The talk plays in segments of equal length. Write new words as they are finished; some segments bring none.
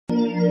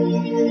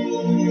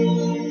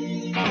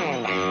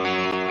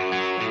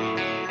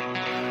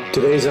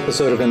Today's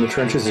episode of In the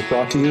Trenches is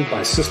brought to you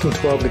by System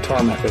 12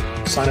 Guitar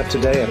Method. Sign up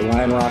today at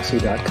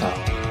ryanroxy.com.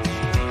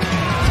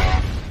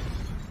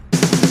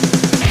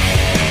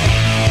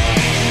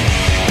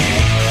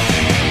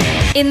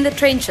 In the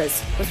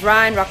Trenches with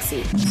Ryan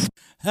Roxy.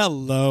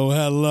 Hello,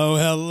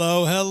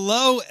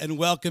 and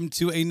welcome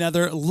to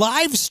another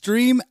live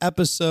stream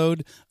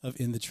episode of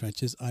In the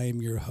Trenches. I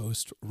am your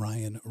host,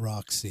 Ryan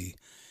Roxy.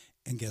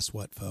 And guess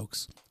what,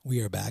 folks? We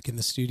are back in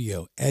the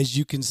studio. As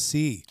you can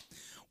see,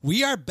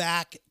 we are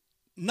back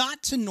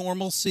not to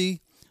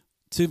normalcy,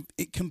 to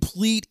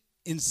complete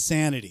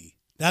insanity.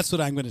 That's what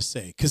I'm going to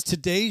say, because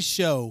today's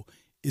show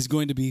is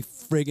going to be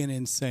friggin'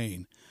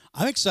 insane.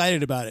 I'm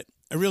excited about it.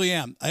 I really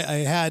am.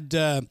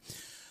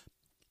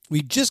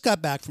 We just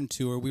got back from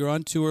tour. We were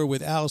on tour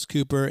with Alice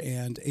Cooper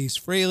and Ace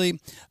Frehley.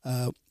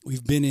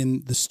 We've been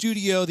in the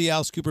studio. The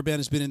Alice Cooper Band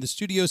has been in the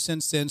studio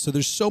since then, so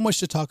there's so much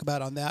to talk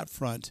about on that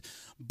front.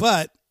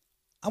 But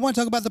I want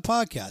to talk about the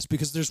podcast,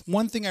 because there's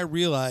one thing I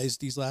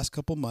realized these last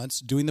couple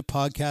months doing the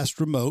podcast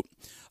remote.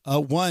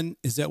 One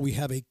is that we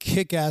have a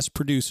kick-ass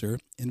producer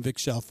in Vic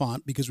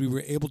Chalfant, because we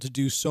were able to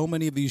do so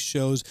many of these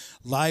shows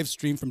live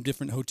stream from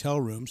different hotel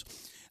rooms.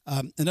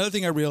 Another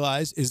thing I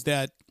realized is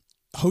that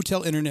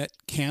hotel internet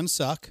can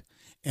suck,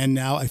 and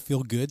now I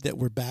feel good that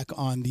we're back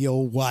on the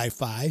old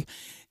Wi-Fi.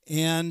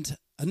 And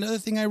another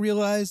thing I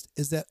realized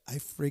is that I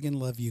friggin'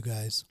 love you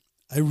guys.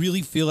 I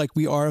really feel like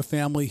we are a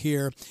family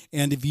here,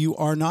 and if you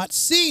are not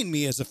seeing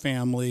me as a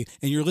family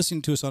and you're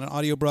listening to us on an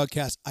audio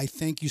broadcast, I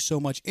thank you so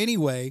much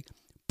anyway.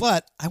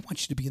 But I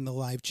want you to be in the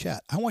live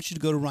chat. I want you to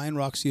go to Ryan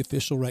Roxy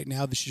Official right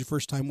now. This is your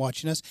first time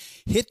watching us.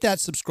 Hit that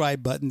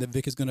subscribe button that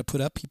Vic is going to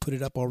put up. He put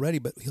it up already,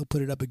 but he'll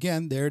put it up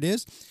again. There it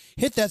is.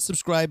 Hit that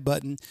subscribe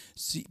button.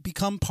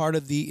 Become part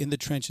of the In the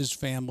Trenches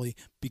family,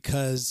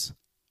 because,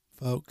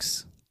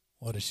 folks,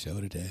 what a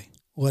show today.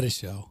 What a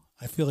show.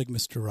 I feel like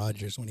Mr.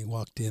 Rogers when he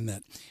walked in,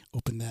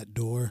 opened that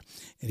door,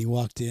 and he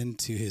walked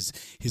into his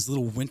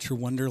little winter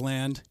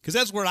wonderland, because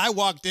that's where I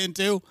walked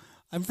into.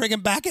 I'm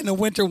freaking back in the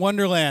winter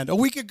wonderland. A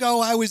week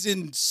ago, I was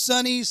in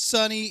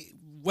sunny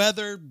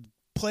weather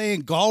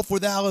playing golf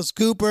with Alice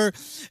Cooper,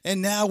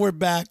 and now we're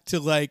back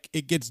to, like,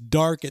 it gets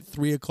dark at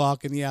 3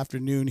 o'clock in the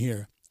afternoon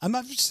here. I'm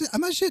not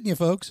shitting you,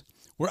 folks.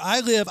 Where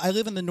I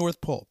live in the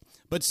North Pole,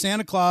 but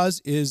Santa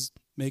Claus is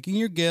making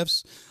your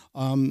gifts,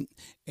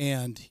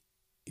 and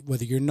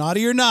whether you're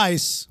naughty or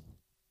nice,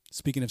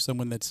 speaking of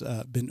someone that's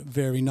been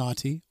very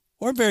naughty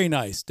or very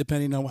nice,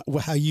 depending on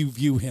how you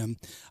view him,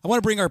 I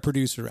want to bring our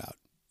producer out.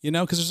 You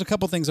know, because there's a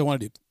couple things I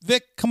want to do.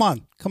 Vic, come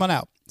on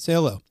out, say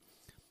hello,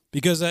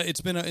 because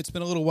it's been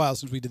a little while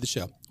since we did the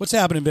show. What's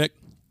happening, Vic?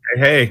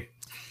 Hey,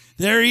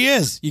 there he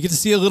is. You get to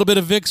see a little bit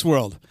of Vic's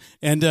world,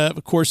 and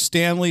of course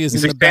Stanley is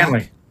in the back.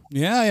 Stanley.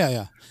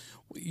 Yeah.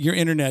 Your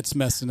internet's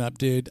messing up,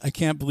 dude. I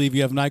can't believe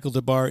you have Michael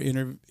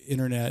DeBar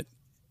internet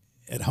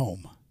at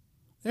home.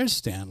 There's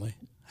Stanley.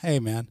 Hey,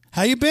 man,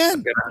 how you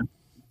been?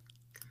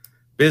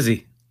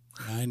 Busy.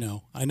 I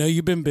know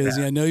you've been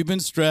busy. Yeah. I know you've been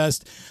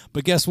stressed,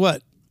 but guess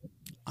what?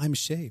 I'm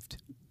shaved.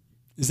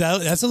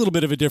 That's a little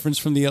bit of a difference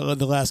from the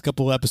last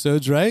couple of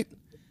episodes, right?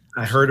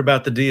 I heard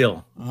about the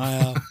deal.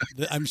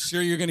 I'm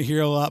sure you're going to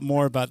hear a lot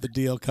more about the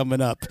deal coming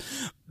up.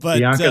 But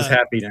Bianca's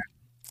happy now.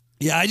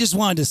 Yeah, I just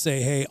wanted to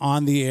say, hey,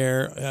 on the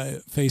air,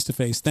 face to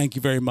face, thank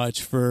you very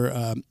much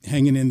for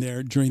hanging in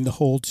there during the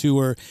whole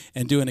tour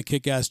and doing a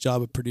kick-ass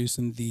job of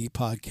producing the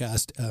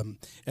podcast.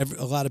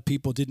 A lot of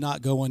people did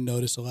not go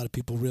unnoticed. A lot of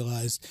people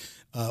realized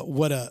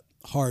what a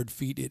hard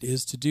feat it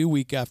is to do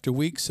week after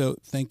week. So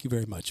thank you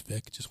very much,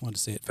 Vic. Just wanted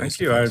to say it. Thank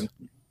you. I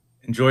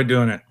enjoyed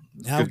doing it.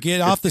 Now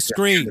get off the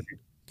screen.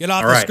 Get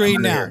off the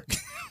screen now.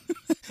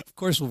 Of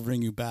course, we'll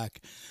bring you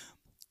back.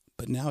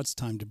 But now it's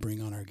time to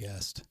bring on our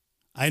guest.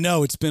 I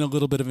know it's been a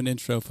little bit of an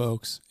intro,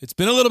 folks. It's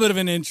been a little bit of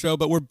an intro,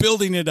 but we're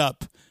building it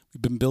up.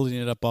 We've been building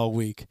it up all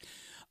week.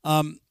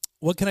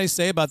 What can I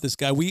say about this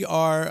guy? We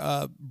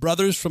are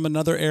brothers from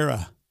another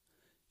era.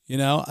 You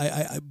know,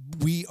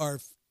 we are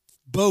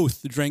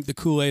both drank the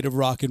Kool-Aid of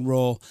rock and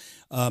roll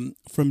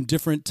from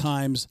different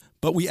times,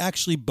 but we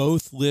actually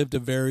both lived a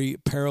very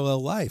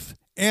parallel life.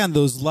 And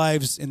those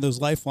lives and those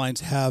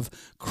lifelines have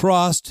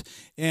crossed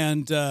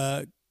and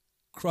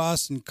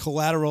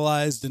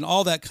collateralized and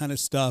all that kind of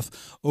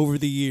stuff over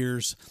the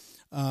years.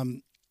 I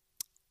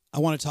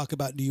want to talk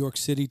about New York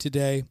City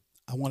today.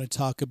 I want to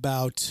talk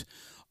about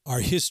our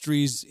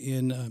histories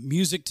in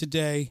music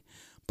today.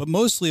 But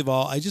mostly of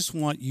all, I just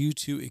want you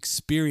to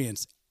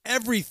experience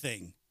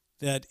everything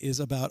that is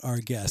about our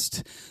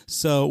guest.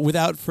 So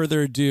without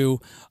further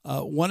ado,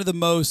 one of the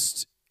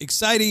most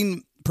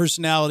exciting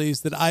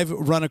personalities that I've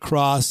run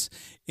across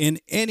in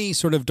any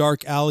sort of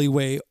dark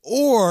alleyway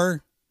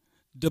or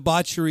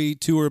debauchery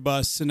tour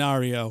bus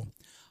scenario.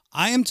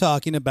 I am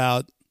talking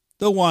about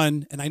the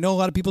one, and I know a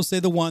lot of people say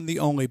the one, the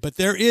only, but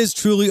there is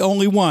truly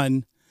only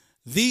one,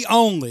 the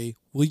only.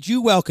 Would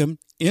you welcome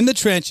In the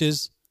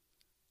Trenches,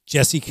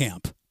 Jesse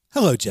Camp.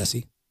 Hello,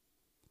 Jesse.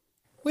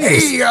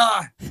 Hey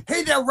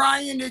there,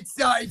 Ryan.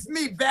 It's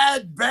me,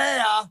 Bad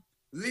Bear.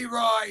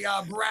 Leroy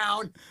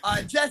Brown.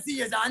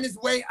 Jesse is on his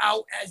way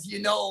out, as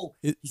you know.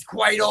 He's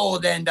quite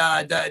old, and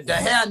the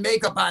hair and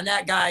makeup on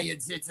that guy,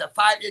 it's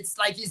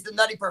like he's the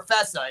Nutty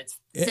Professor.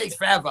 It takes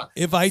forever.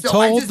 If I So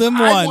told them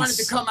I once, wanted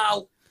to come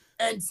out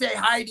and say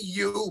hi to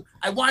you.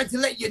 I wanted to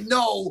let you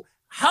know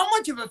how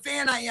much of a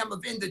fan I am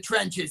of In the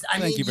Trenches.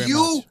 Thank you very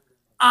much.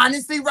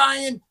 Honestly,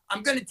 Ryan,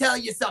 I'm going to tell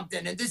you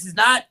something, and this is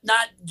not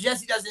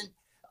Jesse doesn't.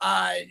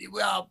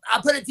 Well,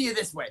 I'll put it to you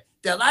this way.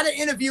 There are a lot of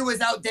interviewers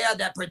out there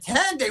that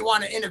pretend they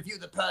want to interview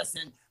the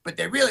person, but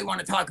they really want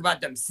to talk about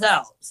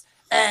themselves.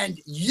 And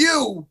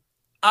you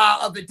are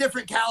of a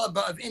different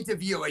caliber of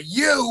interviewer.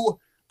 You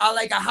are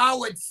like a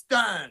Howard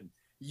Stern.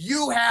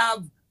 You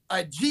have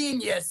a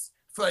genius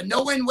for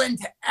knowing when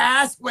to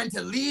ask, when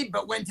to lead,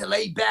 but when to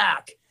lay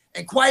back.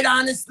 And quite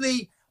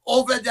honestly,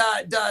 over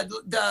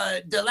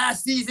the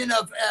last season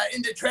of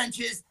In the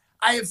Trenches,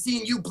 I have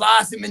seen you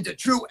blossom into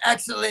true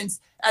excellence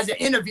as an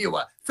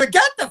interviewer.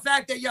 Forget the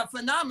fact that you're a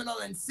phenomenal,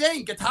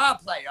 insane guitar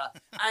player.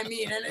 I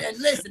mean, and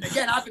listen,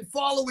 again, I've been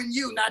following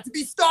you, not to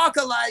be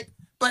stalker-like,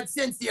 but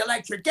since the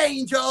Electric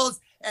Angels,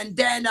 and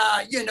then,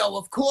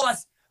 of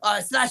course,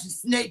 Slash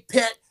Snake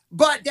Pit.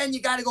 But then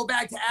you got to go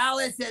back to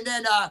Alice, and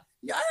then I'm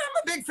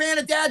a big fan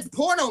of Dad's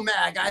Porno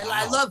Mag.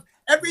 I love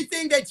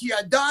everything that you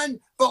have done.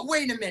 But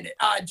wait a minute.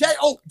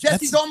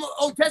 Jesse's almost.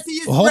 Oh, Jesse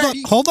is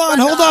ready. Hold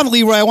on,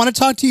 Leroy. I want to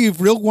talk to you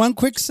one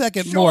quick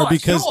second more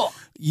because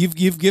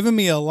you've given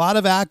me a lot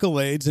of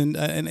accolades, and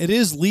it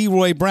is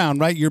Leroy Brown,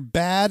 right? You're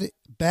bad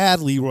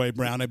Leroy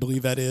Brown, I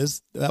believe that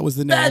was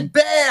the name. Bad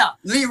Bear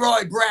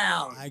Leroy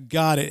Brown. I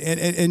got it.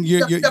 And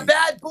you're the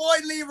bad boy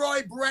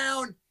Leroy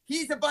Brown.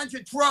 He's a bunch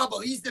of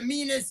trouble. He's the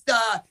meanest.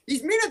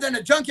 He's meaner than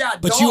a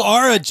junkyard dog. But you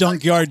are a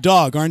junkyard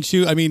dog, aren't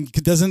you? I mean,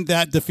 doesn't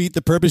that defeat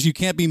the purpose? You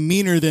can't be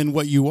meaner than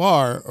what you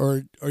are, or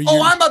you?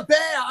 Oh, I'm a bear.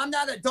 I'm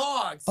not a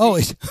dog. See? Oh,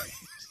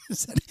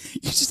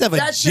 you just have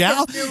a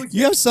jowl.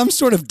 You have some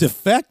sort of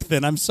defect.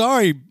 Then I'm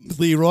sorry,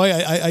 Leroy.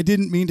 I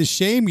didn't mean to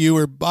shame you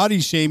or body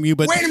shame you,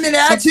 but wait a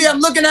minute. Actually, I'm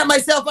looking at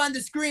myself on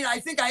the screen.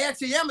 I think I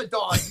actually am a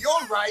dog.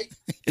 You're right.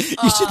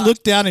 You should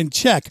look down and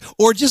check,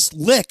 or just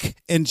lick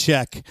and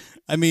check.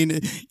 I mean,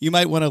 you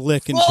might want to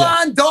lick and check. Full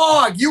on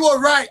dog. You were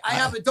right. I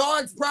have a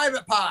dog's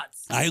private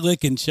parts. I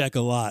lick and check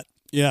a lot.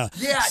 Yeah.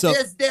 Yeah. So,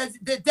 there's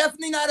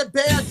definitely not a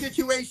bear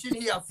situation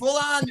here. Full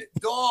on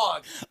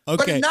dog.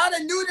 Okay. But not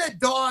a neutered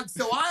dog.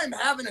 So I'm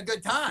having a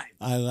good time.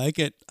 I like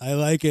it.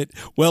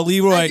 Well,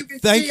 Leroy,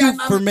 thank you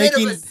for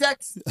making. I'm a bit of a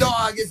sex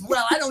dog as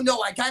well. I don't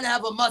know. I kind of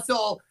have a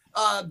muscle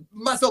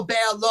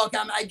bear look.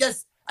 I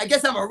guess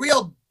I'm a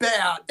real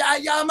bear.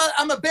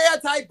 I'm a bear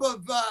type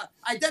of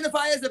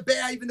identify as a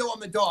bear, even though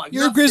I'm a dog.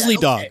 You're a grizzly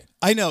dog.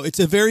 I know it's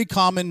a very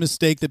common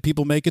mistake that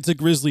people make. It's a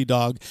grizzly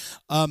dog.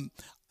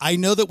 I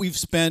know that we've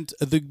spent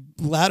the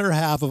latter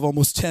half of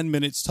almost 10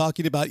 minutes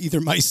talking about either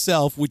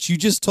myself, which you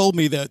just told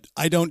me that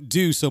I don't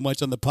do so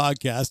much on the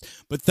podcast,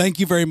 but thank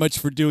you very much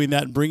for doing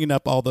that and bringing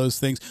up all those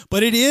things.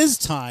 But it is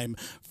time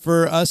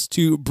for us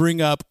to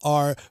bring up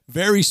our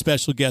very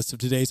special guest of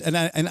today's, and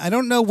I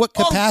don't know what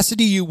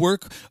capacity you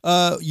work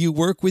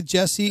with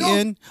Jesse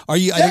in. Are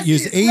you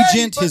his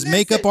agent, his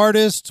makeup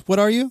artist? What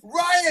are you?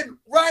 Ryan,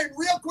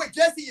 real quick,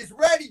 Jesse is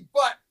ready,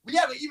 but we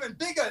have an even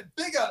bigger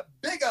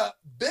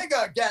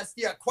guest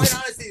here, quite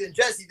honestly, than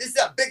Jesse. This is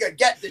a bigger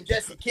get than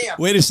Jesse Camp.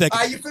 Wait a second.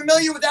 Are you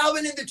familiar with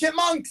Alvin and the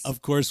Chipmunks?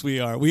 Of course we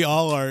are. We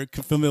all are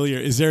familiar.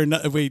 Is there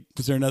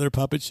another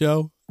puppet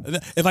show?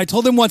 If I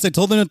told him once, I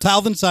told him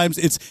 1,000 times,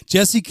 it's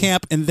Jesse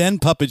Camp and then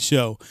puppet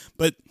show.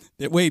 But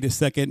wait a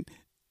second.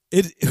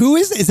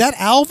 Is that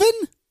Alvin?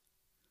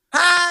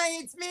 Hi,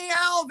 it's me,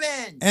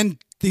 Alvin.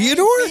 And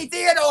Theodore? It's me,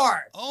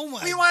 Theodore. Oh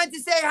my. We wanted to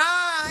say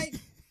hi.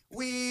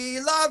 We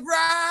love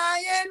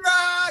Ryan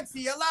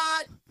Roxy a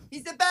lot.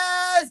 He's the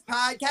best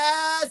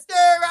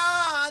podcaster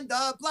on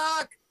the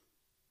block.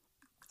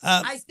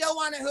 I still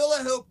want a hula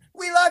hoop.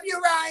 We love you,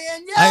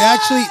 Ryan. Yay! I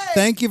actually,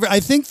 thank you. I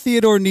think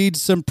Theodore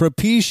needs some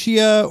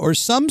Propecia or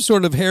some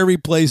sort of hair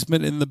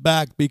replacement in the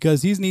back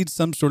because he needs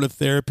some sort of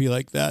therapy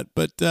like that.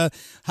 But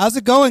how's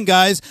it going,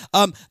 guys?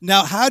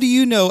 Now, how do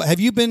you know?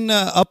 Have you been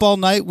up all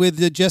night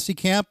with Jesse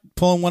Camp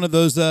pulling one of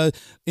those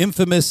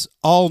infamous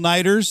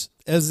all-nighters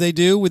as they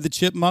do with the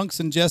Chipmunks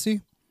and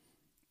Jesse?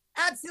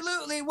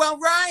 Absolutely. Well,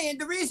 Ryan,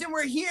 the reason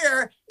we're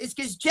here is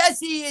because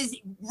Jesse is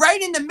right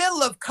in the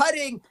middle of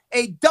cutting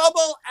a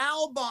double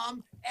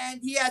album, and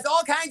he has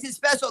all kinds of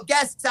special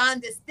guests on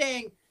this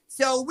thing.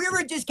 So we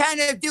were just kind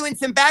of doing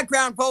some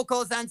background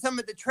vocals on some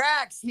of the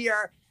tracks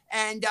here.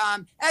 And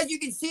as you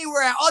can see,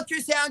 we're at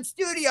Ultrasound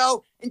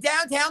Studio in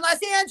downtown Los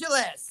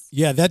Angeles.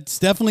 Yeah, that's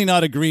definitely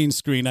not a green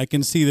screen. I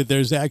can see that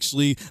there's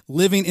actually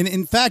living. And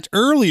in fact,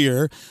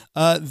 earlier,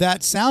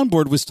 that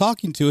soundboard was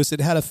talking to us.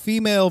 It had a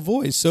female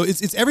voice. So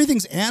it's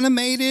everything's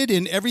animated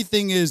and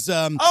everything is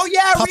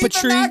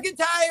puppetry. Reba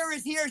McEntire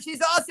is here.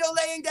 She's also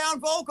laying down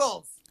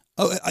vocals.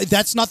 Oh,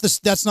 that's not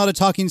a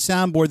talking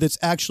soundboard. That's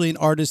actually an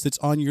artist that's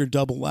on your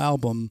double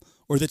album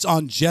or that's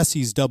on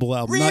Jesse's double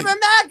album. Reba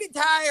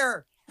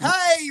McEntire.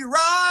 Hey,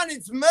 Ron,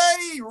 it's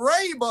me,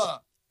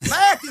 Reba.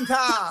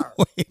 McIntyre.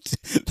 Wait,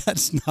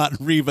 that's not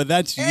Reba.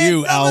 That's And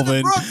you, some of the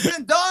Alvin. Brooks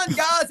and Dunn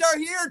guys are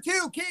here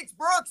too. Keeks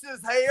Brooks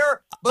is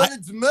here, but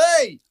it's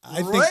me,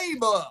 I think-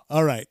 Reba.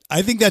 All right.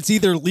 I think that's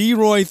either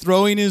Leroy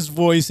throwing his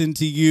voice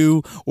into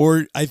you,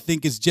 or I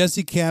think it's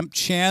Jesse Camp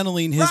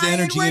channeling his Ryan,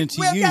 energy we're-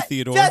 into we've you, got-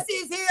 Theodore.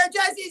 Jesse's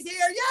here.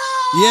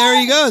 Yeah. There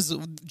he goes.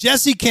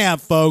 Jesse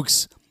Camp,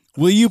 folks.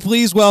 Will you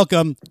please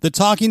welcome the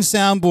talking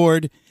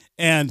soundboard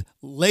and,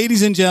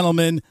 ladies and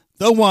gentlemen,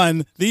 the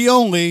one, the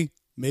only,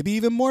 maybe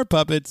even more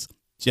puppets,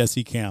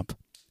 Jesse Camp.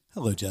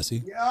 Hello,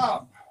 Jesse.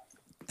 Yeah.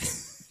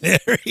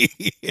 There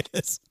he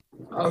is.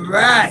 All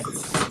right.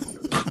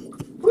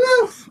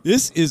 Woo.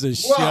 This is a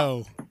Whoa.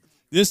 show.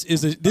 This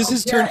is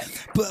Okay.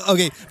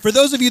 Okay, for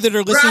those of you that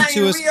are listening Brian,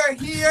 to us, we are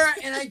here,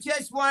 and I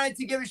just wanted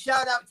to give a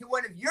shout out to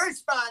one of your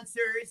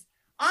sponsors,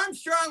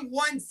 Armstrong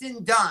Once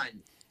and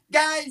Done.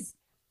 Guys,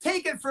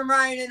 take it from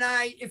Ryan and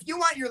I. If you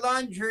want your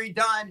laundry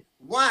done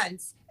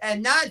once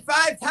and not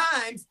 5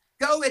 times,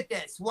 go with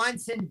this,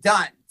 Once and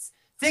Done.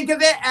 Think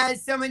of it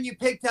as someone you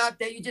picked up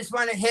that you just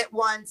want to hit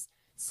once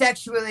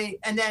sexually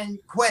and then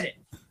quit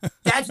it.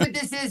 That's what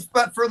this is,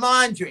 but for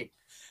laundry.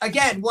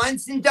 Again,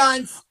 Once and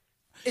Done.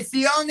 It's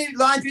the only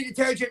laundry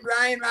detergent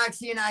Ryan,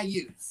 Roxy, and I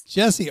use.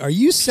 Jesse, are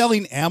you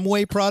selling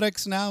Amway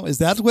products now? Is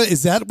that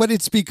what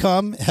it's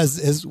become?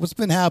 Has what's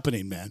been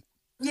happening, man?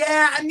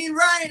 Yeah, I mean,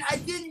 Ryan, I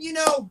didn't,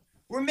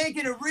 we're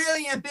making a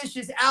really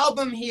ambitious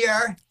album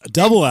here. A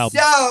double album.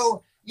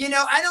 So,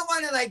 I don't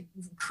want to like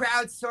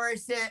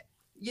crowdsource it.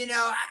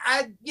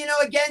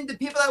 Again, the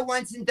people at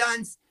Once and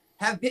Done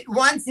have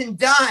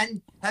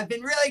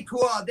been really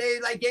cool. They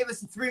like gave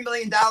us a $3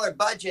 million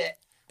budget.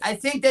 I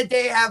think that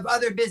they have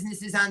other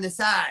businesses on the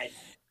side.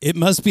 It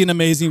must be an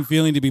amazing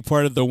feeling to be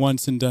part of the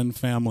Once and Done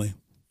family.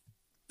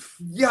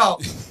 Yo,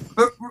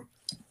 but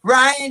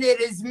Ryan, it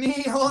is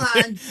me. Hold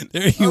on.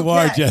 There you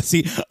are, Okay.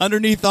 Jesse.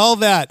 Underneath all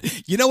that,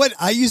 you know what?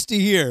 I used to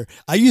hear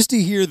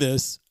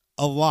this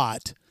a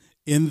lot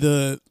in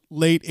the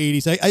late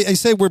 80s. I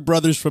say we're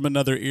brothers from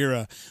another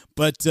era,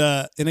 but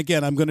and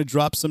again, I'm going to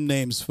drop some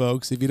names,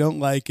 folks. If you don't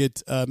like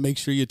it, make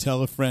sure you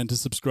tell a friend to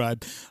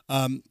subscribe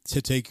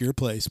to take your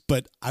place.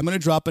 But I'm going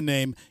to drop a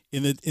name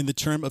in the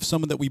term of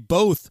someone that we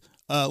both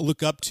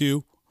look up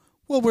to.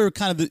 Well, we're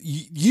kind of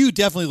you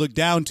definitely look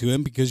down to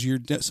him because you're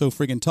so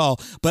friggin' tall.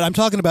 But I'm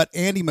talking about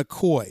Andy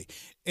McCoy,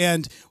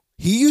 and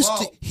he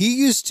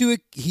used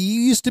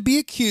to be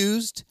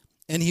accused,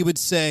 and he would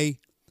say,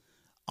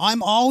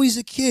 "I'm always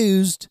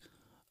accused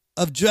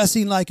of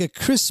dressing like a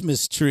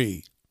Christmas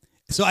tree."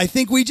 So I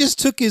think we just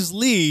took his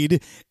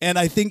lead, and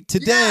I think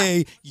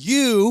today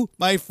you,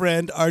 my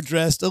friend, are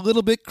dressed a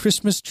little bit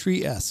Christmas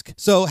tree-esque.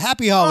 So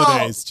happy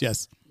holidays,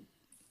 Jess.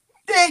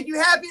 Thank you.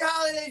 Happy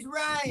holidays,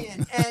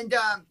 Ryan. And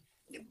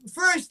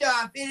first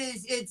off,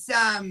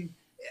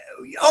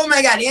 oh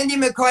my God, Andy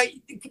McCoy.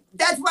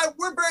 That's why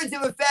we're birds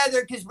of a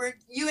feather, because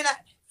you and I.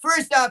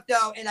 First off,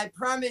 though, and I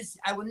promise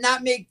I will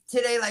not make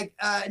today like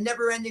a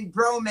never-ending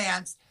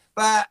bromance.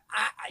 But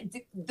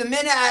the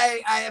minute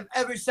I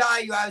ever saw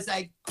you, I was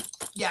like,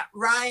 yeah,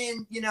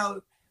 Ryan.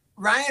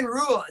 Ryan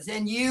rules,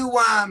 and you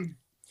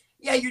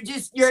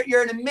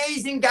you're an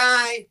amazing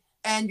guy,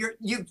 and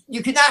you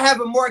could not have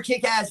a more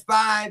kick-ass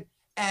vibe.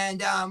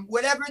 And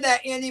whatever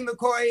that Andy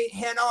McCoy,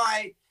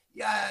 Hanoi,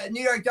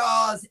 New York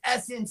Dolls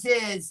essence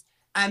is,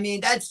 I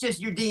mean, that's just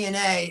your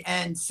DNA.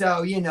 And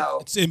so,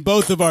 It's in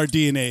both of our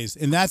DNAs.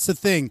 And that's the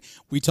thing.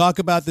 We talk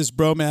about this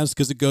bromance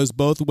because it goes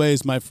both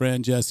ways, my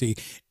friend Jesse.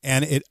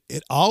 And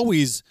it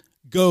always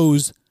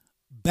goes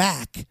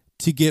back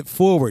to get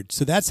forward.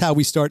 So that's how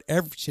we start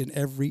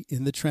every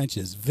in the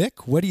trenches.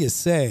 Vic, what do you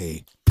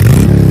say?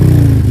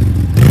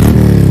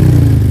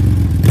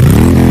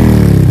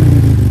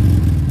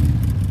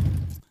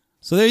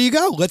 So there you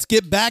go. Let's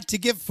get back to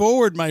get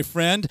forward, my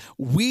friend.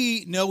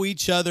 We know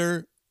each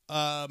other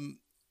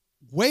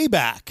way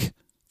back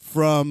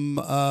from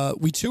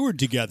we toured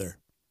together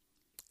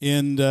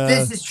in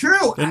this is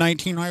true. the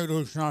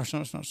 1900s.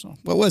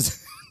 What was it?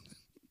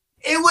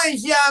 It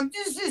was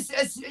just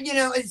a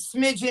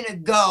smidgen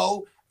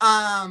ago.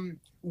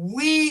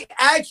 We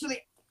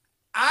actually,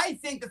 I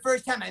think the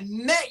first time I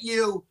met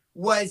you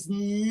was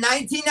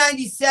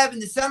 1997,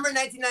 the summer of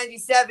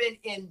 1997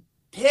 in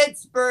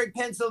Pittsburgh,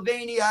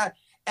 Pennsylvania,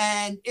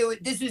 and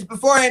this was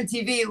before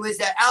MTV. It was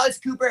an Alice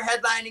Cooper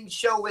headlining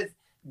show with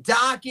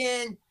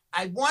Dokken,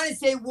 I want to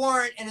say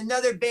Warrant, and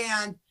another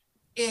band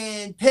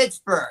in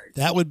Pittsburgh.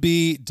 That would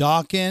be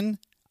Dokken.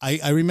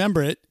 I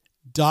remember it.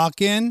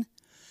 Dokken.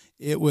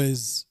 It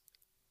was,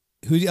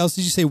 who else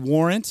did you say?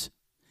 Warrant.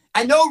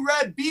 I know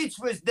Red Beach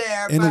was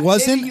there, And but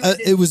wasn't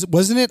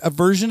it a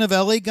version of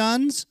LA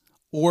Guns,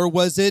 or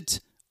was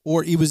it,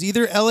 or it was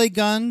either LA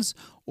Guns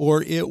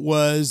or it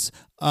was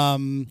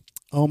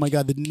oh my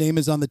God, the name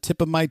is on the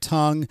tip of my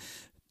tongue.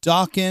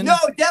 Dokken. No,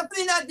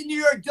 definitely not the New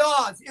York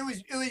Dolls. It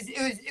was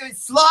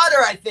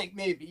Slaughter, I think,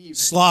 maybe even.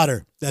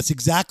 Slaughter. That's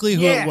exactly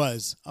who it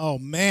was. Oh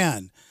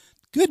man.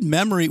 Good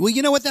memory. Well,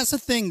 you know what? That's the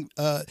thing,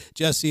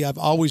 Jesse. I've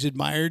always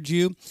admired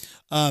you.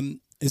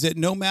 Is that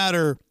no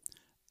matter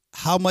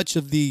how much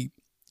of the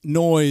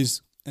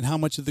noise and how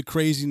much of the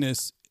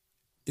craziness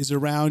is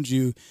around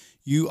you,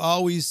 you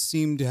always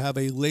seem to have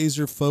a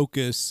laser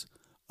focus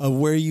of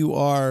where you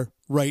are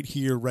right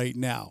here, right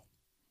now.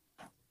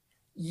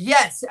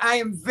 Yes, I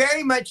am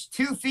very much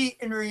 2 feet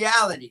in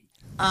reality.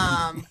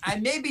 I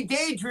may be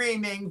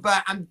daydreaming,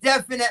 but I'm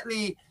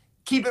definitely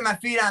keeping my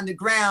feet on the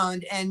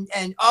ground and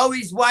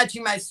always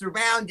watching my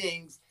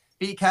surroundings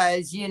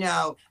because, you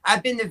know,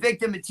 I've been the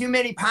victim of too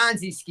many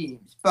Ponzi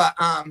schemes. But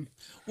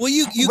well,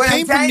 you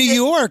came from New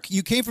York.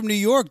 You came from New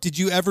York. Did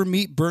you ever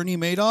meet Bernie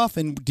Madoff?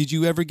 And did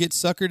you ever get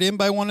suckered in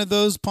by one of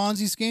those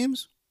Ponzi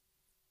schemes?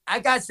 I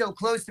got so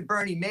close to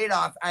Bernie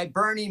Madoff,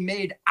 Bernie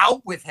made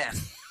out with him.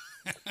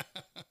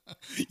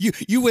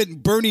 You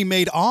went Bernie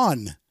made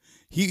on.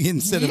 He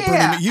instead of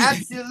Bernie.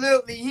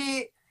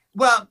 Absolutely.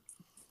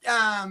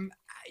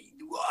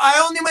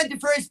 I only went to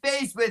first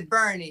base with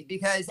Bernie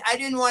because I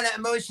didn't want to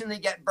emotionally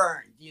get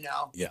burned, you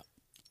know? Yeah.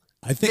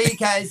 I think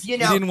because, you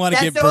know, didn't want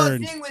to get that's the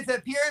burned. whole thing with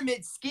a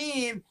pyramid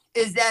scheme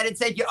is that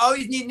it's like you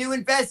always need new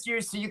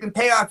investors so you can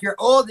pay off your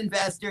old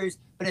investors.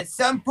 But at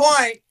some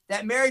point,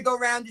 that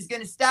merry-go-round is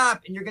going to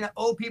stop and you're going to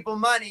owe people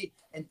money.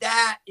 And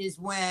that is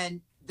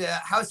when the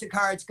house of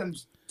cards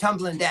comes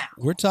tumbling down.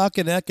 We're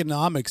talking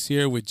economics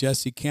here with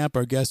Jesse Camp,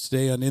 our guest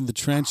today on In the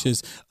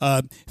Trenches.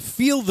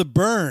 Feel the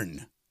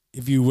burn,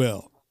 if you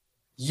will.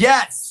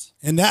 Yes.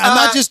 And that, I'm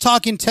not just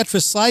talking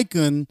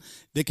tetracycline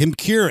that can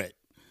cure it.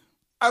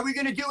 Are we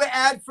going to do an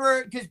ad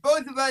for, because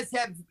both of us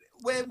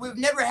we've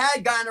never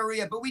had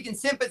gonorrhea, but we can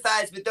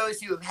sympathize with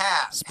those who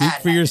have. Speak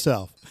for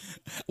yourself.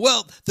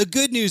 Well, the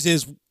good news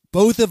is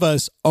both of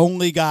us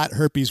only got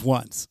herpes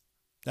once.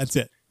 That's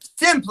it.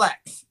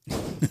 Simplex.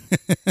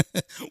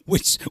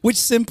 Which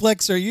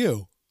simplex are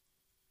you?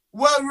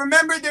 Well,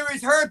 remember there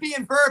was Herpy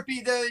and Burpee,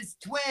 those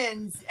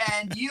twins,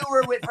 and you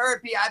were with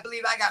Herpy. I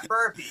believe I got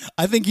Burpee.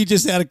 I think you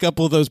just had a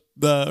couple of those.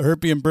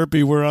 Herpy and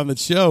Burpee were on the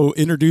show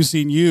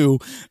introducing you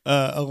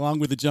along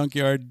with the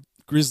junkyard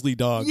grizzly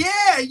dog.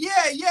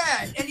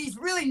 Yeah. And he's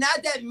really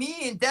not that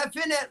mean.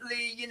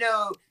 Definitely, you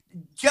know,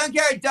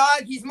 junkyard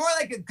dog. He's more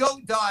like a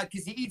goat dog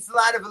because he eats a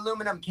lot of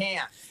aluminum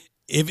cans.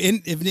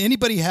 If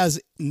anybody has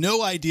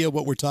no idea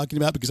what we're talking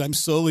about, because I'm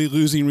slowly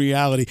losing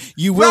reality,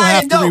 you will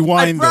Ryan, have to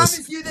rewind this. I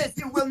promise you this.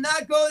 It will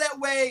not go that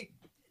way,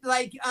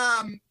 like,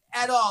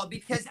 at all,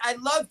 because I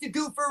love to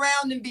goof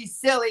around and be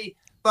silly.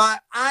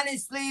 But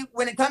honestly,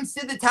 when it comes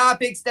to the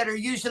topics that are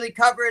usually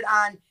covered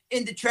on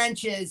In the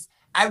Trenches,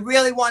 I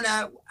really want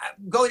to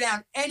go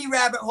down any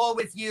rabbit hole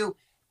with you.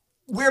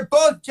 We're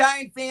both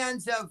giant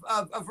fans of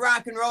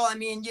rock and roll. I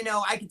mean, you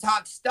know, I could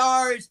talk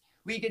stars.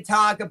 We could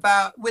talk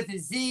about with a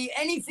Z,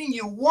 anything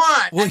you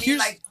want. Well,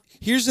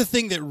 here's the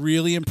thing that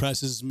really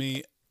impresses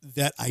me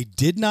that I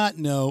did not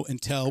know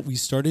until we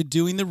started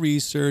doing the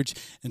research,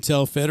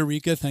 until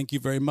Federica, thank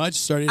you very much,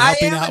 started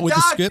helping out with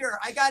the script.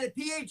 I got a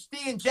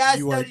PhD in jazz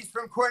studies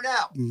from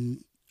Cornell.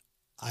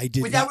 I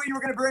did. Was that what you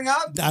were going to bring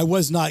up? I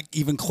was not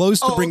even close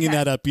to bringing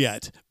that up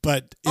yet.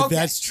 But if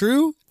that's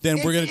true,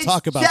 then we're going to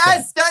talk about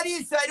jazz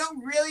studies, so I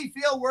don't really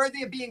feel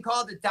worthy of being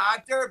called a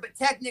doctor. But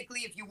technically,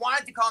 if you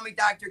wanted to call me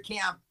Dr.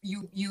 Camp,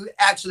 you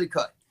actually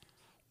could.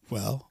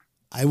 Well,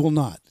 I will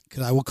not,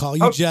 because I will call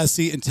you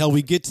Jesse until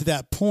we get to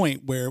that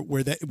point where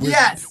we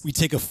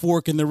take a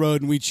fork in the road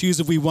and we choose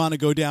if we want to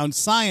go down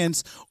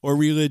science or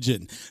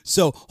religion.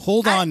 So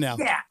hold on now.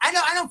 Yeah,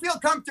 I don't feel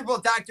comfortable,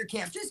 Dr.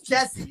 Camp. Just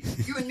Jesse,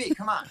 you and me.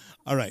 Come on.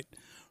 All right.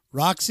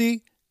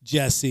 Roxy,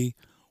 Jesse,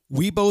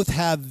 we both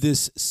have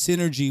this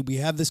synergy. We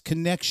have this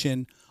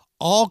connection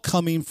all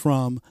coming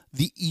from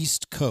the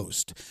East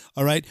Coast.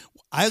 All right.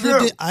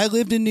 I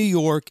lived in New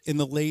York in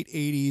the late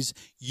 80s.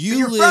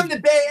 You're from the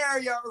Bay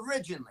Area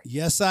originally.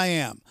 Yes, I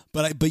am.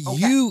 But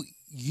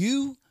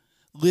you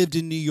lived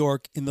in New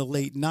York in the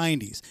late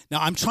 90s. Now,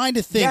 I'm trying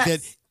to think that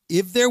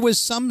if there was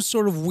some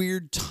sort of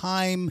weird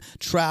time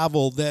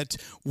travel that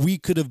we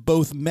could have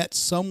both met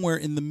somewhere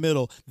in the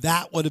middle,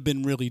 that would have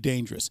been really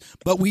dangerous.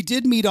 But we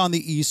did meet on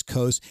the East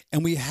Coast,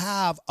 and we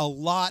have a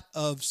lot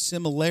of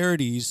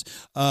similarities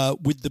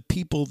with the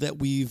people that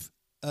we've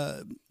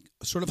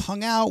sort of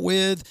hung out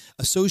with,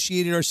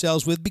 associated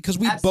ourselves with, because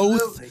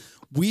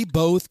we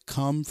both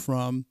come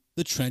from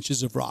the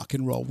trenches of rock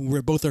and roll.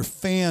 We both are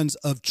fans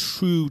of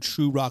true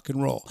rock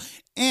and roll.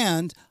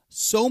 And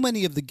so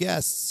many of the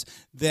guests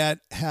that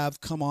have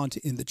come on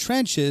to In the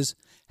Trenches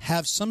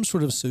have some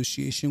sort of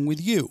association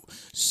with you.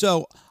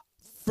 So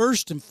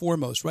first and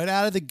foremost, right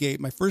out of the gate,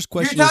 my first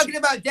question You're talking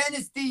about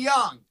Dennis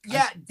DeYoung.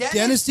 Yeah,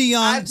 Dennis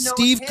DeYoung,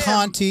 Steve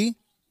Conte.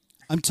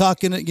 I'm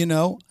talking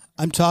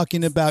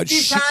about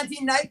Steve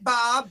Conte, Night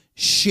Bob,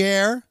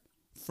 Cher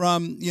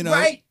from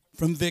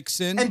from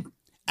Vixen, and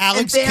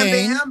Alex and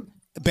Kane,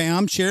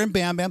 Bam. Cher and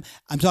Bam Bam.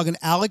 I'm talking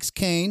Alex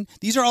Kane.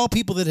 These are all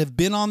people that have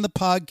been on the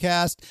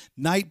podcast.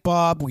 Night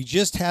Bob, we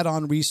just had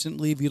on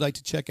recently. If you'd like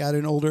to check out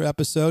an older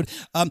episode,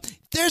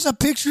 there's a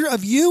picture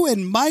of you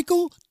and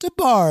Michael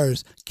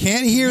DeBars.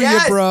 Can't hear you,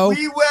 bro.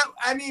 We were.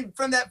 I mean,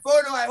 from that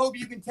photo, I hope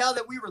you can tell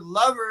that we were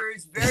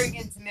lovers, very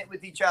intimate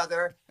with each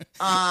other.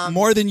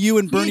 More than you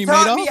and Bernie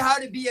Madoff? He taught me how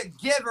to be a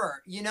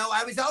giver. You know,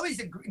 I was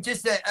always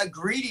just a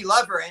greedy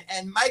lover,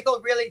 and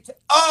Michael really.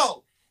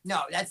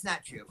 No, that's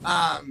not true.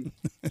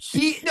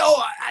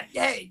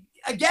 Hey,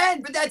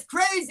 again, but that's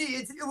crazy.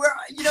 He's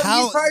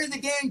part of the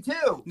gang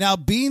too. Now,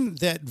 being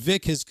that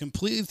Vic has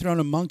completely thrown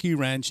a monkey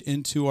wrench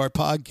into our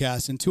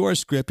podcast, into our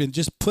script, and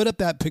just put up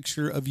that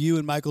picture of you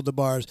and Michael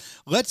DeBars,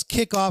 let's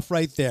kick off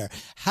right there.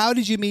 How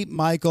did you meet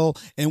Michael,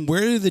 and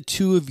where do the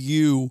two of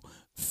you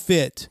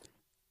fit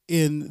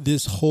in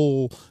this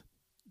whole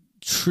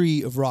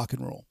tree of rock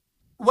and roll?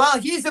 Well,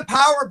 he's a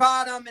power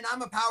bottom and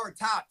I'm a power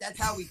top. That's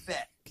how we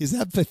fit. Is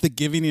that the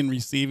giving and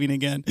receiving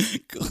again?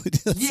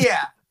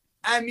 Yeah.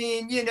 I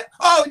mean,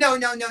 oh,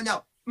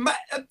 no.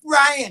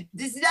 Ryan,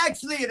 this is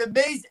actually an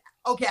amazing,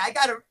 okay,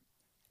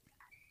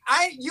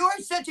 you're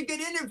such a good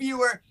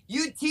interviewer.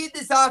 You teed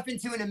this off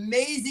into an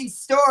amazing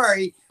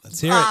story. Let's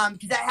hear it.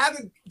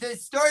 Because the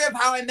story of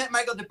how I met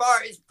Michael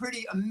DeBar is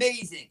pretty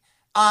amazing.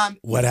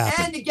 What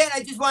happened? And again,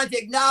 I just wanted to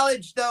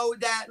acknowledge, though,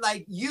 that,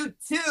 like, you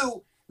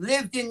too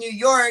lived in New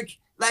York.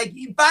 Like,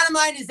 bottom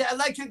line is that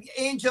Electric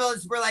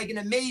Angels were like an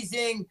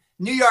amazing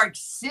New York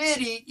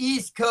City,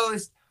 East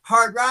Coast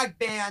hard rock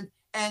band.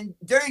 And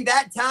during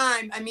that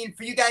time, I mean,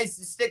 for you guys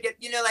to stick it,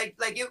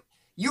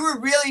 you were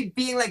really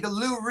being like a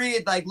Lou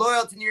Reed, like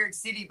loyal to New York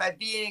City by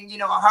being,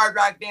 a hard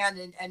rock band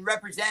and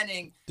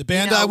representing. The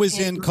band I was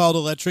in called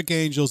Electric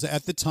Angels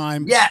at the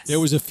time. Yes. There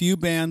was a few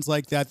bands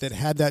like that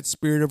had that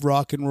spirit of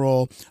rock and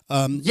roll.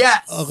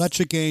 Yes.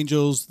 Electric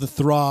Angels, the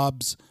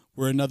Throbs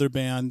were another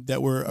band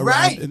that were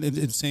around in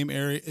the same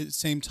area,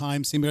 same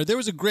time, same era. There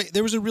was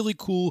a really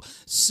cool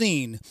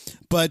scene.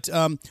 But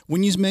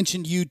when you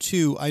mentioned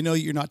U2, I know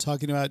you're not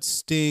talking about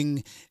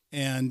Sting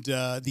and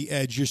The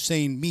Edge. You're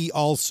saying Me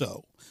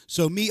Also.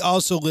 So Me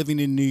Also living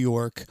in New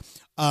York.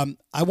 I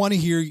want to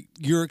hear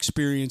your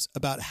experience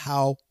about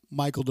how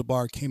Michael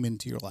DeBar came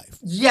into your life.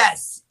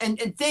 Yes, and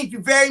thank you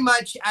very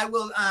much. I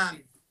will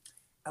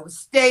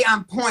stay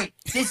on point.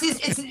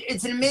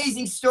 It's an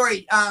amazing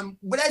story.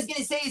 What I was going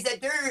to say is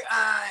that there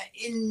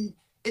in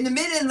the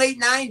mid and late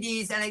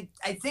 90s, and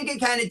I think it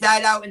kind of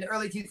died out in the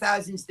early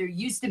 2000s, there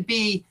used to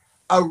be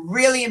a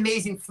really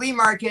amazing flea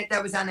market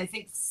that was on, I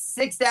think,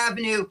 6th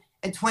Avenue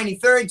and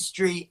 23rd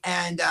Street.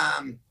 And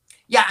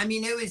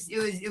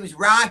it was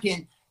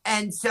rocking.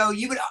 And so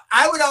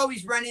I would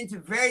always run into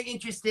very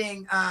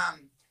interesting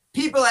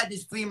people at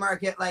this flea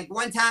market. Like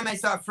one time I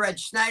saw Fred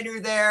Schneider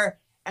there.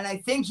 And I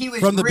think he was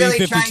from the really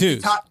B-52s. Trying to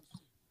talk.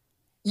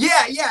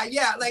 Yeah.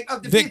 Like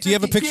of the Vic, B-52s, do you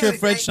have a picture of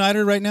Fred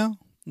Schneider right now?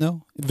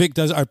 No, Vic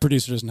does. Our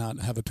producer does not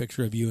have a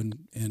picture of you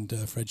and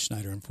Fred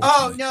Schneider.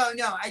 Unfortunately. Oh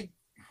no.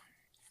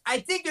 I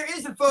think there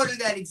is a photo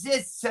that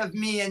exists of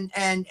me and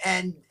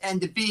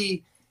the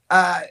B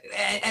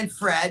and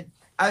Fred.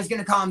 I was going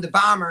to call him the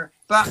Bomber,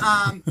 but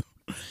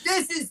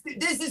this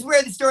is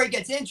where the story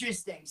gets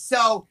interesting.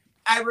 So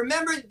I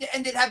remember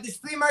and they'd have this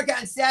flea market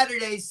on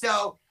Saturdays.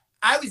 So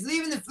I was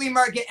leaving the flea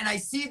market and I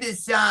see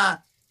this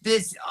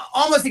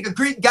almost like a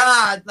Greek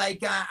god,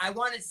 like I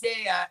want to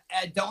say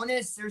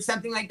Adonis or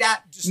something like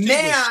that.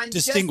 Man,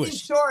 just in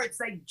shorts,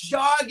 like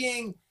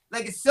jogging,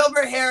 like a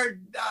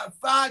silver-haired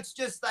fox,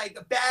 just like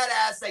a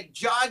badass, like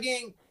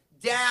jogging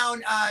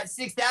down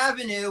 6th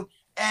Avenue.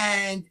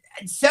 And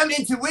some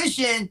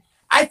intuition,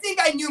 I think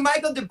I knew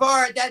Michael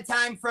DeBar at that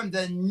time from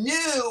the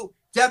new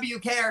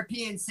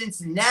WKRP in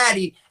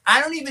Cincinnati.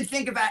 I don't even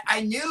think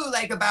I knew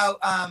like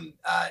about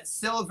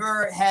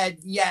Silverhead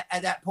yet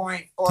at that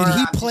point. Or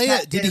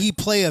did he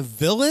play a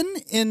villain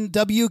in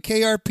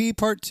WKRP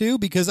Part 2?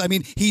 Because I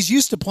mean, he's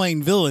used to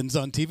playing villains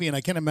on TV, and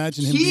I can't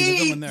imagine him being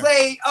a villain there.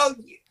 He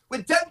played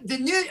with the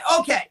new.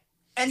 Okay,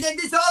 and then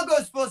this all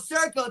goes full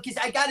circle because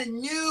I got a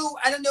new.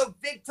 I don't know if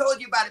Vic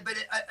told you about it, but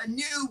a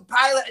new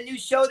pilot, a new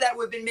show that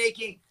we've been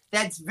making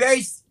that's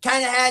very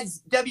kind of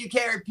has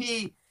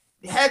WKRP.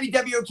 Heavy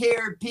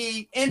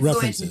WKRP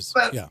influences,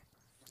 but yeah,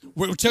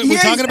 we're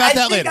talking about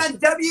that later. On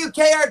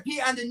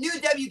WKRP, on the new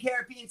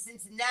WKRP in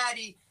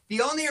Cincinnati, the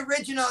only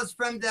originals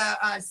from the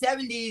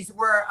 70s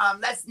were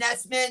Les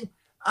Nessman,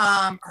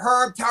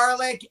 Herb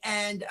Tarlick,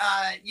 and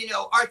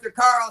Arthur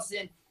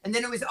Carlson, and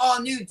then it was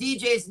all new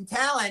DJs and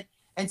talent.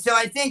 And so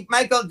I think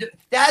Michael,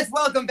 that's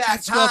Welcome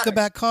Back, Kotter. Welcome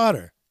Back,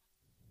 Kotter.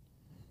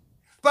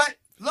 But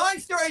long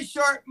story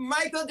short,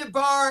 Michael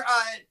DeBar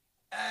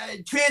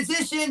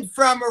transitioned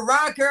from a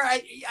rocker.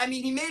 I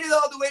mean, he made it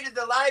all the way to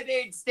the Live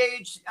Aid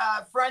stage,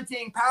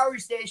 fronting Power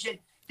Station.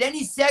 Then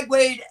he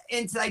segued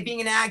into like being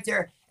an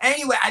actor.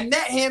 Anyway, I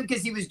met him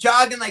because he was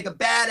jogging like a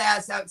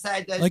badass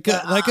outside the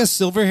like a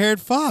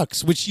silver-haired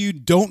fox, which you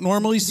don't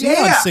normally see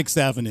on 6th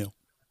Avenue.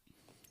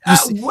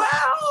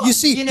 You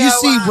see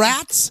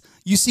rats.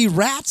 You see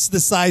rats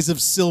the size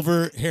of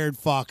silver-haired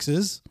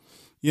foxes.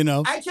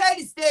 I try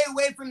to stay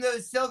away from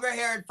those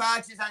silver-haired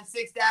foxes on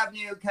 6th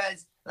Avenue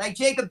because, like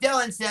Jacob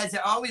Dylan says,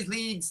 it always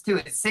leads to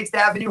a 6th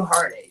Avenue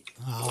heartache.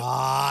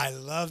 Ah, I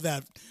love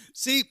that.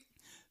 See,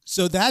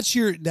 so that's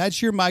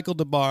your Michael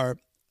DeBar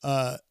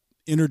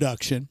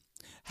introduction.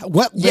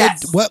 What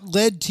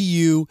led to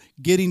you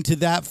getting to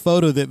that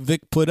photo that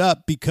Vic put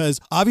up?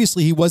 Because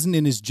obviously he wasn't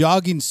in his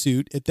jogging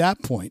suit at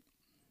that point.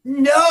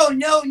 No.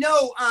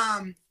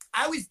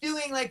 I was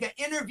doing like an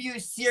interview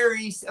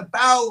series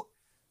about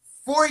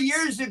 4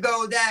 years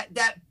ago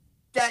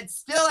that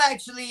still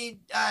actually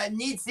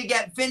needs to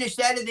get finished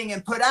editing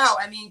and put out.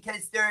 I mean,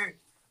 because there are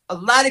a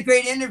lot of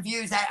great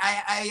interviews.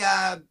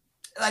 I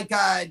like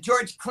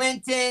George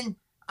Clinton,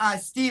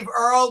 Steve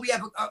Earle. We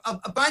have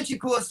a bunch of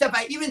cool stuff.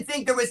 I even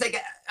think there was like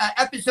an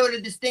episode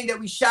of this thing that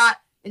we shot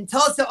in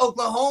Tulsa,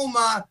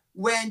 Oklahoma,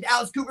 when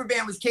Alice Cooper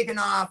Band was kicking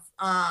off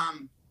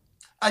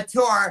a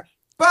tour.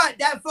 But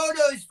that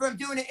photo is from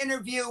doing an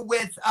interview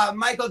with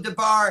Michael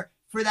DeBar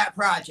for that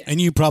project. And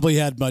you probably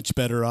had much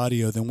better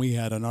audio than we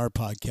had on our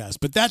podcast.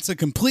 But that's a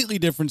completely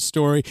different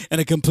story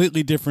and a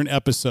completely different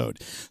episode.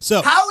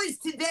 So how is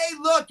today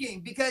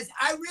looking? Because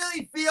I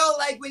really feel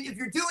like if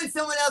you're doing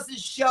someone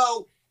else's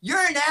show, you're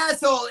an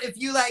asshole if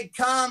you like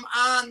come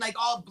on like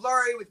all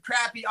blurry with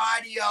crappy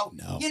audio.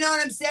 No. You know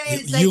what I'm saying?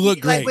 It's You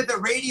look like great. with a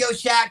Radio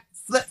Shack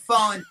flip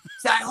phone.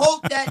 So I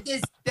hope that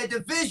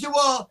the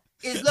visual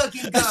is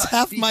looking good. that's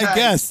half my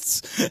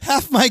guests.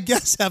 Half my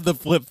guests have the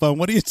flip phone.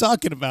 What are you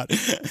talking about?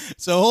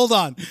 So hold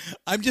on.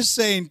 I'm just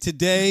saying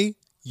today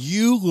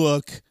you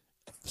look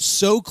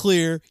so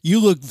clear. You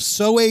look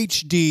so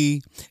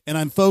HD.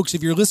 And folks,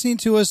 if you're listening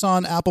to us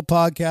on Apple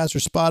Podcasts or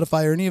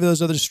Spotify or any of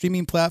those other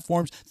streaming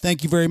platforms,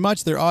 thank you very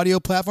much. They're audio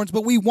platforms,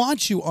 but we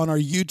want you on our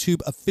YouTube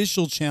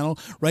official channel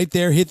right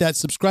there. Hit that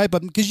subscribe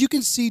button because you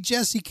can see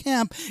Jesse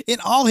Camp in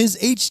all his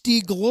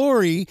HD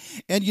glory.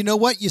 And you know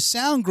what? You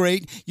sound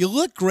great. You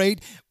look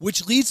great,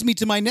 which leads me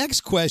to my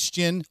next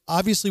question.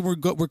 Obviously, we're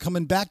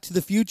coming back to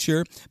the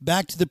future,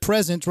 back to the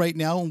present right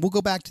now, and we'll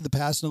go back to the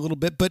past in a little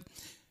bit. But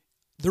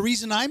the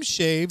reason I'm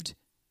shaved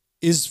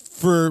is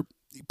for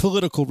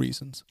political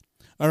reasons.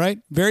 All right?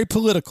 Very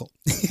political.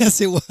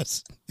 Yes, it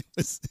was.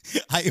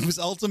 It was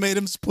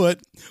ultimatums put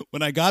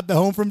when I got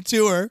home from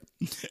tour,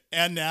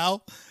 and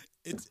now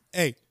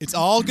it's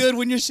all good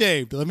when you're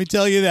shaved. Let me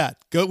tell you that.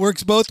 It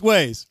works both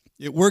ways.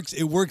 It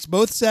works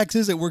both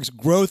sexes. It works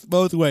growth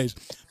both ways.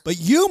 But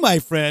you, my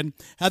friend,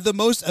 have the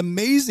most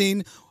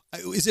amazing.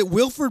 Is it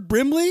Wilford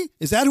Brimley?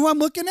 Is that who I'm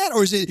looking at?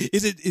 Or is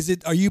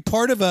it are you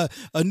part of a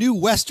new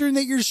Western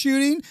that you're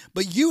shooting?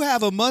 But you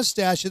have a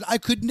mustache that I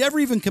could never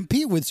even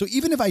compete with. So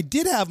even if I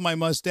did have my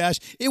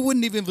mustache, it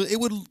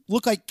would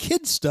look like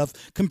kid stuff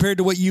compared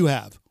to what you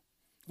have.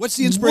 What's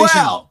the inspiration?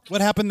 Well,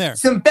 what happened there?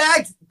 Some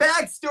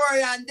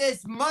backstory on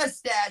this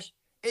mustache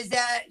is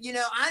that,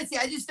 honestly,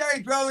 I just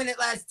started growing it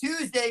last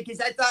Tuesday because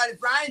I thought if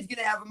Ryan's going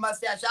to have a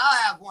mustache, I'll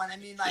have one. I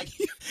mean, like,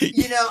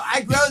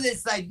 I grow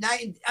this like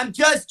night. I'm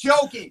just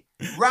joking.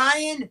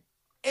 Ryan,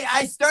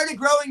 I started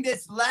growing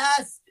this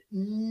last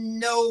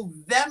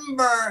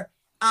November.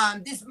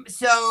 This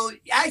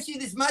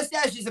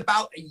mustache is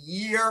about a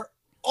year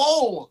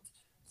old.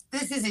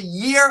 This is a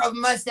year of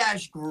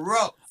mustache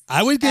growth.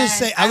 I was going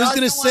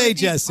to say,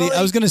 Jesse,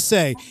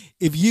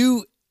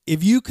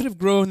 if you could have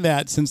grown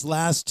that since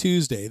last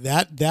Tuesday,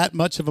 that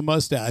much of a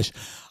mustache,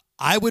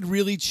 I would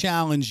really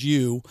challenge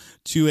you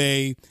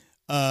to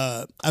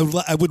I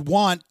would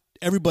want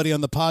everybody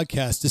on the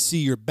podcast to see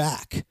your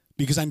back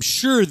because I'm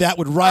sure that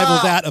would rival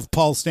that of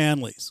Paul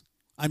Stanley's.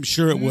 I'm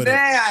sure it would.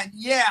 Man,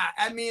 yeah.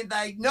 I mean,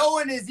 like no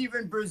one is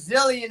even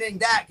Brazilianing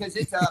that because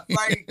it's a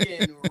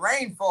freaking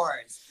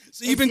rainforest.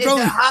 So you've been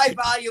growing a high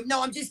volume.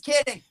 No, I'm just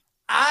kidding.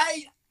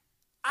 I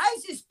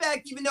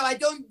suspect, even though it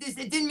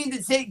didn't mean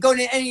to say go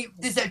to any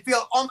this. I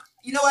feel,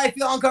 I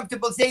feel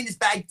uncomfortable saying this,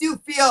 but I do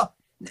feel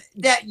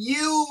that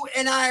you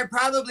and I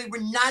were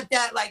not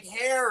that like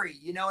hairy.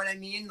 You know what I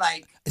mean?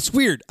 Like it's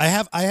weird. I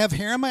have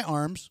hair on my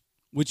arms,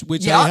 which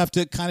Yep. I have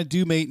to kind of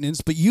do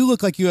maintenance. But you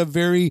look like you have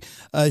very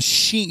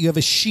sheen. You have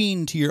a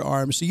sheen to your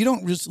arms, so you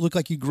don't just look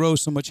like you grow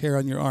so much hair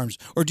on your arms.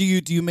 Or do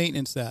you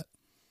maintenance that?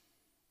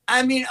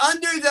 I mean,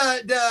 under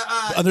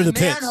the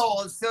pits,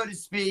 manholes, so to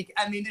speak.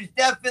 I mean, there's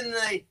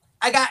definitely.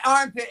 I got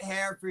armpit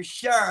hair for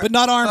sure, but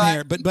not arm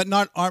hair, but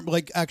not arm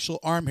like actual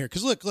arm hair.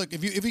 Because look,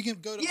 if you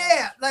can go to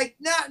like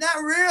not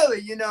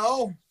really,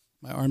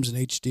 My arm's in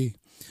HD.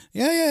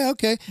 Yeah,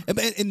 okay.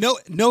 And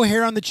no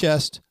hair on the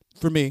chest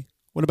for me.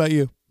 What about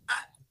you?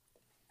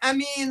 I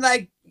mean,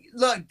 like,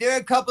 look, there are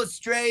a couple of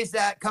strays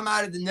that come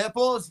out of the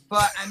nipples,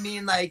 but I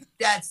mean, like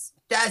that's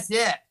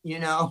it,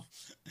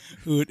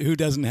 Who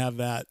doesn't have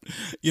that?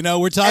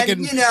 We're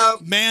talking and,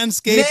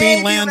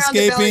 manscaping,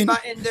 landscaping.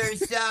 And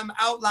there's some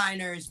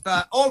outliners,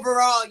 but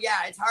overall,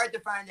 yeah, it's hard to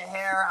find the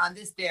hair on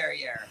this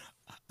derriere.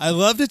 I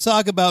love to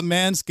talk about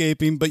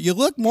manscaping, but you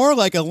look more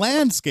like a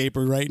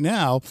landscaper right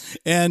now,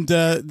 and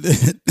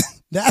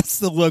that's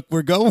the look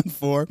we're going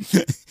for.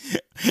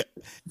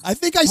 I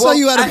think I saw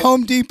you out of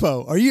Home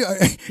Depot.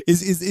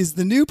 Is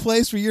the new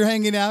place where you're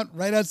hanging out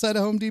right outside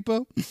of Home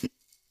Depot?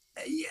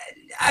 Yeah,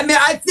 I mean,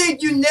 I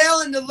think you're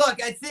nailing the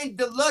look. I think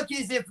the look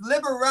is if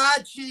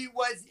Liberace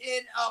was in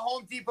a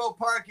Home Depot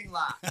parking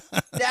lot.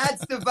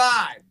 That's the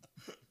vibe.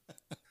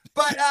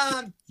 But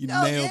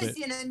nailed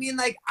it. I mean,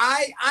 like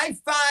I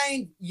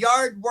find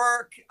yard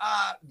work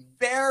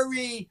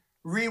very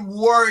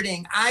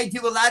rewarding. I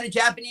do a lot of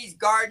Japanese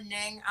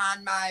gardening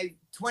on my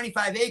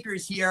 25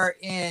 acres here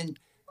in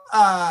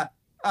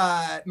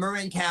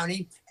Marin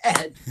County,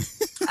 and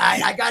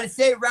I gotta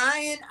say,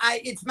 Ryan,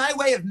 it's my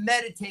way of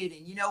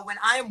meditating. You know, when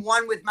I'm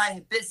one with my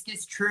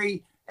hibiscus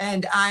tree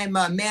and I'm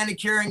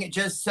manicuring it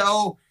just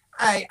so,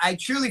 I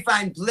truly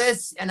find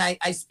bliss, and I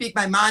speak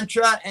my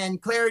mantra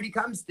and clarity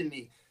comes to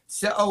me.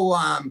 So, all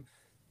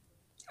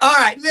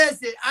right,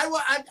 listen,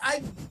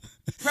 I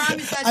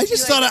promise. I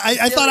just thought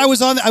I thought I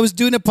was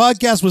doing a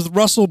podcast with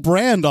Russell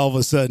Brand all of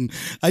a sudden.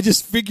 I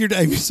just figured,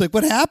 I was like,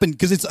 what happened?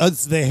 Because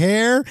it's the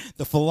hair,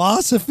 the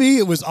philosophy,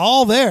 it was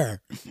all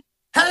there.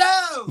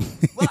 Hello.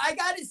 Well, I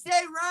got to say,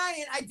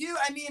 Ryan,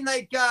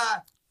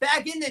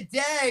 back in the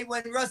day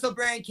when Russell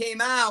Brand came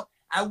out,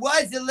 I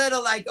was a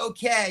little like,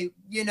 okay,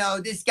 you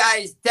know, this guy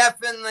is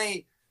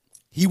definitely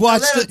a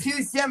little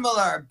too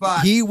similar,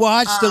 but he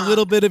watched a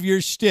little bit of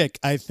your shtick.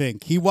 I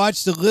think he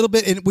watched a little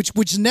bit, and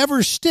which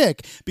never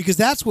shtick, because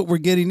that's what we're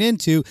getting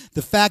into.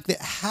 The fact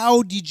that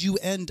how did you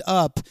end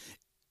up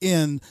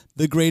in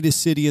the greatest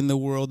city in the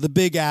world, the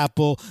Big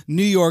Apple,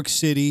 New York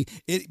City?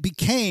 It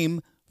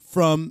became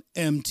from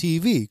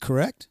MTV,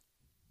 correct?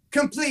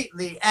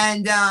 Completely,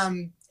 and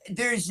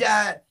there's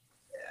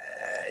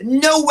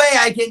no way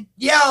I can.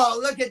 Yo,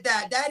 look at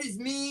that. That is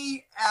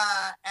me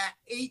at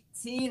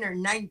 18 or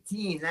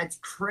 19. That's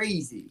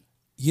crazy.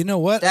 You know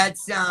what?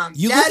 That's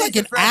you that look like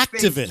an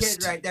activist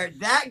kid right there.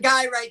 That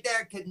guy right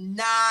there could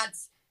not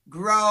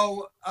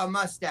grow a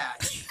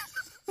mustache.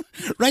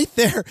 Right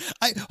there.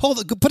 Hold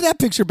on. Put that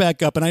picture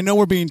back up. And I know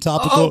we're being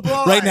topical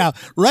right now.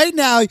 Right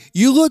now,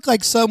 you look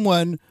like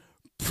someone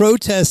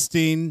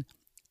protesting,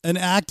 an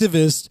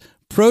activist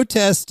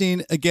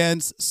protesting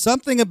against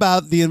something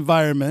about the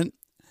environment.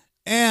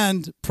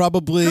 And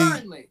probably,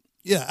 currently,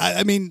 yeah.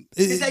 I mean,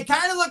 they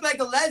kind of look like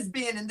a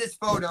lesbian in this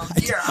photo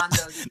here.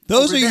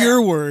 Those are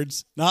your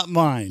words, not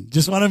mine.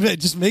 Just want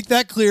to make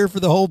that clear for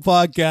the whole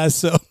podcast.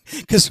 So,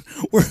 because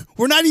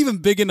we're not even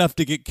big enough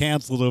to get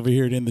canceled over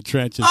here in the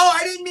trenches. Oh,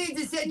 I didn't mean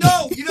to say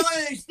no. You don't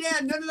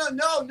understand.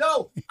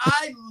 No.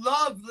 I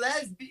love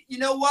lesbian. You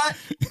know what?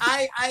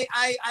 I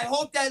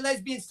hope that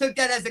lesbians took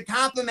that as a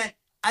compliment.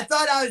 I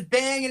thought I was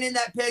banging in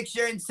that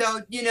picture, and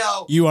so, you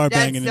know, you are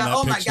banging in that picture.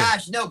 Oh my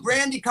gosh, no,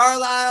 Brandy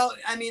Carlisle.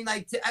 I mean,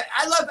 like,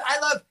 I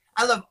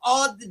love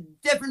all the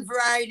different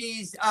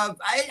varieties of.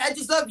 I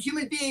just love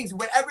human beings,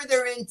 whatever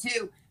they're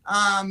into.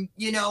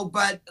 You know,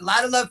 but a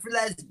lot of love for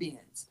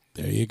lesbians.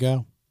 There you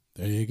go.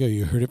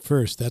 You heard it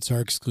first. That's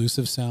our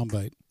exclusive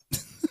soundbite.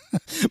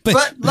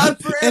 but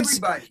love for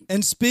everybody.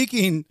 And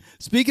speaking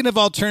of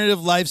alternative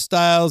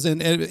lifestyles,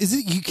 and is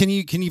it can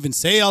you even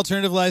say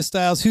alternative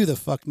lifestyles? Who the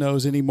fuck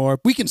knows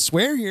anymore? We can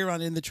swear here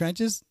on In the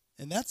Trenches,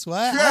 and that's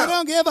why I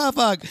don't give a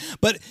fuck.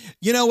 But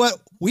you know what?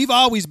 We've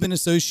always been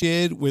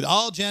associated with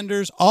all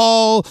genders.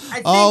 I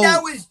think that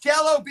was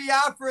Jello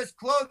Biafra's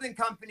clothing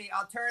company,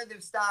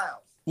 Alternative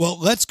Styles. Well,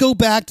 let's go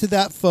back to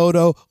that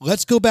photo.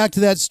 Let's go back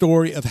to that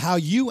story of how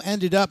you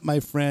ended up, my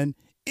friend,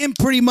 in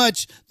pretty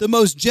much the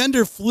most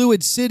gender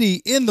fluid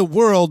city in the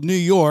world, New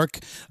York.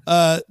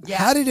 How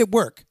did it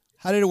work?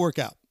 How did it work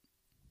out?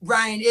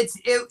 Ryan, this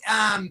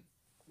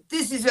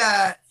is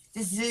a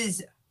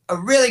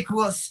really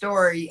cool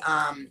story.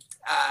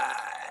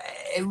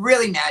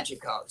 Really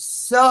magical.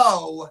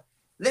 So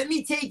let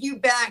me take you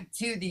back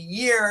to the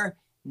year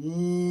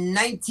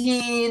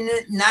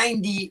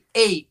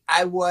 1998.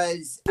 I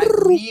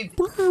believe,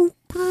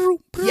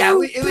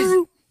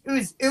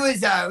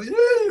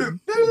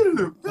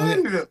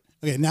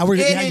 Okay, now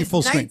you're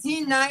full screen.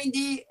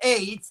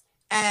 1998,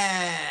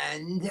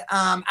 and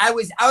I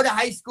was out of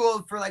high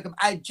school for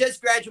I just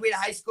graduated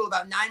high school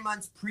about 9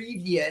 months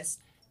previous.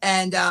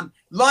 And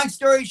long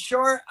story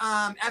short,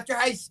 after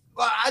high school,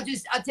 I'll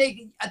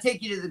take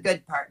you to the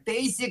good part.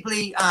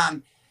 Basically,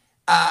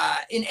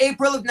 in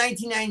April of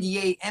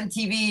 1998,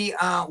 MTV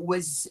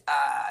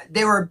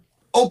they were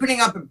opening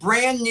up a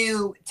brand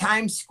new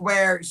Times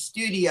Square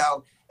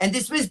studio. And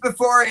this was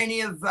before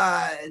any of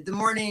the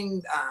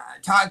morning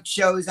talk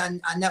shows on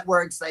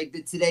networks like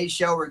the Today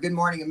Show or Good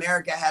Morning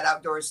America had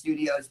outdoor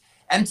studios.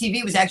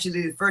 MTV was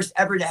actually the first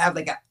ever to have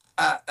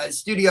a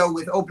studio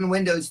with open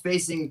windows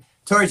facing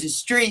towards the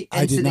street.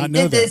 And I did not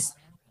know that.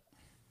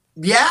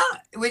 Yeah,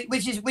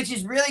 which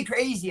is really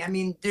crazy. I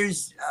mean,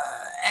 there's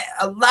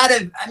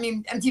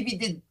MTV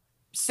did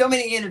so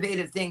many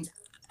innovative things.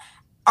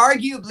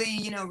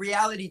 Arguably,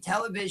 reality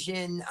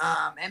television,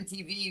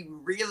 MTV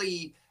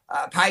really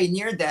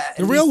pioneered that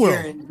the real world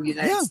here in the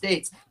United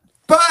States.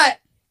 But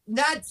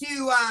not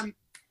to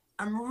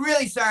I'm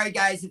really sorry,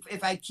 guys,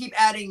 if I keep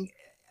adding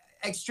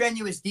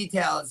extraneous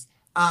details.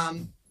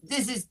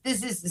 This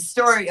is the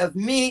story of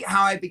me,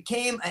 how I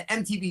became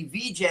an MTV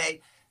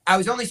VJ. I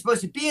was only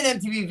supposed to be an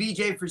MTV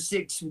VJ for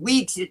 6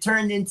 weeks. It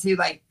turned into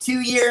 2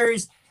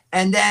 years.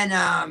 And then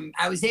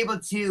I was able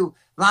to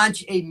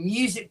launch a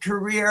music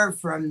career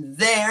from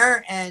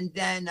there. And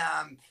then,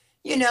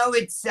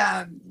 it's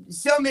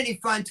so many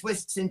fun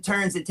twists and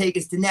turns that take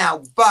us to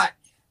now. But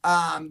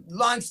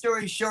long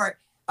story short,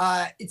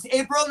 it's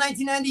April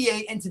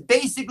 1998. And to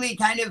basically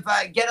kind of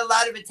get a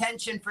lot of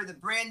attention for the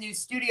brand new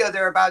studio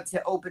they're about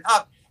to open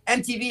up,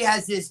 MTV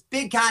has this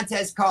big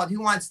contest called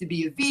Who Wants to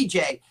Be a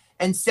VJ?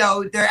 And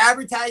so they're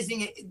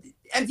advertising it.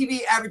 MTV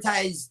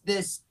advertised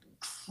this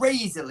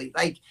crazily.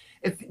 Like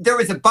if there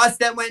was a bus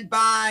that went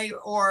by,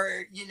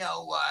 or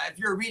if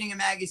you're reading a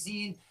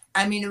magazine.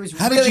 I mean, it was.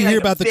 How really did you hear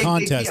like about the big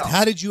contest? deal.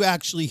 How did you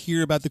actually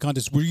hear about the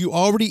contest? Were you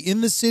already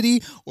in the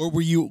city, or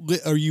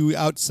are you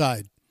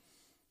outside?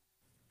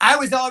 I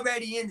was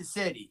already in the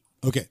city.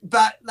 Okay.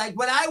 But like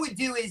what I would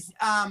do is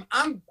I'm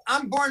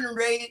born and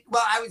raised.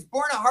 Well, I was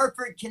born in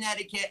Hartford,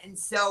 Connecticut, and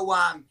so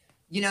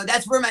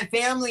that's where my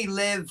family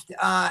lived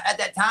at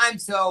that time.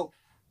 So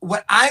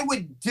what I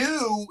would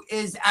do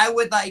is I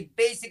would like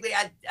basically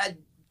I'd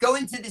go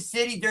into the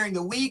city during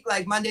the week,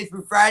 like Monday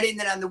through Friday, and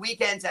then on the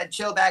weekends I'd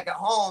chill back at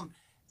home.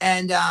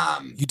 And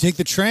you take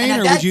the train,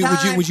 or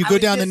would you go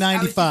down the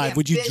 95?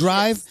 Would you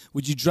drive?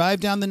 Would you drive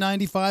down the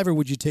 95, or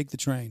would you take the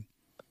train?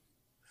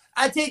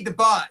 I'd take the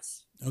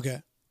bus.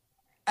 Okay.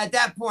 At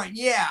that point,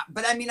 yeah.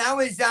 But I mean, I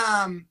was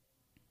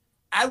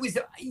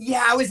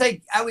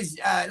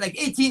like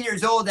 18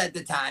 years old at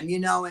the time,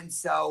 and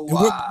so.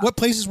 And what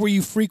places were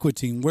you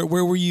frequenting?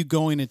 Where were you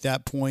going at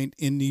that point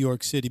in New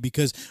York City?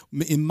 Because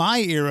in my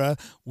era,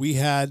 we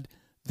had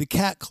the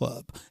Cat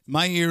Club. In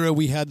my era,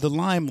 we had the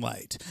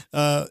Limelight.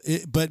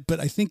 But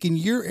I think in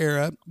your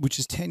era, which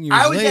is 10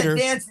 years later, I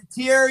was at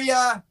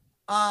Danceteria,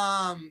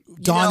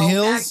 Don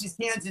Hills, Max's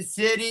Kansas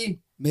City,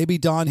 maybe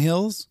Don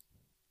Hills.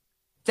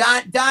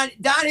 Don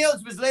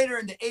Hills was later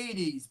in the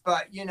 80s,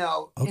 but in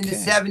the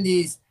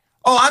 70s.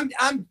 Oh,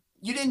 I'm.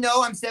 You didn't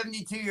know I'm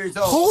 72 years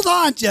old. Hold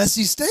on,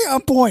 Jesse. Stay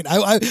on point.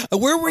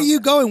 Where were you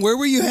going? Where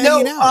were you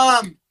hanging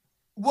out?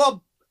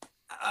 Well,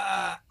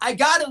 I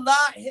got a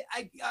lot.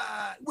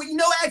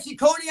 Actually,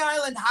 Coney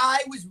Island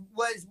High was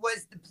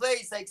the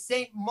place. Like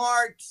St.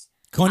 Mark's.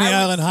 Coney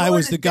Island High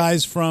was the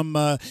guys from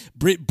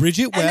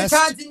Bridget West. And the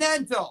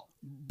Continental.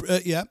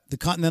 The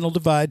Continental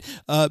Divide.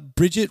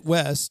 Bridget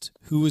West,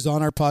 who was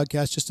on our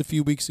podcast just a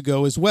few weeks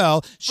ago as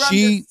well.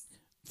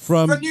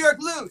 From New York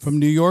Loose. From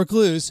New York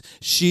Loose.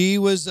 She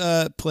was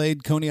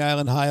played Coney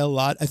Island High a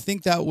lot. I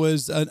think that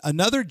was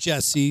another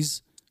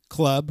Jesse's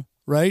club,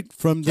 right?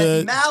 From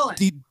Jesse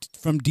Malin.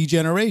 From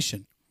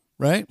Degeneration,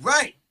 right?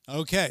 Right.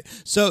 Okay.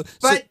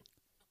 But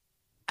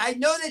I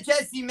know that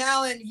Jesse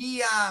Malin, he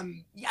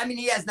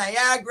has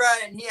Niagara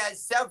and he has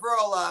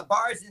several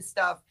bars and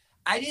stuff.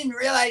 I didn't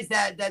realize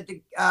that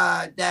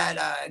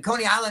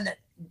Coney Island,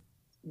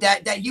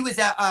 that he was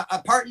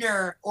a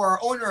partner or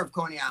owner of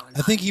Coney Island.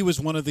 I think he was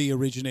one of the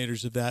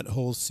originators of that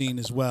whole scene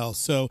as well.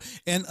 So,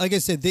 and like I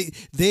said,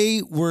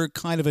 they were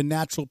kind of a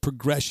natural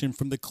progression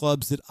from the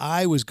clubs that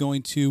I was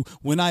going to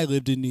when I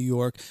lived in New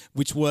York,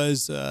 which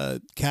was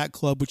Cat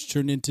Club, which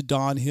turned into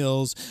Don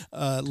Hills,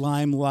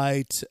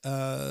 Limelight,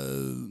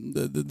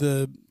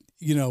 a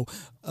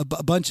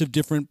bunch of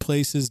different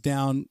places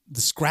down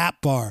the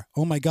Scrap Bar.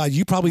 Oh my God,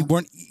 you probably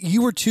weren't.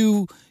 You were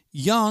too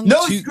young.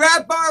 No,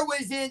 Scrap Bar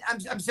was in.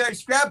 I'm sorry.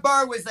 Scrap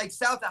Bar was like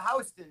south of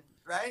Houston,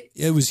 right?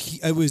 It was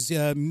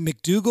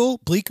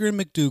McDougal, Bleecker and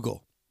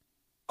McDougal.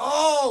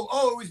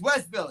 Oh, it was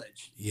West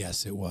Village.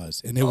 Yes, it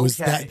was, and it was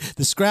that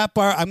the Scrap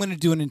Bar. I'm going to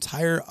do an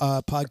entire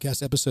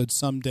podcast episode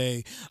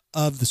someday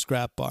of the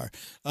Scrap Bar,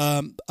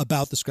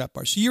 about the Scrap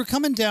Bar. So you're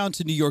coming down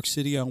to New York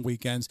City on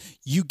weekends.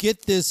 You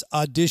get this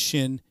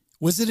audition.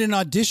 Was it an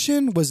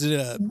audition? Was it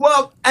a?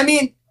 Well, I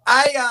mean,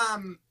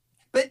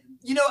 but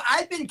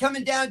I've been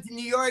coming down to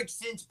New York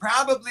since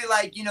probably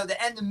like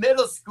the end of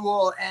middle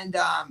school, and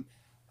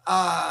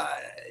I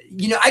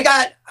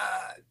got.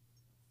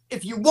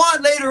 If you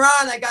want later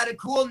on, I got a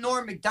cool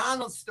Norm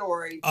Macdonald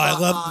story. I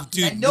love,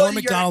 Norm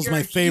Macdonald's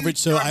my favorite,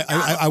 so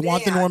I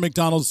want the Norm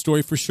Macdonald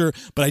story for sure.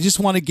 But I just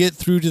want to get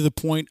through to the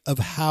point of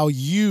how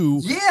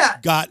you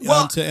got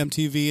onto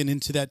MTV and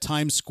into that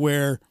Times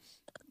Square.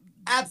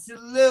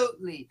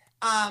 Absolutely.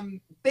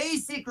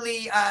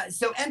 Basically,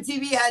 so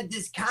MTV had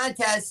this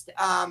contest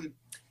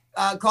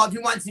called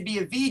 "Who Wants to Be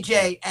a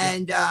VJ,"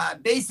 and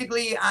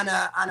basically on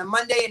a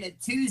Monday and a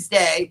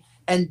Tuesday.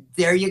 And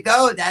there you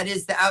go. That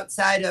is the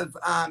outside of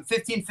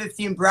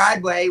 1515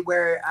 Broadway,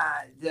 where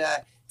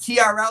the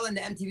TRL and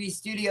the MTV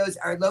studios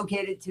are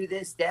located to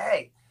this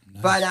day.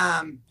 Nice. But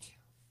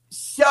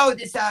so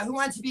this Who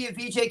Wants to Be a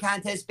VJ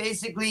contest,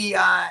 basically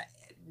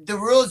the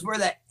rules were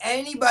that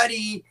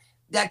anybody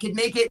that could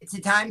make it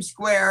to Times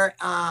Square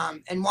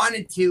and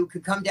wanted to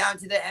could come down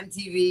to the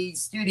MTV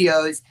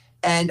studios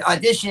and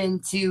audition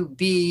to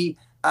be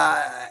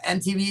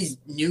MTV's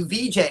new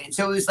VJ. And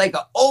so it was like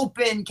an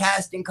open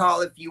casting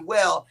call, if you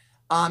will.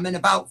 And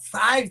about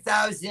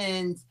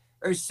 5,000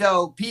 or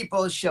so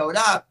people showed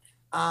up,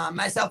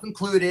 myself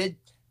included.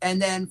 And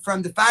then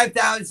from the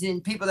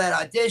 5,000 people that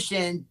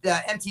auditioned,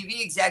 the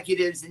MTV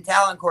executives and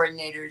talent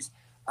coordinators,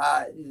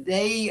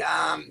 they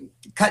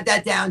cut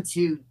that down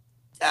to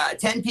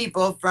 10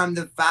 people from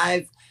the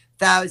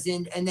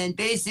 5,000. And then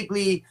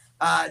basically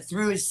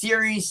through a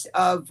series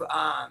of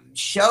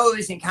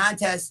shows and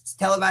contests,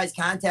 televised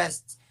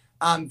contests,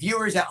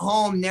 viewers at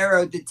home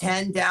narrowed the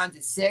 10 down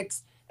to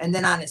 6. And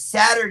then on a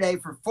Saturday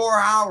for 4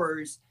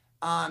 hours,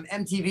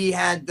 MTV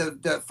had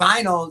the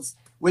finals,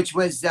 which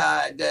was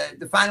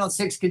the final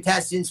 6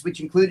 contestants, which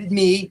included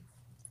me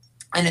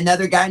and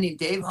another guy named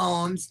Dave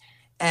Holmes.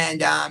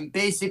 And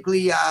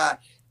basically,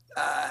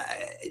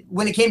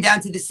 when it came down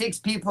to the 6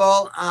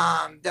 people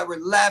that were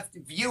left,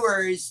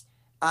 viewers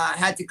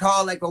had to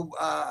call like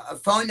a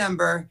phone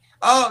number.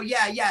 Oh,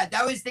 yeah.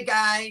 That was the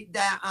guy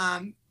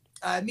that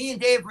me and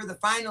Dave were the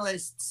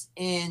finalists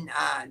in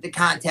the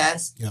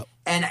contest. Yep.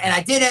 And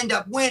I did end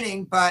up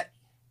winning, but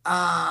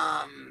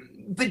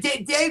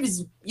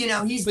Dave's,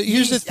 he's. But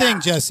here's the thing,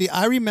 Jesse.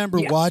 I remember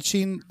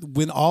watching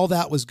when all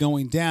that was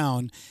going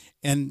down,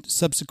 and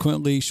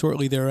subsequently,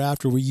 shortly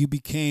thereafter, where you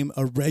became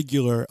a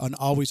regular on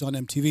Always on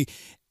MTV,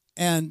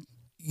 and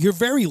you're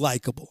very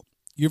likable.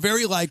 You're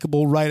very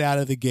likable right out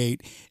of the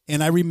gate.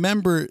 And I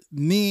remember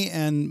me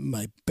and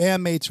my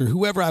bandmates or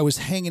whoever I was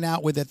hanging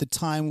out with at the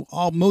time,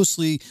 all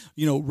mostly,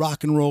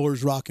 rock and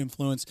rollers, rock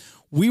influence.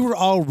 We were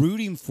all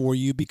rooting for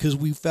you because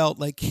we felt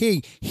like,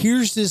 hey,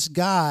 here's this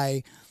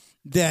guy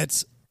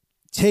that's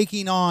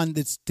taking on,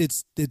 that's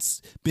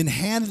been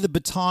handed the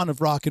baton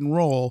of rock and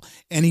roll,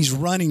 and he's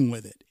running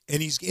with it.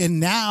 And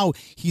now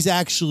he's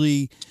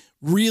actually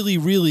really,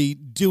 really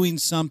doing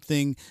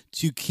something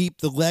to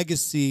keep the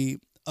legacy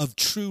of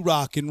true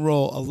rock and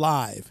roll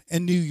alive,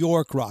 and New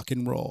York rock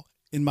and roll,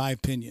 in my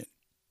opinion.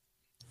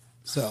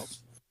 So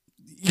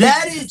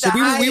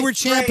we were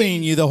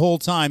championing you the whole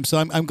time. So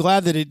I'm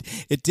glad that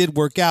it did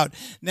work out.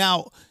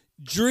 Now,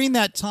 during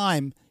that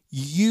time,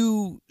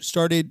 you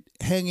started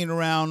hanging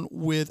around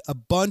with a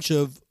bunch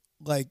of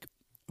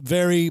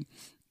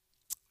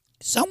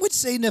some would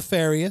say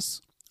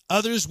nefarious,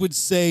 others would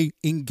say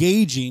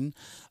engaging.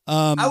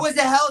 I was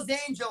a Hell's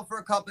Angel for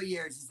a couple of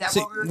years. Is that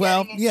what we were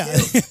getting into? Yeah.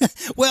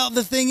 Well,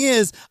 the thing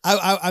is,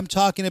 I'm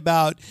talking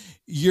about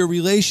your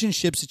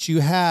relationships that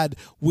you had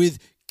with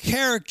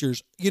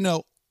characters,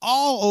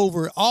 all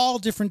over, all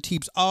different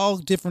types, all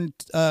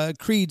different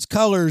creeds,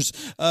 colors,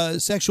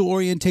 sexual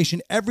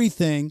orientation,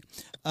 everything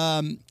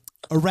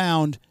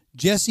around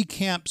Jesse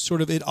Camp.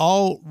 Sort of, it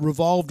all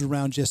revolved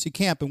around Jesse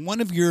Camp, and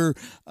one of your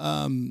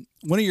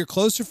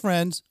closer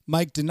friends,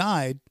 Mike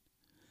Denied.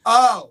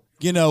 Oh.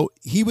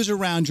 He was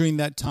around during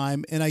that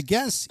time, and I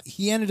guess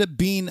he ended up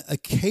being a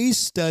case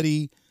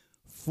study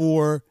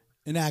for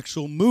an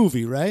actual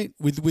movie, right?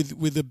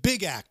 With a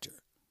big actor.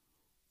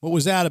 What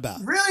was that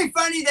about? Really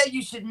funny that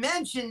you should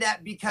mention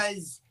that,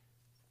 because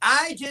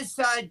I just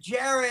saw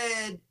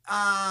Jared.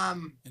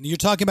 And you're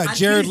talking about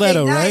Jared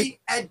Leto, right?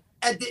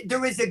 There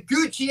was a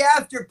Gucci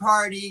after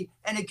party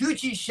and a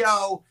Gucci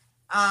show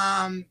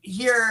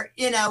here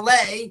in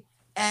LA,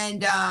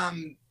 and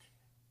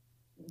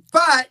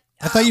but.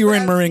 I thought you were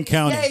in Marin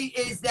County.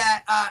 Is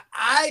that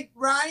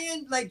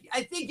Ryan?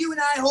 I think you and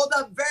I hold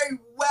up very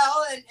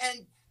well,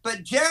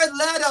 but Jared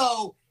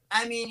Leto,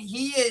 I mean,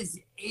 he is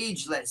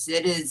ageless.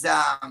 It is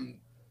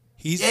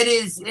he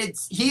is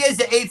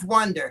the 8th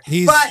wonder.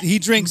 He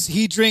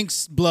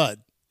drinks blood.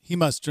 He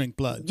must drink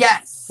blood.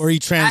 Yes, or he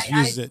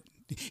transfuses it.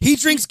 He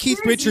drinks Keith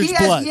Richards'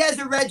 blood. He has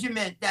a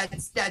regiment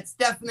that's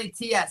definitely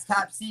TS,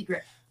 top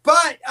secret.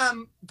 But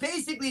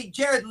basically,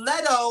 Jared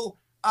Leto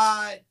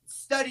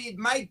studied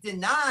Mike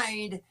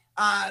Denied,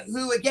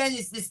 who again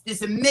is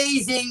this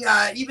amazing,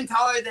 even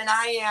taller than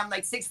I am,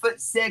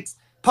 6'6"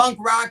 punk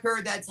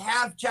rocker that's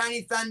half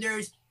Johnny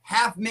Thunders,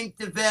 half Mink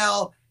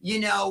DeVille.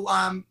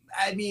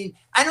 I mean,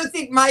 I don't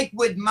think Mike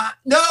would.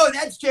 No,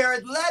 that's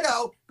Jared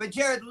Leto. But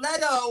Jared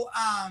Leto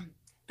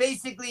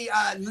basically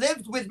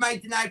lived with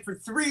Mike Denied for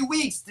 3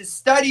 weeks to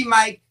study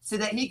Mike so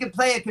that he could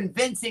play a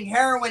convincing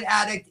heroin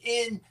addict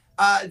in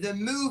the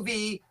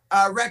movie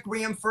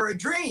Requiem for a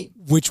Dream,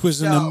 which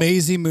was an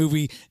amazing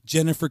movie.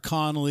 Jennifer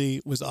Connelly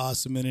was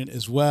awesome in it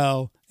as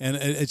well. And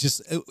it's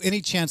just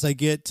any chance I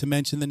get to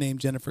mention the name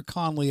Jennifer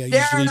Connelly, I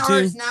usually do.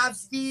 Darren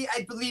Aronofsky,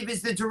 I believe,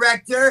 is the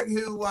director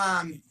who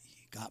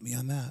got me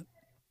on that.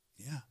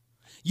 Yeah,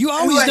 you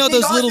always know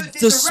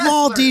those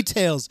small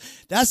details.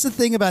 That's the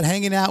thing about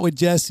hanging out with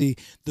Jesse.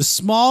 The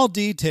small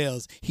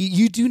details.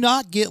 You do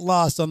not get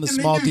lost on the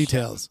small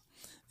details.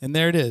 And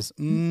there it is.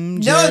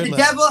 The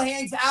devil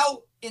hangs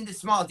out in the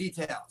small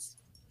details.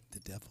 The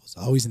devil's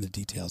always in the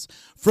details.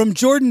 From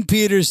Jordan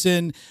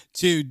Peterson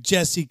to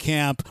Jesse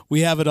Camp,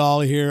 we have it all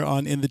here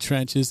on In the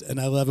Trenches, and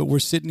I love it. We're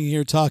sitting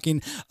here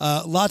talking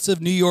lots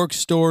of New York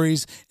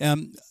stories.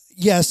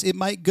 Yes, it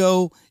might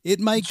go.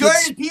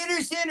 Jordan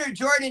Peterson or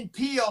Jordan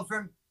Peele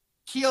from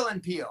Keel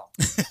and Peele?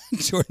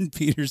 Jordan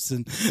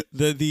Peterson,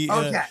 the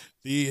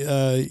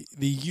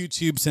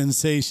YouTube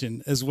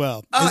sensation as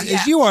well.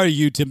 As you are a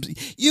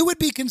YouTube, you would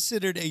be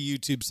considered a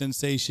YouTube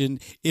sensation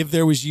if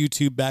there was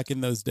YouTube back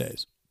in those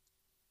days.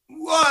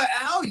 Well,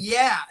 oh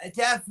yeah,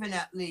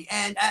 definitely.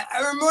 And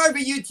I'm more of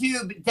a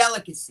YouTube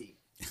delicacy.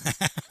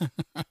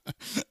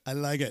 I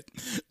like it.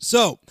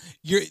 So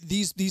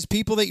these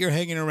people that you're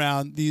hanging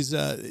around,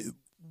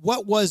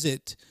 what was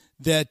it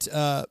that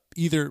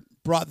either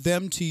brought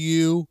them to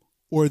you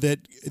or that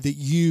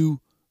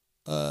you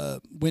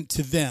went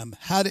to them?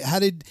 How did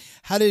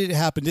it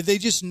happen? Did they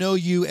just know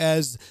you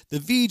as the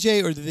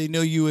VJ, or did they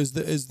know you as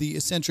the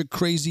eccentric,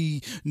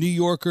 crazy New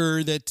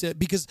Yorker that?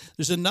 Because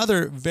there's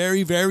another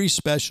very, very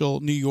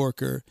special New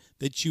Yorker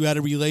that you had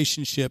a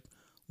relationship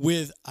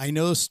with. I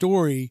know a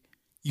story.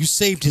 You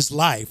saved his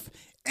life,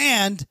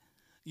 and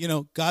you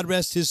know, God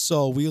rest his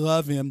soul. We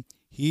love him.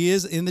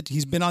 He's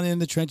been on In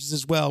the Trenches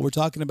as well. We're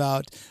talking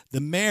about the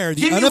mayor,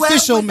 the Jimmy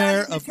unofficial Webb was mayor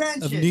on In the of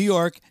Trenches. New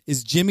York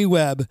is Jimmy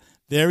Webb.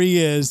 There he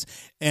is.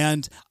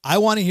 And I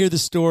want to hear the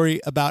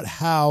story about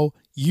how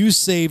you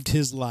saved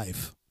his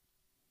life.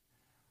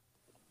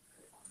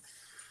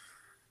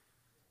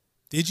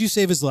 Did you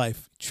save his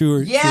life? True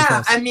or Yeah,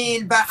 false? I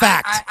mean, but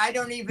Fact. I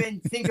don't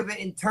even think of it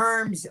in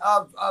terms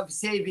of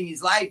saving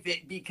his life,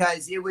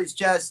 because it was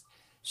just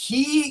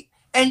he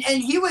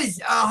was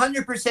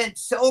 100%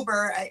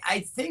 sober. I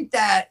think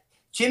that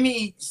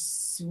Jimmy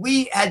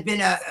Sweet had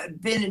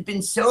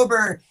been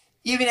sober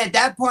even at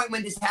that point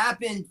when this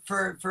happened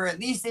for at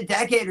least a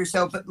decade or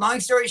so. But long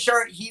story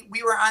short,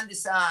 we were on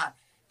this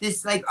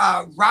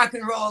rock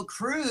and roll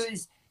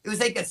cruise. It was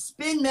like a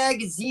Spin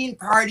magazine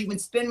party when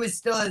Spin was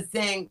still a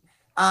thing.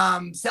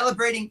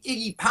 Celebrating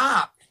Iggy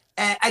Pop.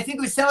 And I think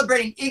it was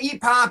celebrating Iggy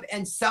Pop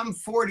and Sum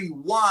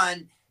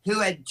 41,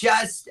 who had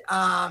just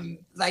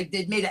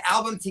they'd made an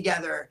album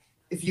together,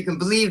 if you can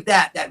believe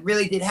that. That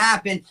really did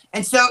happen.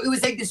 And so it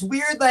was like this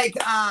weird like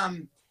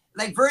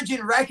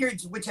Virgin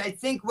Records, which I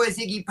think was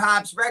Iggy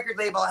Pop's record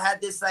label,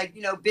 had this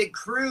big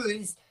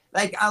cruise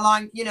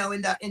along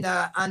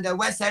on the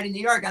west side of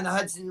New York on the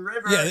Hudson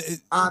River,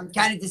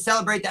 kind of to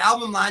celebrate the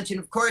album launch. And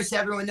of course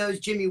everyone knows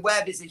Jimmy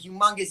Webb is a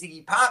humongous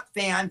Iggy Pop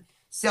fan.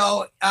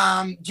 So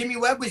Jimmy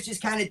Webb was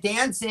just kind of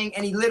dancing,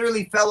 and he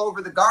literally fell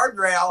over the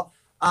guardrail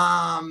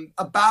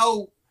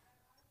about,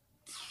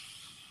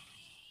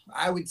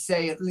 I would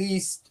say, at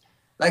least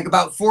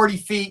about 40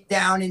 feet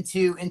down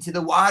into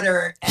the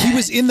water. He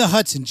was in the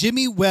Hudson.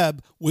 Jimmy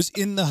Webb was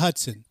in the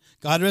Hudson.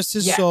 God rest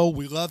his soul.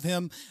 We love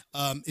him.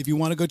 If you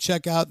want to go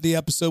check out the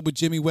episode with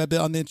Jimmy Webb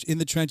In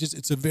the Trenches,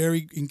 it's a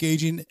very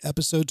engaging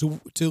episode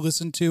to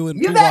listen to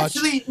and you've watch.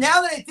 Actually,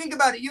 now that I think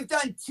about it, you've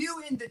done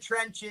 2 In the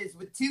Trenches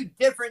with 2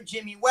 different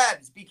Jimmy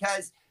Webbs,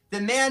 because the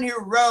man who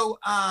wrote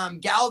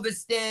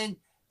Galveston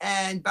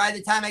and By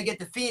the Time I Get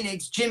to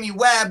Phoenix, Jimmy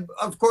Webb,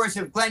 of course,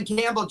 of Glenn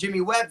Campbell,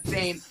 Jimmy Webb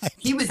fame.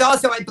 He was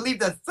also, I believe,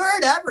 the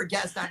 3rd ever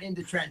guest on In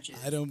the Trenches.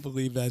 I don't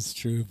believe that's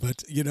true,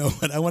 but you know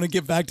what? I want to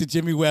get back to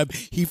Jimmy Webb.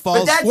 He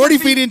falls 40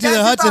 feet into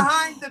the Hudson.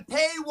 Behind the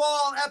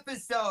paywall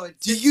episodes.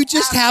 Do you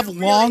just have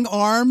long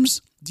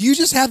arms? Do you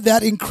just have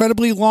that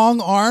incredibly long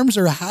arms,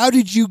 or how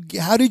did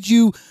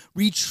you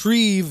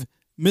retrieve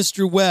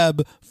Mr.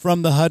 Webb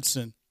from the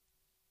Hudson?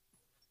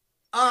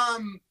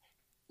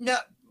 No,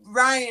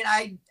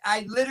 Ryan,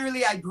 I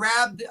literally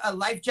grabbed a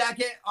life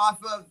jacket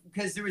off of,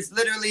 because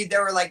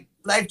there were like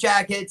life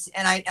jackets,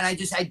 and I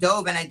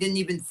dove, and I didn't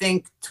even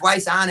think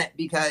twice on it,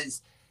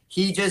 because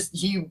he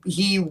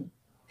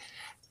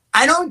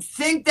I don't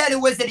think that it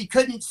was that he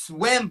couldn't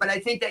swim, but I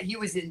think that he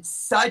was in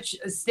such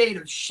a state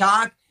of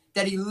shock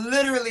that he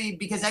literally,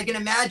 because I can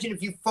imagine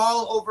if you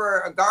fall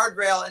over a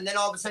guardrail and then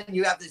all of a sudden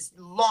you have this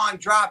long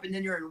drop and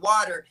then you're in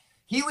water,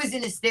 he was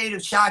in a state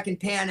of shock and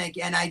panic.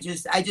 And it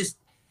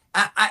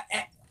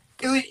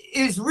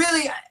was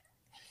really,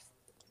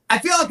 I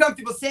feel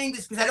uncomfortable saying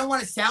this because I don't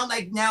want to sound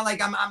like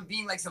I'm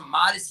being like some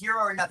modest hero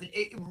or nothing.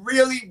 It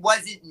really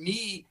wasn't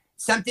me.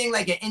 Something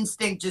like an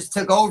instinct just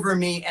took over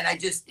me, and I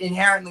just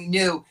inherently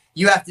knew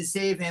you have to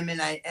save him. And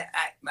I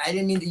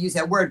didn't mean to use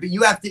that word, but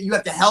you have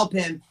to help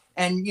him.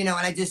 And and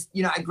I just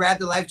I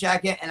grabbed the life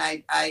jacket and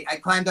I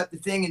climbed up the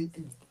thing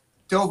and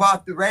dove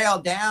off the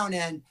rail down.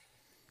 And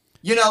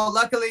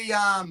luckily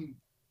I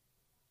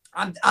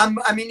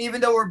mean,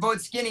 even though we're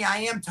both skinny, I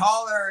am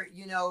taller,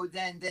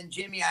 than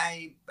Jimmy.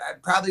 I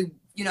probably,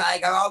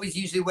 I always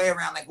usually weigh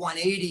around like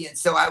 180. And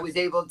so I was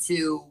able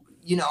to,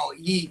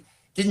 he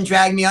didn't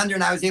drag me under,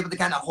 and I was able to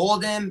kind of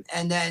hold him.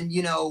 And then,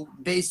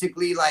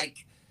 basically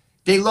like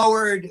they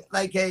lowered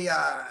like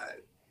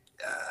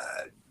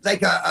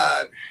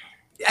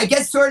I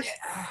guess sort of,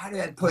 how do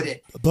I put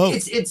it? A boat.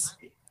 It's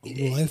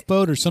a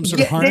lifeboat or some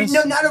sort of harness?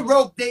 No, not a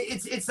rope.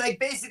 It's like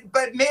basic,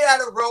 but made out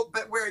of rope,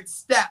 but where it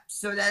steps,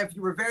 so that if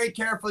you were very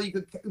careful,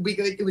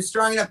 it was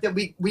strong enough that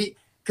we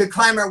could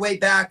climb our way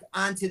back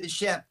onto the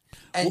ship.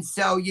 And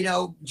so,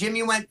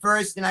 Jimmy went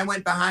first and I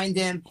went behind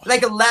him,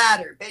 like a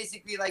ladder,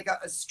 basically like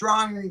a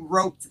strong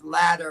roped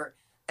ladder.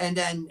 And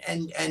then,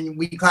 and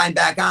we climbed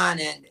back on,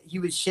 and he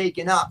was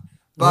shaken up.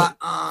 But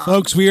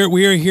folks, we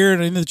are here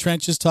in the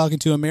trenches talking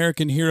to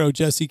American hero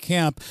Jesse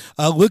Camp.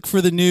 Look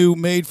for the new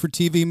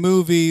made-for-TV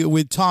movie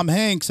with Tom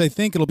Hanks. I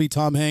think it'll be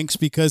Tom Hanks,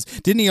 because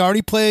didn't he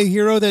already play a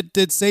hero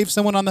that saved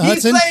someone on the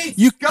Hudson?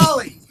 He played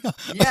Scully.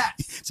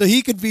 Yes. So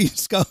he could be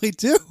Scully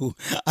too.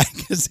 I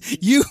guess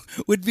you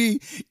would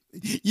be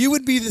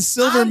the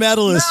silver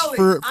medalist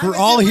for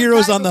all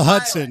heroes on the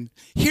Hudson.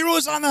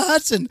 Heroes on the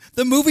Hudson.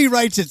 The movie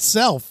writes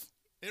itself.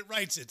 It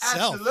writes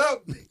itself.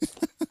 Absolutely.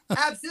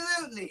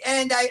 Absolutely.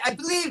 And I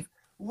believe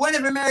one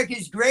of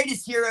America's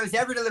greatest heroes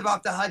ever to live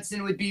off the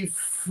Hudson would be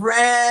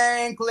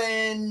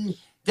Franklin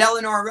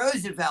Delano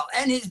Roosevelt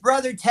and his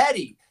brother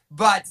Teddy.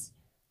 But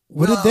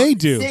what did they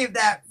do? Save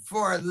that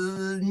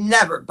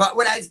never. But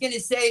what I was going to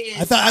say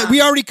is, I thought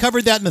we already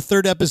covered that in the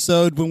third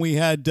episode when we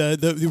had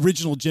the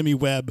original Jimmy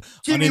Webb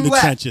on In the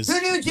Trenches. Who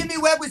knew Jimmy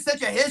Webb was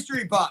such a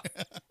history buff?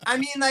 I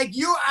mean, like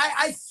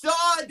I saw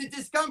the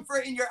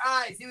discomfort in your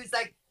eyes. He was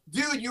like,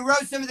 dude, you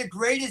wrote some of the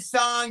greatest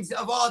songs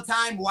of all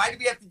time. Why do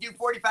we have to do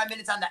 45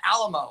 minutes on the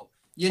Alamo?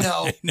 You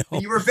know,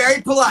 you were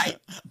very polite.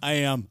 I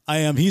am.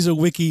 He's a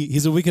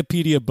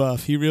Wikipedia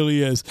buff. He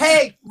really is.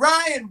 Hey,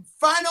 Ryan,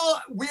 final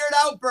weird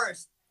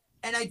outburst.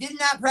 And I did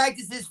not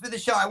practice this for the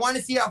show. I want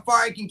to see how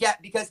far I can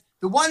get, because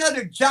the one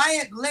other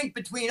giant link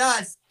between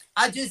us,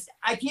 I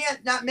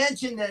can't not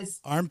mention this.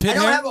 Armpit I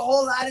don't hair? have a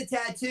whole lot of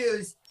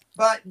tattoos,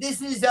 but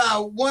this is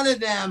one of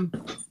them.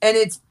 And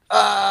it's,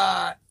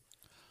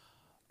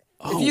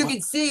 if you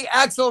can see,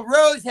 Axl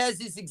Rose has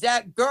this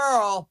exact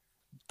girl,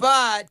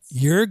 but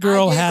your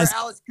girl I gave her has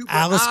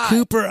Alice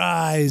Cooper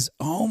eyes.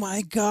 Oh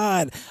my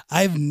God.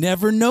 I've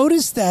never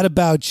noticed that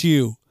about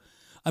you.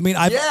 I mean,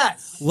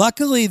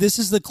 luckily this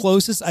is the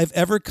closest I've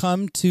ever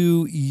come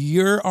to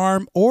your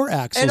arm or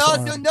Axl's And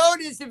also arm.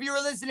 notice, if you were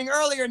listening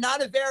earlier,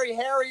 not a very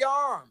hairy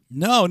arm.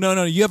 No.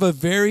 You have a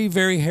very,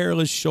 very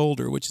hairless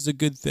shoulder, which is a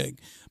good thing.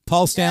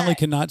 Paul Stanley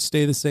cannot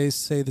say the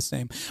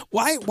same.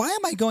 Why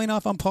am I going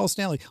off on Paul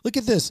Stanley? Look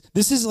at this.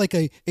 This is like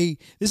this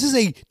is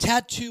a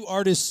tattoo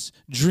artist's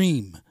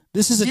dream.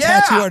 This is a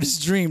tattoo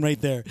artist's dream right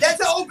there.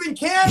 That's an open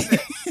canvas.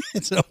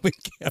 It's an open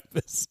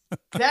canvas.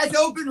 That's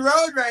open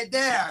road right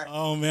there.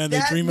 Oh man,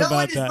 they dream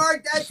about that. No one has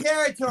marked that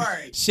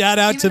territory. Shout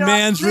out to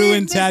Man's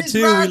Ruin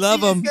Tattoo. We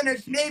love them. Going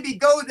to maybe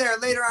go there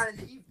later on in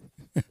the evening.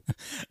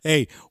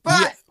 Hey,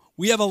 but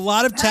we have a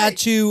lot of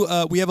tattoo.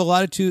 We have a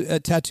lot of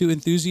tattoo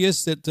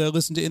enthusiasts that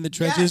listen to In the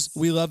Trenches. Yes.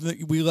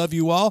 We love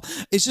you all.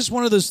 It's just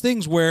one of those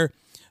things where,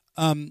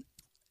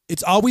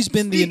 it's always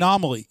been the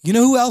anomaly. You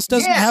know who else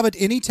doesn't have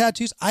any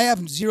tattoos? I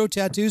have 0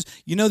 tattoos.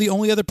 You know the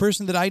only other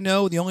person that I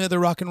know, the only other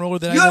rock and roller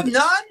that I know. You have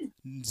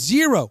none?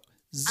 Zero.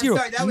 I'm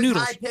sorry, that was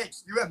Noodles. high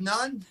pitched. You have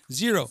none?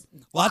 0.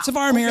 Lots of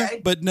arm hair,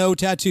 but no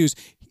tattoos.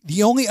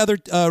 The only other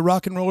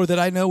rock and roller that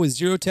I know with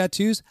 0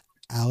 tattoos,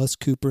 Alice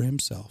Cooper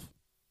himself.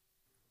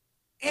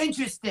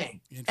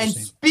 Interesting. And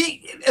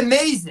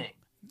amazing.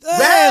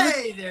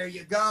 Hey, there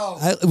you go.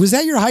 Was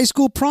that your high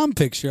school prom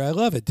picture? I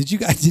love it.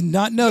 I did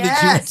not know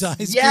that you went to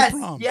high school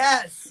prom.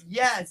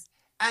 Yes.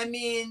 I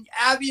mean,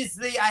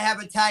 obviously, I have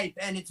a type,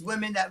 and it's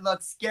women that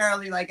look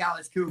scarily like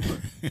Alice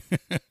Cooper.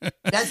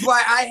 That's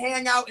why I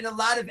hang out in a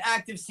lot of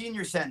active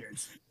senior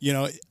centers. You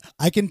know,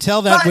 I can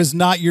tell that was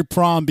not your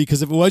prom,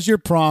 because if it was your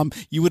prom,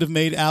 you would have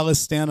made Alice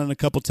stand on a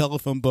couple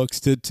telephone books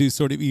to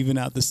sort of even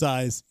out the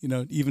size,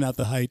 even out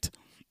the height.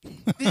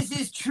 This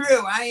is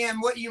true. I am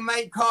what you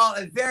might call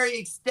a very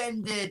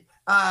extended,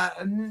 but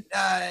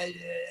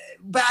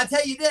I'll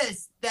tell you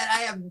this, that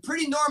I have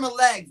pretty normal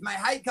legs. My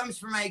height comes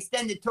from my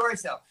extended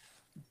torso.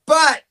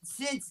 But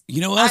since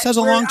you know who else has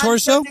a long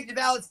torso? On the subject of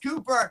Alice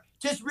Cooper,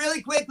 just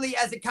really quickly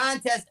as a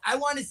contest, I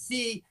want to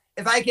see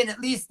if I can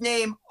at least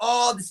name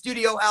all the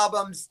studio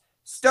albums,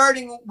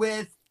 starting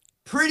with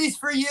Pretty's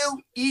for You,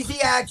 Easy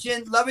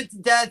Action, Love It to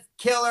Death,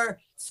 Killer,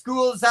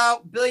 School's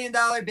Out, $1 Billion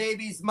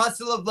Babies,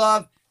 Muscle of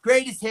Love,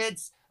 Greatest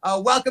Hits,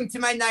 Welcome to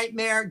My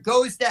Nightmare,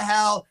 Goes to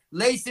Hell,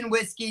 Lace and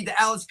Whiskey, The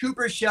Alice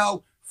Cooper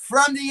Show,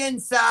 From the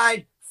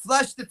Inside,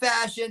 Flush the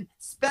Fashion,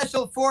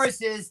 Special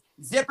Forces,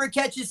 Zipper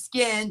Catches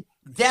Skin,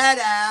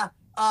 Dada,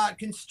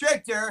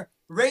 Constrictor,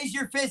 Raise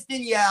Your Fist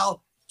and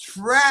Yell,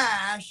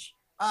 Trash,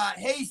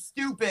 Hey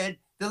Stupid,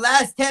 The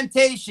Last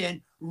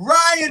Temptation,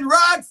 Ryan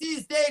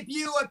Roxy's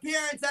debut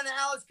appearance on the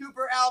Alice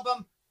Cooper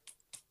album,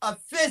 A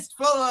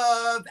Fistful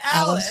of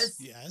Alice.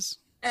 Yes.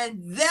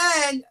 And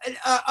then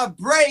a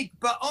break,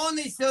 but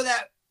only so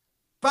that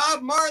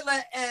Bob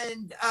Marlett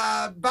and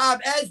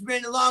Bob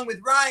Ezrin, along with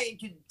Ryan,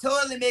 could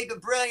totally make a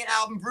brilliant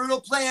album, Brutal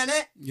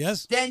Planet.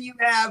 Yes. Then you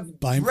have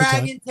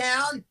Dragon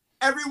Town,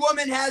 Every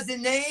Woman Has a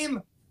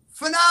Name.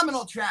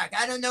 Phenomenal track.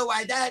 I don't know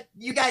why that,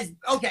 you guys,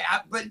 okay,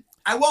 but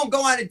I won't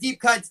go on a deep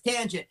cuts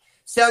tangent.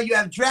 So you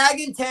have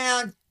Dragon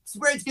Town. It's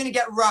where it's going to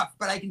get rough,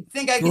 but I can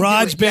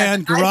Garage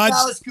Band,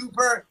 Alice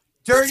Cooper,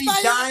 Dirty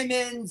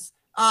Diamonds.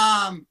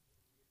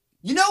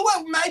 You know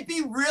what might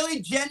be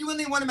really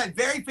genuinely one of my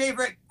very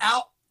favorite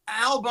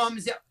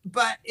albums,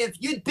 but if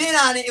you'd been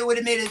on it, it would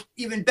have made it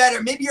even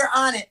better. Maybe you're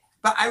on it,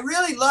 but I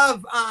really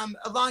love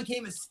Along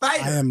Came a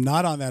Spider. I am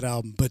not on that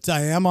album, but I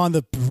am on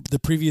the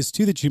previous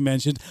 2 that you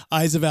mentioned,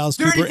 Eyes of Alice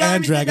Cooper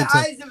and Dragon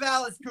Town. Eyes of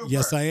Alice Cooper.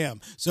 Yes, I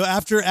am. So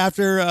after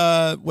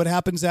what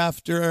happens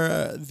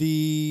after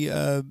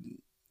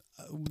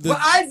well,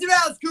 Eyes of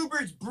Alice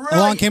Cooper is brilliant.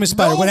 Along Came a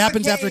Spider. What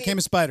happens after Came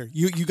a Spider?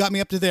 You got me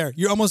up to there.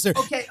 You're almost there.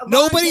 Okay.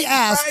 Nobody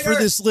asked for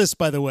this list,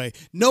 by the way.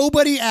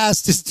 Nobody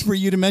asked for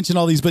you to mention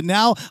all these, but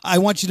now I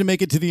want you to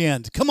make it to the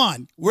end. Come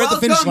on. We're at the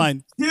finish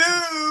line.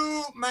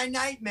 To My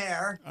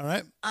Nightmare. All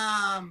right.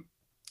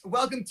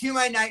 Welcome to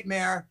My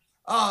Nightmare.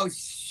 Oh,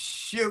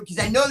 shoot. Because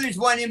I know there's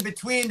one in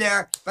between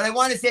there, but I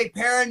want to say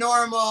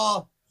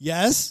Paranormal.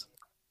 Yes.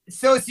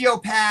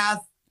 Sociopath.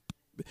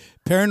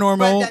 Paranormal.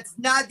 But that's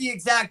not the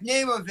exact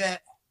name of it.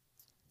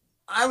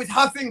 I was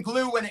huffing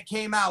glue when it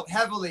came out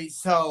heavily.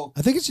 So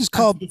I think it's just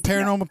called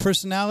Paranormal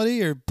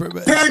Personality or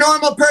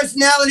Paranormal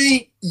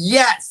Personality.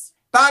 Yes.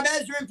 Bob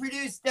Ezrin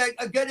produced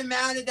a good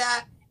amount of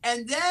that.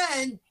 And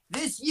then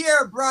this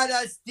year brought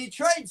us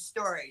Detroit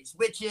Stories,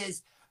 which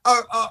is a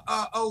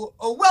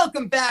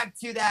welcome back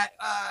to that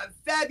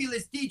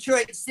fabulous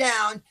Detroit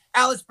sound.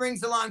 Alice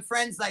brings along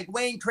friends like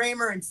Wayne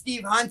Kramer and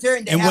Steve Hunter.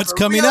 And what's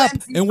coming up?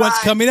 And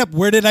what's coming up?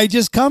 Where did I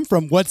just come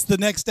from? What's the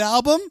next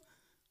album?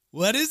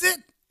 What is it?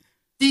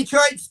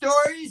 Detroit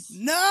Stories?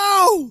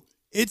 No!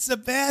 It's a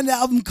band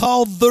album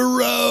called The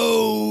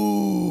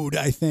Road,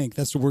 I think.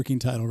 That's the working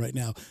title right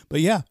now.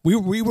 But yeah,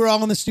 we were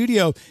all in the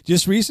studio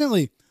just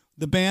recently.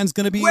 The band's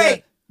going to be...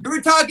 Wait,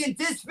 we're talking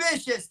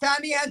Disvicious,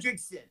 Tommy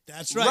Hendrickson.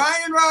 That's right.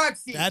 Ryan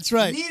Roxy. That's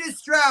right. Nita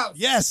Strauss.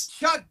 Yes.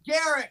 Chuck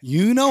Garrett.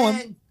 You know him.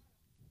 And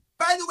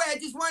by the way, I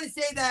just want to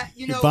say that,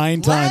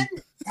 Divine Glenn time.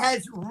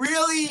 has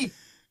really,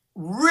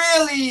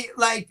 really,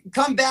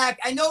 come back.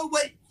 I know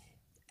that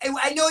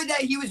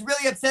he was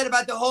really upset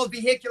about the whole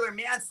vehicular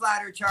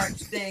manslaughter charge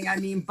thing. I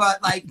mean,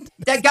 but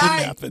that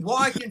guy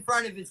walked in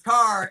front of his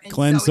car. And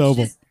Glenn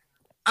Sobel.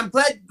 I'm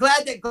glad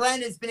that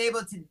Glenn has been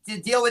able to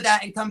deal with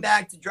that and come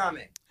back to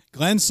drumming.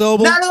 Glenn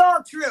Sobel. Not at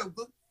all true.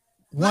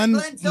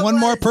 One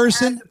more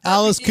person,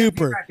 Alice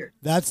Cooper.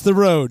 That's The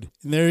Road.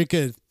 And there you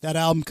go. That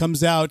album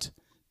comes out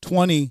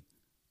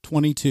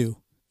 2022.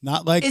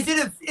 Not like... Is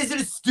it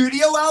a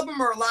studio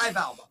album or a live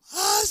album?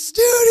 A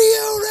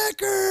studio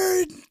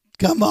record.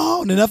 Come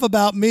on, enough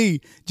about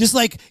me. Just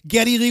like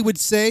Geddy Lee would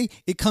say,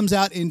 it comes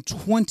out in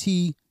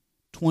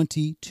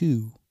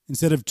 2022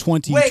 instead of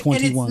 2021.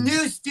 Wait, and it's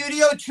new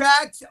studio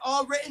tracks,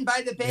 all written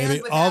by the band.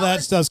 Maybe all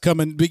that stuff's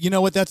coming. But you know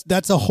what?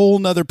 That's a whole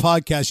nother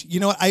podcast. You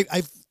know what?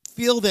 I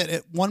feel that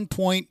at one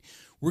point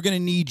we're going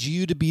to need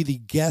you to be the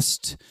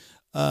guest,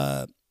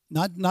 not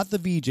the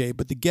VJ,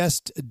 but the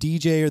guest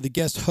DJ or the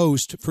guest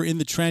host for In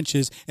the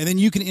Trenches, and then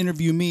you can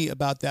interview me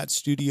about that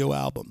studio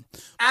album.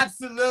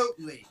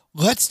 Absolutely.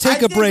 Let's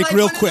take a break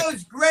real quick.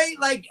 Those great,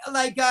 what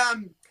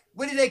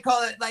do they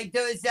call it? Like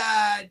those,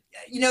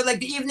 like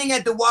the evening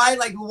at the Y,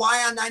 like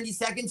Y on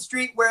 92nd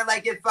Street, where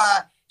if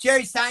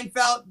Jerry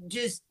Seinfeld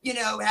just,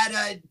 had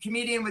a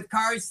Comedian with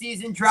Cars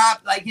season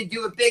drop, he'd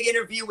do a big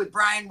interview with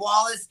Brian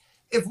Wallace.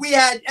 If we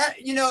had,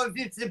 if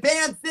it's a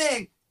band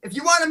thing, if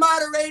you want a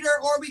moderator,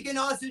 or we can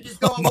also just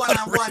go on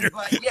one-on-one.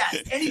 But yes,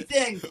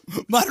 anything.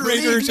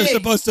 Moderators are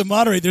supposed to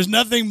moderate. There's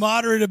nothing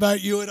moderate about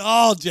you at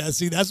all,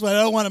 Jesse. That's why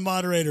I don't want a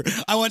moderator.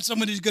 I want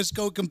someone to just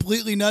go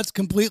completely nuts,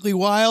 completely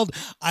wild.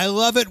 I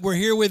love it. We're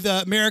here with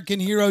American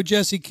hero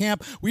Jesse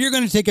Camp. We are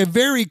going to take a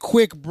very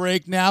quick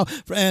break now,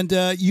 and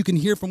you can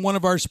hear from one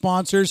of our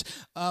sponsors.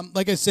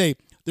 Like I say,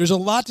 there's a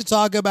lot to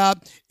talk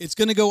about. It's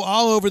going to go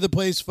all over the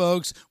place,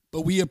 folks.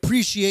 But we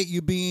appreciate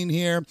you being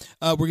here.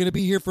 We're going to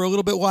be here for a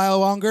little bit while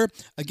longer.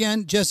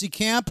 Again, Jesse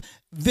Camp,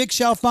 Vic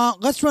Chalfant.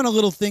 Let's run a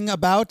little thing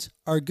about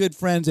our good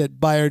friends at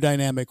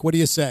Biodynamic. What do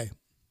you say?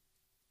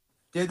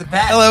 They're the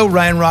best. Hello,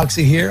 Ryan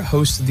Roxy here,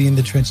 host of the In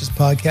the Trenches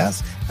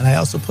podcast, and I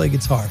also play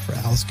guitar for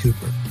Alice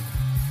Cooper.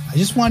 I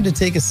just wanted to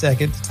take a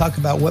second to talk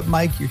about what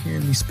mic you're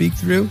hearing me speak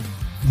through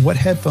and what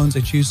headphones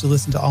I choose to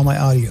listen to all my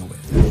audio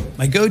with.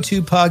 My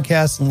go-to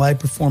podcast and live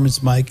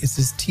performance mic is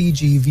this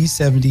TG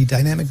V70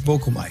 dynamic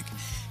vocal mic.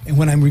 And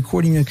when I'm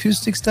recording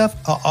acoustic stuff,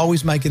 I'll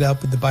always mic it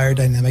up with the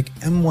Biodynamic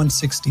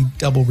M160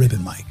 double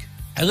ribbon mic.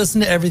 I listen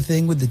to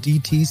everything with the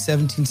DT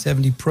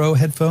 1770 Pro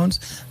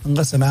headphones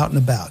unless I'm out and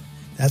about.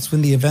 That's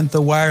when the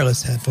Eventho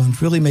wireless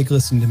headphones really make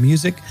listening to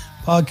music,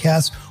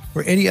 podcasts,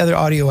 or any other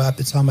audio app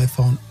that's on my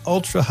phone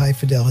ultra high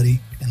fidelity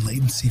and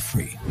latency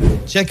free.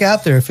 Check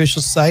out their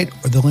official site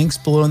or the links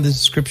below in the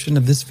description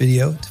of this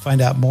video to find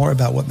out more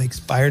about what makes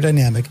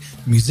Biodynamic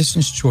a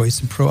musician's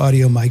choice in pro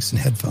audio mics and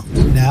headphones.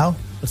 Now,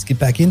 let's get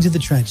back into the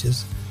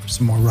trenches for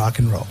some more rock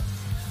and roll.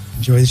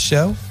 Enjoy the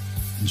show.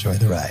 Enjoy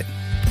the ride.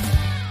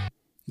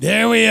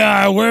 There we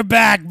are. We're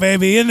back,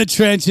 baby, in the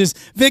trenches.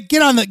 Vic,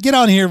 get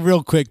on here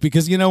real quick,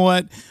 because you know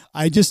what?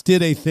 I just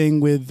did a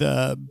thing with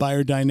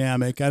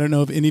Biodynamic. I don't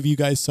know if any of you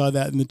guys saw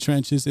that in the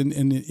trenches in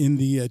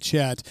the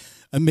chat.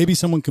 Maybe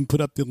someone can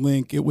put up the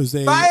link. It was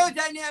a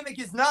Biodynamic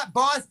is not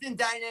Boston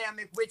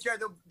Dynamic, which are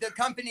the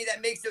company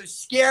that makes those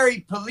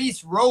scary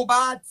police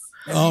robots.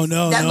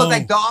 That look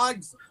like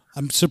dogs.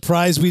 I'm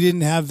surprised we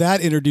didn't have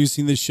that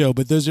introducing the show,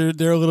 but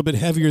they're a little bit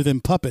heavier than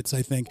puppets,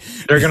 I think.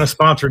 They're going to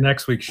sponsor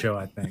next week's show,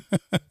 I think.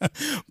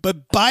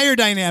 But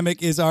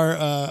Biodynamic is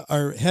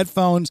our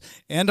headphones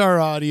and our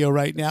audio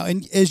right now,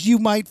 and as you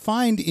might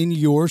find in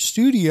your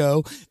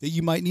studio, that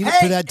you might need it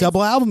for that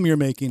double album you're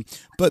making.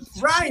 But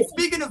Ryan,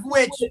 speaking of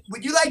which,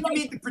 would you like to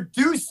meet the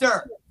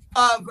producer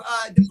of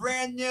the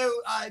brand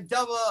new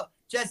double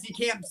Jesse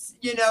Camp's?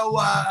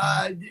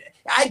 I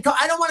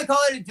don't want to call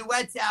it a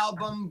duets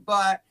album,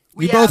 but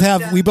we both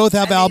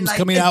have albums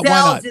coming out. Why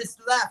not? Just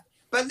left.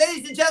 But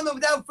ladies and gentlemen,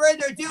 without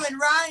further ado, and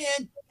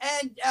Ryan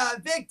and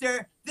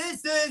Victor,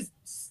 this is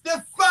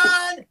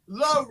Stefan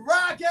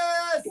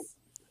Larrakis.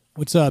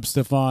 What's up,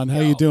 Stefan?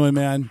 How you doing,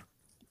 man?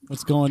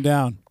 What's going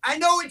down? I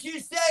know what you're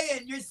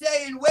saying. You're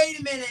saying, wait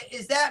a minute,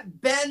 is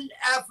that Ben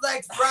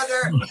Affleck's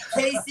brother,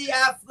 Casey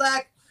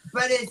Affleck?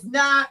 But it's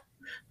not.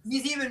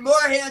 He's even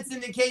more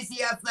handsome than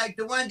Casey Affleck,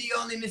 the one, the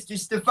only Mr.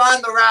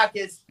 Stefan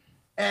Larakis.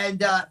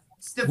 And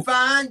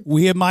Stefan.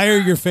 We admire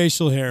your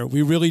facial hair.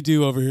 We really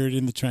do over here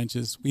in the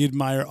trenches. We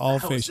admire all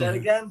facial hair.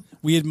 Again?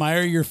 We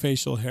admire your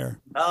facial hair.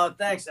 Oh,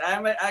 thanks.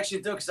 I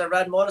actually do because I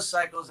ride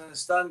motorcycles and it's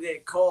starting to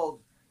get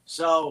cold.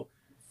 So,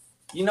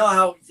 you know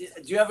how, do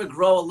you ever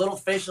grow a little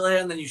facial hair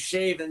and then you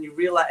shave and you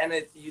realize, and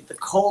the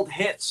cold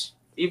hits,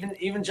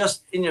 even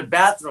just in your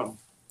bathroom,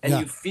 and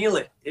you feel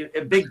it,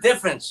 a big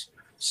difference.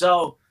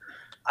 So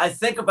I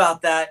think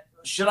about that.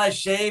 Should I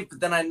shave? But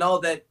then I know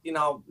that,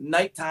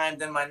 nighttime,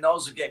 then my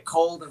nose will get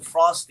cold and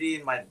frosty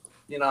and my,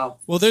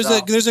 Well,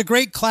 there's a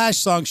great Clash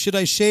song, Should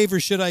I Shave or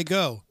Should I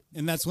Go?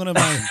 And that's one of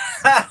my,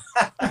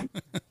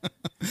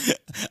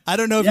 I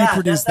don't know if you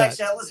produced that.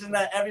 Actually, I listen to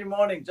that every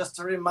morning just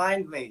to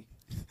remind me.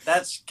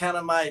 That's kind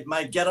of my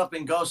get up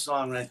and go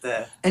song right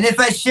there. And if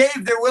I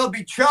shave, there will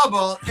be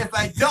trouble. If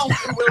I don't,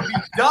 it will be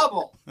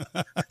double.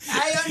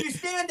 I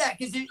understand that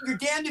because you're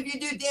damned if you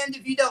do, damned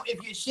if you don't.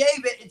 If you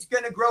shave it, it's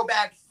going to grow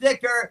back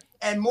thicker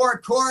and more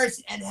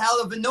coarse and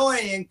hell of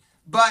annoying.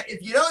 But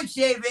if you don't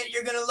shave it,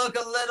 you're going to look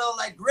a little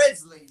like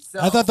Grizzly. So.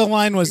 I thought the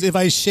line was, if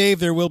I shave,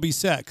 there will be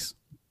sex.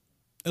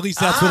 At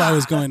least that's what I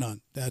was going on.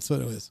 That's what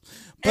it was.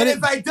 But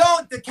if I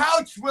don't, the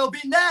couch will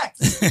be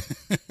next.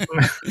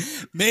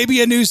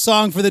 Maybe a new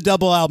song for the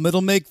double album.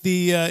 It'll make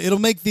the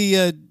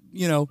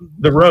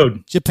the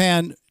road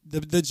Japan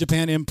the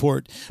Japan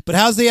import. But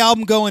how's the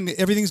album going?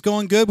 Everything's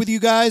going good with you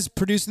guys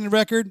producing the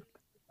record?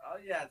 Oh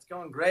yeah, it's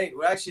going great.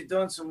 We're actually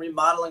doing some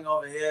remodeling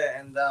over here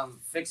and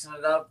fixing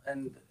it up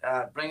and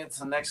bringing it to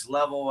the next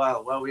level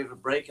while we have a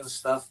break and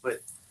stuff. But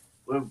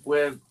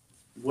we're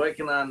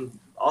working on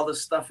all the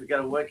stuff we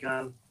got to work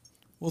on.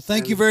 Well,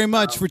 thank you very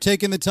much for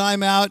taking the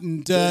time out.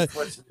 And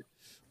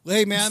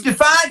hey, man,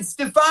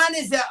 Stefan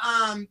is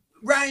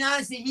Ryan.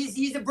 Honestly,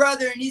 he's a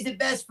brother and he's a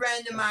best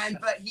friend of mine.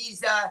 But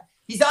he's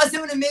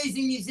also an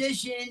amazing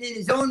musician in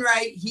his own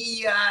right.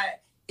 He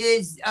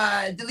is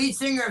the lead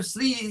singer of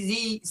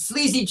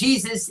Sleazy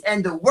Jesus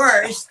and the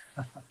Worst.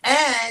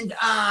 And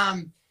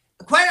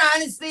quite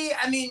honestly,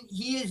 I mean,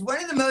 he is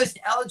one of the most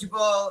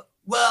eligible.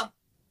 Well,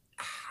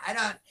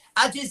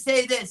 I'll just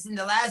say this: in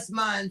the last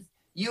month,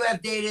 you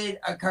have dated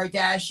a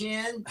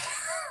Kardashian.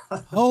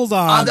 Hold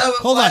on.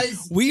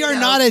 We are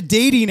not a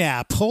dating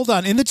app. Hold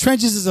on. In the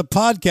Trenches is a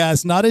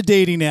podcast, not a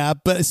dating app.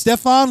 But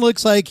Stefan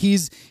looks like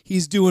he's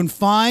doing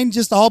fine,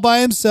 just all by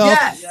himself.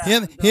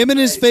 Yes. Him and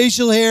his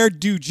facial hair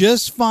do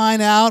just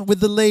fine out with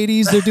the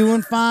ladies. They're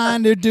doing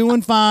fine. They're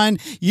doing fine.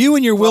 You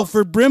and your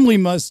Wilford Brimley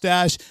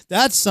mustache,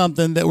 that's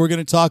something that we're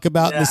going to talk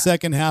about in the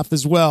second half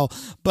as well.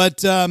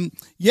 But I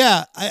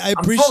appreciate.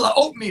 I'm full of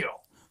oatmeal.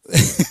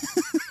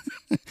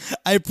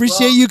 I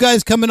appreciate you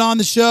guys coming on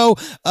the show.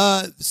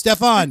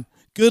 Stefan,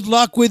 good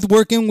luck with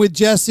working with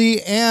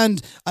Jesse.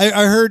 And I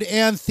heard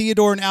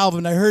Theodore and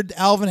Alvin. I heard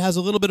Alvin has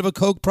a little bit of a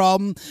coke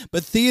problem,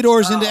 but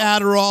Theodore's into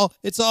Adderall.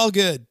 It's all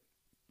good.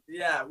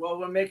 Yeah, well,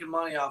 we're making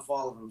money off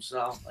all of them,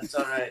 so it's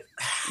all right.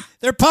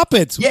 They're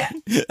puppets. Yeah.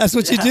 That's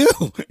what you do.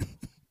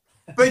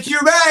 But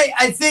you're right.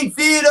 I think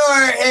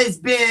Theodore has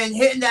been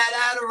hitting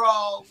that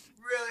Adderall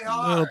really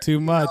hard. A little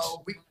too much.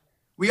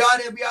 We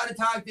ought to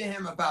talk to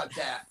him about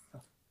that.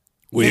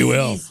 We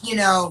will. He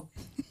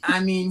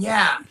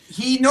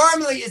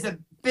normally is a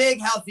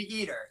big healthy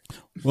eater.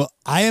 Well,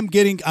 I'm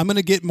going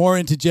to get more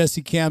into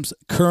Jesse Camp's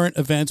current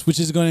events, which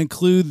is going to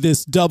include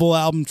this double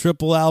album,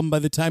 triple album. By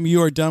the time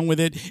you are done with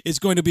it, it's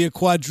going to be a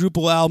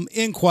quadruple album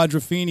in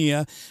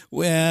Quadrophenia.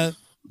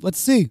 Let's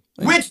see.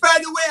 Which, by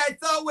the way, I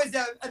thought was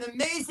an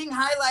amazing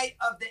highlight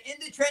of the In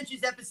the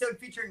Trenches episode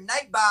featuring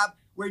Night Bob,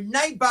 where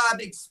Night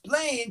Bob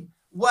explained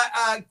what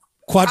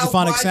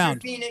quadraphonic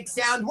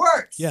sound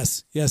works.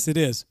 Yes, it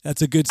is.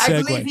 That's a good segue.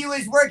 I believe he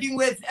was working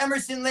with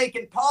Emerson, Lake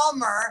and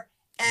Palmer,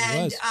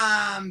 and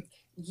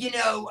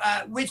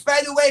which,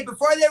 by the way,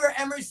 before they were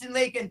Emerson,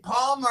 Lake and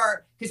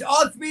Palmer, because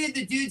all three of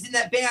the dudes in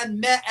that band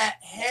met at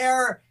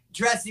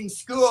hairdressing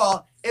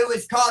school, it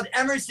was called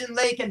Emerson,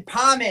 Lake and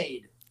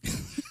Pomade.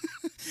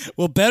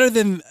 Well, better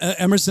than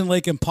Emerson,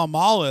 Lake and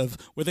Palmolive,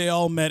 where they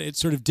all met at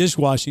sort of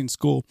dishwashing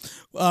school.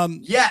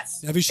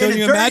 Yes. Have you shown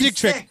you a magic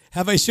trick?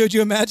 Have I showed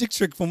you a magic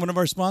trick from one of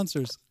our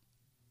sponsors?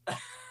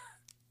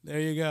 There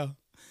you go.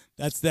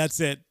 That's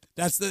it.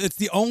 It's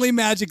the only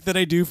magic that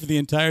I do for the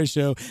entire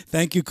show.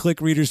 Thank you,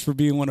 Click Readers, for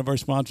being one of our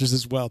sponsors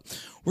as well.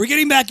 We're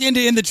getting back into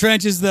In the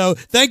Trenches, though.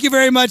 Thank you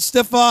very much,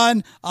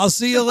 Stefan. I'll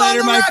see you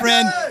later, my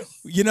friend.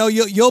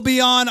 You'll be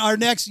on our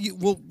next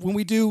when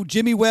we do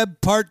Jimmy Webb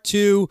Part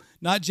 2.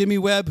 Not Jimmy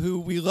Webb, who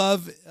we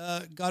love,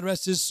 God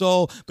rest his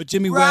soul, but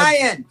Jimmy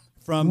Webb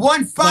from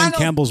Glenn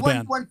Campbell's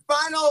band. One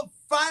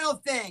final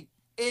thing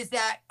is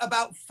that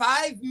about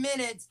 5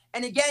 minutes,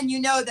 and again, you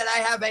know that I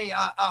have a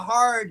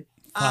hard.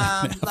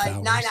 9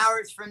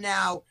 hours from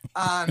now,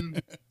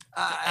 hard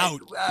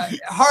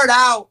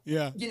out,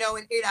 Yeah.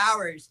 in 8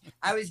 hours.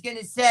 I was going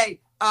to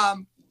say,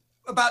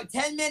 about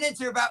 10 minutes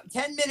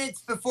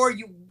before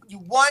you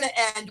want to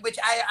end, which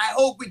I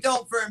hope we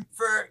don't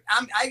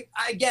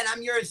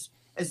I'm yours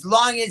as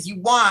long as you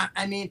want.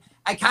 I mean,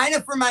 I kind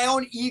of, for my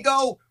own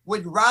ego,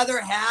 would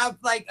rather have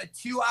like a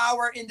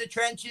 2-hour In the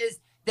Trenches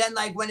than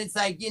like when it's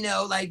like, you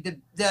know, like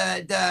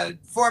the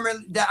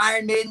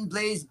Iron Maiden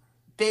Blaze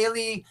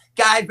Bailey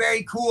guy,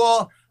 very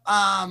cool.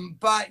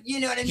 But you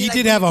know what I mean? He like,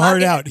 did have a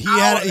hard out. He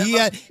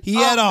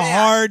had a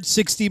hard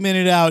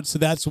 60-minute out, so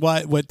that's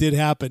what did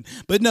happen.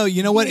 But no,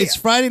 you know what? Yeah. It's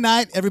Friday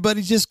night.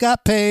 Everybody just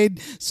got paid.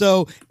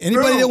 So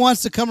anybody that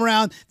wants to come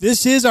around,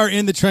 this is our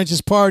In the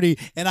Trenches party.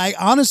 And I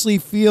honestly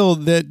feel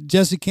that,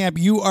 Jesse Camp,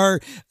 you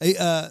are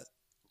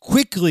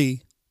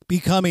quickly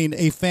becoming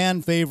a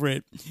fan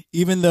favorite,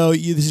 even though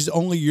this is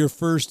only your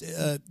first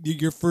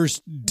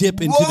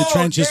dip into the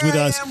trenches with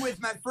us. I am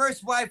with my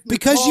first wife, Nicole.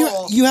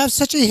 Because you have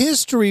such a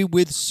history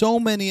with so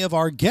many of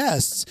our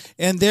guests,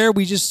 and there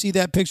we just see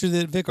that picture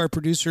that Vic, our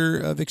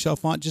producer, Vic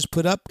Chalfant, just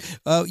put up.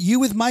 You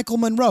with Michael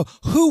Monroe,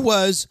 who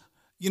was,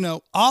 you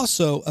know,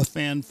 also a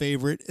fan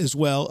favorite as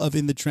well of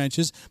In the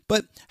Trenches.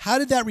 But how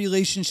did that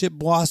relationship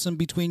blossom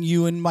between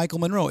you and Michael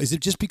Monroe? Is it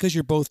just because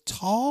you're both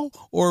tall,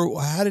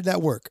 or how did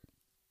that work?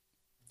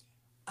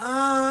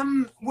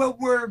 Well,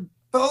 we're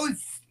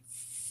both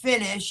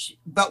Finnish,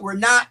 but we're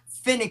not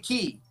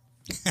finicky.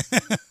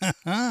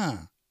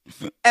 And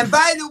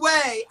by the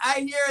way, I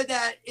hear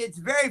that it's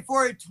very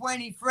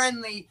 420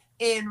 friendly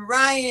in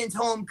Ryan's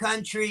home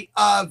country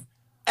of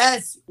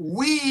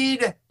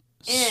Sweden.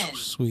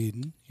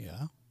 Sweden,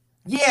 yeah.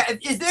 Yeah,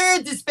 is there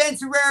a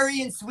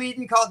dispensary in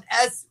Sweden called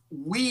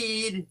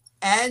Sweden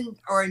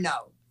or no?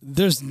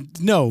 There's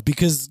no,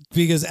 because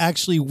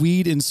actually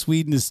weed in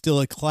Sweden is still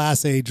a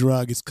Class A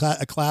drug. It's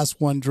a Class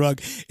 1 drug.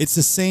 It's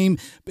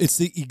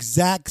the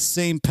exact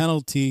same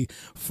penalty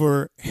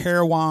for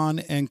heroin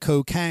and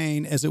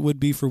cocaine as it would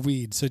be for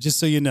weed. So just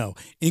so you know,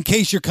 in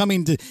case you're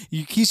planning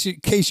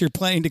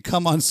to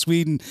come to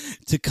Sweden,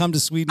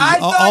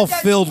 all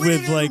filled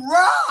with like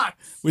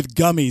with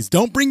gummies.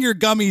 Don't bring your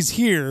gummies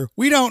here.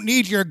 We don't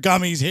need your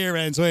gummies here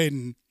in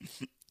Sweden.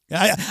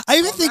 I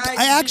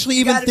actually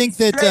even think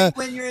that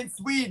when you're in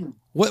Sweden,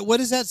 what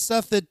is that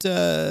stuff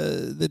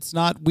that's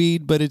not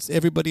weed, but it's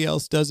everybody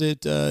else does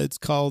it? It's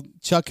called,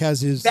 Chuck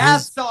has his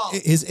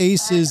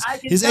Aces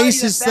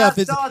stuff.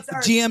 It's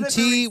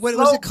GMT. What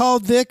was it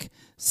called, Vic?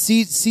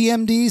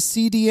 CMD,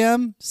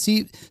 CDM,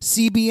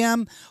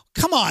 CBM.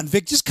 Come on,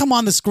 Vic, just come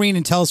on the screen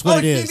and tell us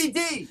what it is.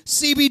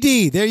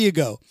 CBD. There you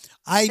go.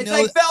 It's know.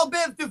 Like Bell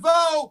Biv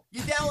DeVoe.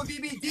 You down with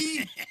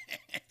BBD?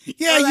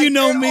 Yeah, like, you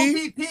know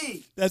me.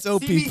 OPP. That's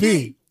OPP.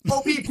 CBD.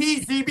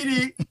 OPP,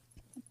 CBD.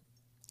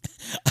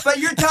 But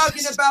you're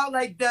talking about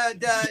like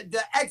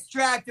the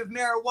extract of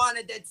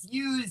marijuana that's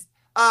used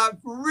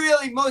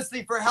really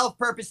mostly for health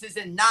purposes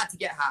and not to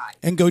get high.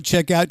 And go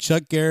check out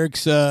Chuck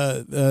Garrick's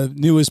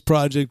newest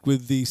project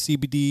with the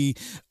CBD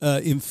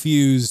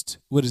infused,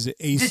 what is it,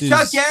 Aces.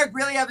 Does Chuck Garrick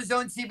really have his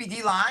own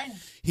CBD line?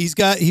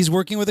 He's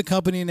working with a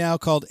company now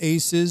called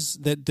Aces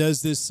that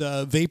does this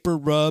vapor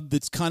rub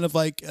that's kind of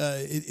like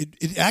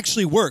it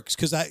actually works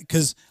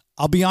because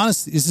I'll be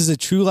honest, this is a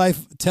true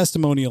life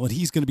testimonial, and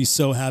he's going to be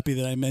so happy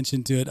that I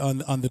mentioned to it on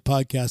the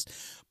podcast.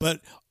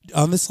 But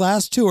on this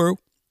last tour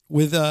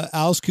with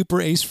Alice Cooper,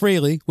 Ace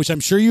Frehley, which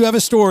I'm sure you have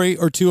a story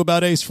or two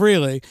about Ace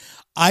Frehley,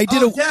 I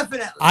did a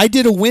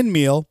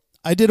windmill.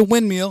 I did a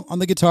windmill on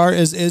the guitar,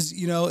 as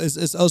you know, as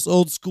us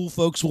old school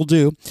folks will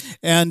do,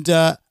 and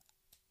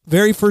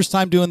very first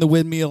time doing the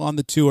windmill on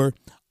the tour,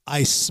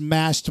 I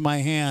smashed my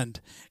hand,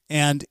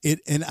 and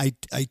I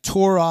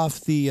tore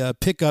off the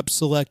pickup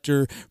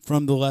selector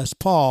from the Les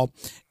Paul.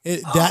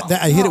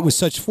 I hit it with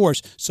such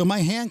force, so my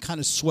hand kind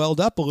of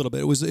swelled up a little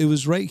bit. It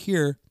was right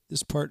here,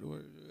 this part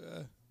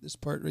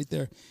right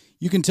there.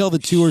 You can tell the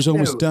tour's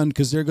almost done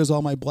because there goes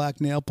all my black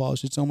nail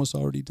polish. It's almost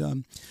already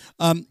done.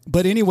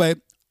 But anyway,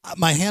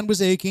 my hand was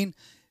aching.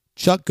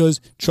 Chuck goes,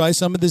 try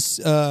some of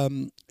this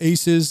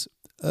Aces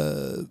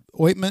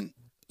ointment.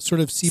 Sort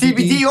of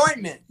CBD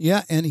ointment.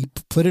 Yeah, and he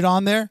put it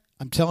on there.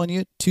 I'm telling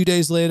you, 2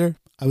 days later,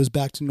 I was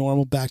back to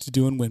normal, back to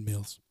doing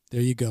windmills.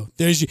 There you go.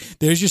 There's your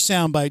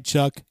soundbite,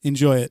 Chuck.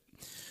 Enjoy it.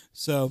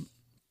 So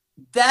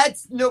I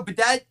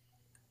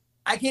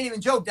can't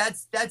even joke.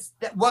 That's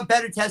what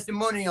better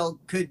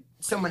testimonial could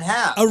someone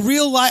have? A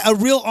real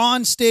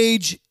on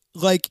stage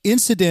like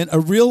incident, a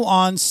real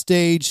on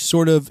stage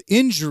sort of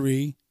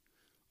injury.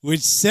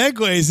 Which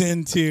segues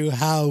into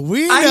how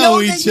we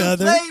know each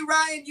other.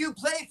 Ryan, you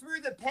play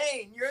through the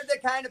pain. You're the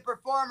kind of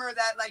performer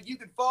that like you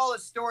could fall a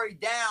story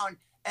down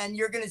and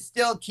you're gonna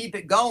still keep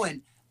it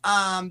going.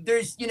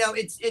 There's, you know,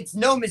 it's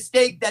no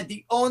mistake that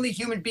the only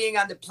human being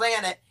on the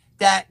planet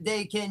that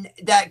can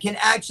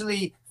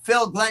actually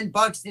fill Glenn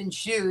Buxton's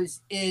shoes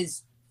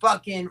is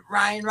fucking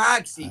Ryan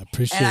Roxie. I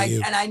appreciate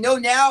you. And I know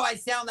now I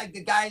sound like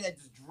the guy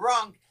that's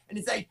drunk and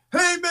it's like,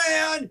 hey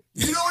man,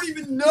 you don't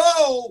even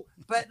know.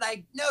 But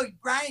like, no,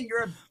 Ryan,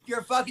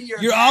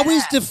 you're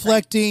always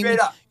deflecting. Like,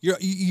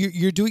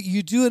 you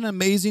do an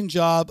amazing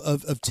job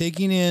of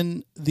taking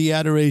in the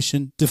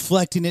adoration,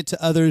 deflecting it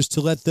to others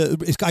to let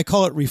I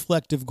call it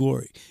reflective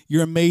glory.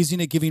 You're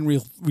amazing at giving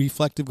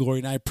reflective glory,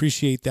 and I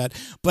appreciate that.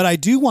 But I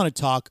do want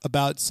to talk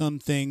about some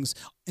things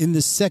in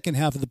the second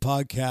half of the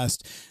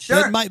podcast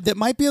that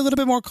might be a little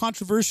bit more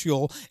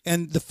controversial.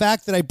 And the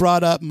fact that I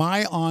brought up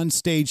my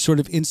on-stage sort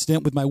of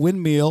incident with my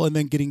windmill and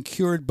then getting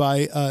cured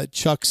by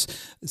Chuck's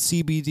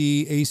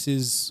CBD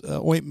Aces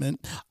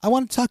ointment, I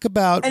want to talk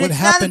about what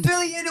happened. Not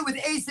affiliated with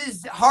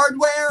Aces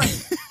Hardware.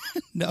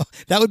 No,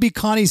 that would be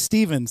Connie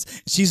Stevens.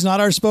 She's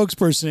not our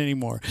spokesperson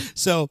anymore.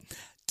 So,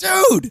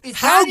 dude,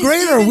 how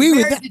great are we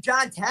with that?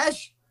 John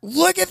Tesh?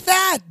 Look at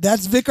that.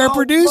 That's Vic, our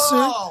producer.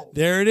 Whoa.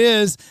 There it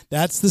is.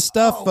 That's the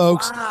stuff,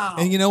 folks. Wow.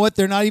 And you know what?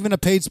 They're not even a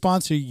paid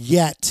sponsor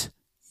yet.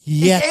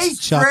 Yet, Is Ace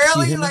Chuck.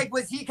 Frehley, like,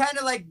 was he kind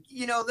of like,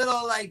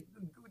 little like,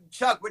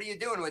 Chuck, what are you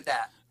doing with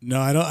that? No,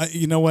 I don't.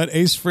 You know what?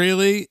 Ace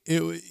Frehley,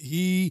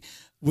 he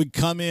would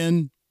come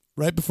in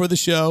right before the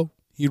show.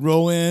 He'd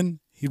roll in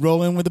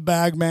with the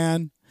bag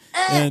man,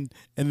 and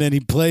then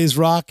he'd play his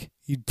rock.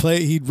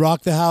 He'd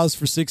rock the house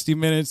for 60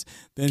 minutes.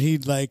 Then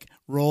he'd like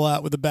roll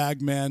out with the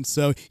bag man.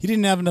 So he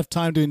didn't have enough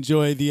time to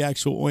enjoy the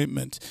actual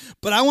ointment.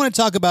 But I want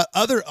to talk about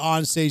other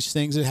onstage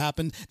things that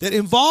happened that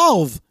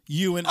involve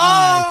you and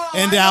I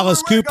and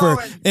Alice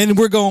Cooper. And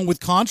we're going with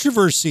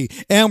controversy,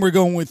 and we're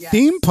going with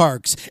theme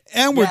parks,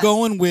 and we're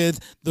going with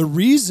the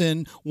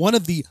reason, one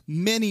of the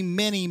many,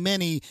 many,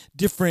 many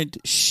different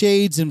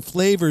shades and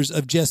flavors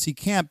of Jesse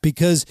Camp,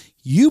 because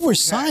you were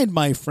signed,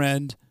 my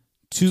friend,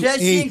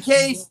 just in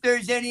case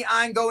there's any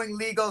ongoing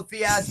legal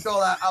fiasco,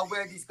 I'll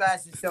wear these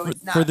glasses so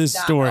it's not for this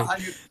story.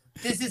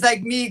 This is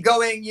like me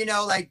going,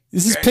 like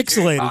this is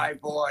pixelated. My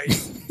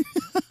voice.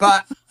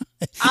 But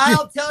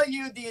I'll tell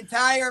you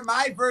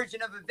my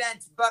version of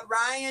events. But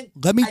Ryan,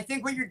 I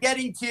think what you're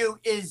getting to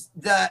is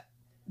the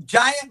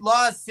giant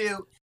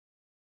lawsuit.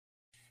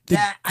 The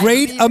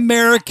Great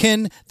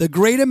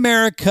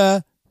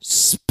America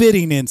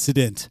spitting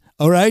incident.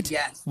 All right?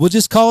 Yes. We'll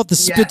just call it the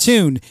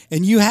spittoon.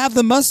 And you have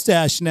the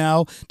mustache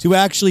now to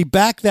actually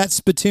back that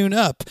spittoon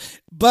up.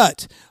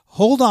 But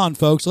hold on,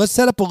 folks. Let's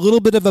set up a little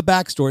bit of a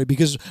backstory,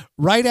 because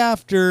right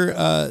after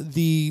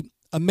the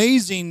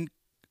amazing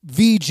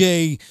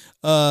VJ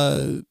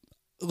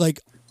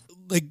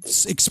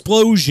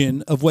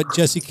explosion of what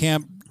Jesse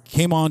Camp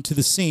came onto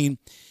the scene,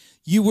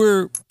 you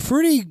were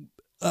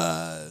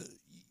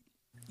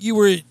you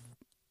were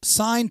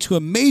signed to a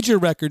major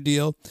record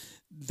deal.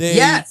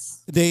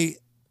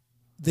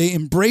 They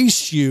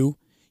embraced you.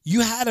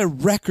 You had a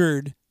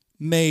record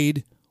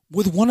made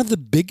with one of the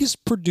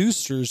biggest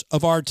producers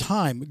of our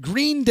time,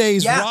 Green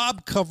Day's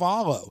Rob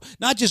Cavallo.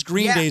 Not just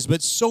Green Day's,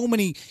 but so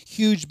many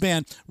huge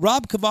bands.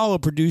 Rob Cavallo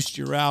produced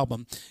your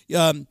album.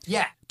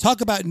 Talk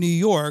about New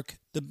York.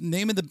 The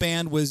name of the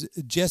band was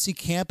Jesse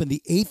Camp and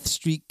the 8th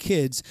Street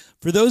Kids.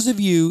 For those of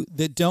you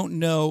that don't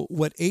know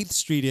what 8th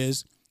Street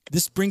is,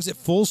 this brings it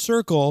full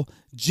circle.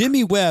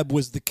 Jimmy Webb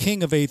was the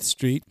king of 8th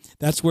Street.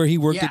 That's where he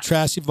worked at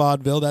Trashy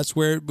Vaudeville. That's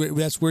where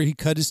he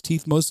cut his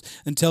teeth most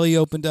until he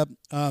opened up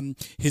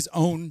his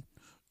own,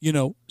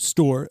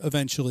 store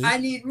eventually. I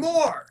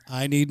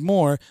Need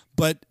More.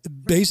 But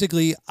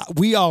basically,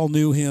 we all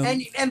knew him.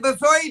 And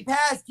before he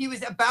passed, he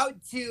was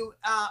about to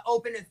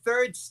open a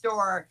third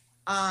store.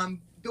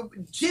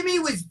 Jimmy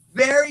was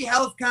very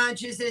health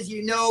conscious, as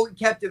you know,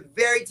 kept a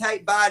very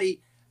tight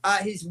body.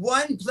 His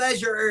one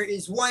pleasure, or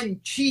his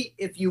one cheat,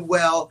 if you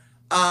will,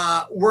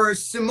 were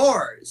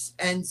s'mores.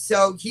 And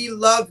so he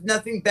loved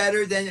nothing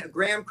better than a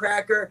graham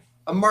cracker,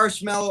 a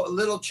marshmallow, a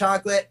little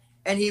chocolate.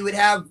 And he would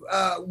have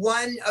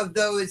one of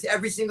those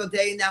every single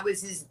day. And that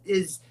was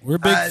his We're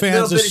big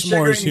fans of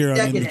s'mores here on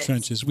In the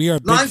Trenches. We are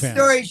big fans. Long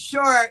story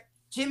short,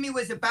 Jimmy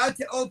was about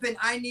to open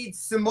I Need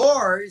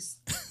S'mores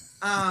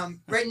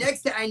right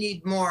next to I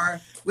Need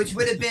More, which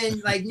would have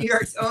been like New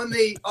York's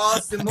only all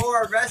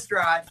s'more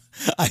restaurant.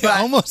 I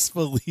almost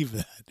believe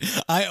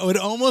that. I would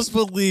almost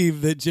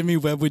believe that Jimmy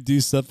Webb would do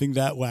something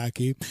that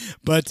wacky.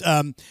 But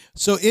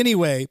so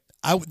anyway,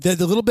 the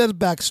little bit of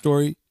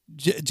backstory.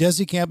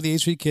 Jesse Camp and the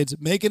 8th Street Kids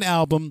make an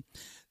album.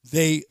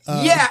 They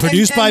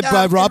produced by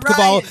Rob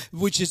Cavallo,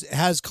 which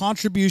has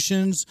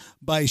contributions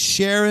by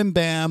Cher and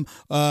Bam,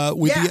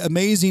 with the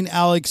amazing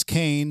Alex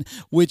Kane,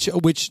 which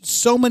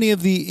so many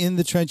of the In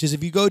the Trenches.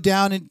 If you go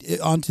down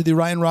onto the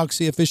Ryan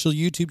Roxy official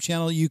YouTube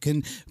channel, you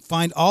can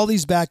find all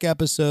these back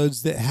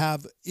episodes that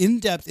have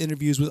in-depth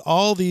interviews with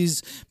all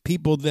these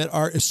people that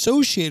are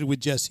associated with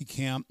Jesse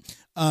Camp.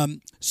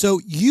 So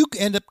you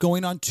end up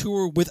going on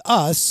tour with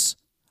us,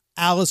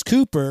 Alice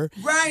Cooper.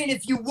 Ryan,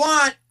 if you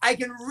want, I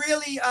can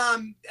really,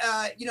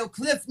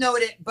 cliff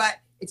note it, but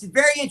it's a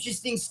very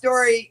interesting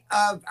story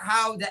of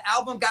how the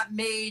album got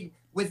made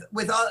with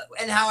all,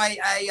 and how I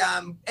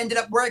ended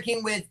up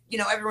working with,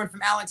 everyone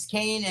from Alex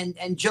Kane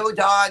and Joe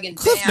Dog and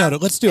cliff note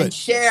it. Let's do it.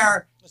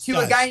 Share to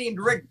a guy named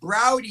Rick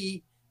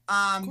Browdy,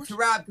 to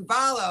Rob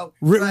Cavallo.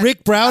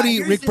 Rick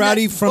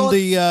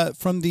Browdy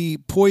from the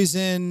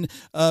Poison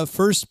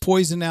first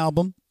Poison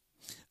album.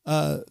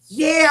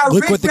 Yeah,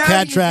 Look Rick what the Browdy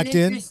cat is tracked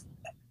an in.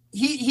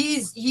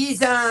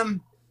 He's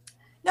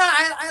no,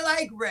 I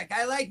like Rick.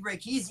 I like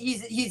Rick.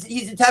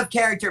 He's a tough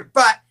character.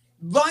 But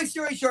long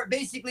story short,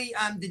 basically,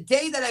 the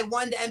day that I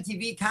won the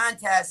MTV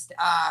contest,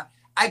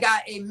 I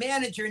got a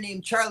manager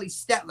named Charlie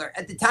Stetler.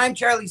 At the time,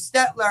 Charlie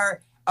Stetler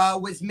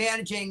was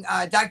managing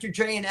Dr.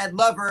 Dre and Ed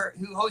Lover,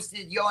 who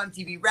hosted Yo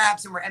MTV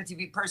Raps and were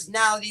MTV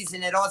personalities,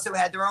 and it also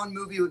had their own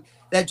movie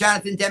that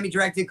Jonathan Demme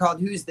directed called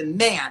Who's the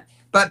Man?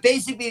 But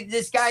basically,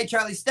 this guy,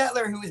 Charlie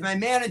Stetler, who was my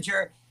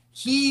manager,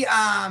 he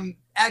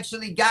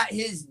actually got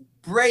his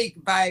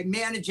break by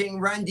managing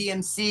Run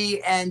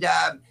DMC and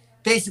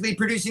basically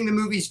producing the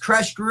movies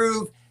Crush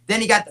Groove.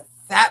 Then he got the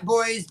Fat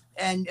Boys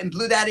and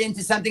blew that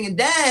into something. And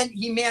then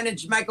he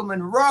managed Michael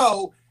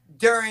Monroe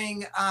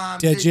during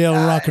Dead Jail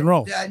and Rock and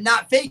Roll, the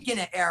Not Faking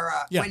It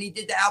era, when he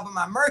did the album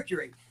on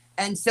Mercury.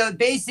 And so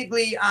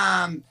basically,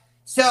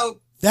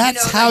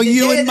 that's how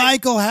you and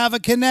Michael have a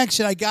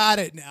connection. I got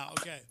it now.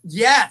 Okay.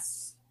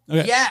 Yes.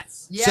 Okay.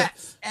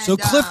 Yes. So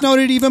Cliff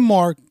noted even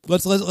more.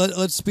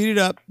 Let's speed it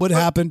up. What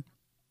happened?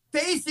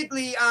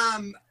 Basically,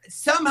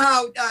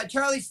 somehow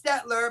Charlie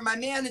Stetler, my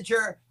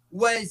manager,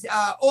 was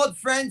old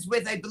friends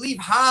with, I believe,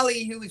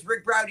 Holly, who was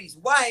Rick Browdy's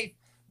wife.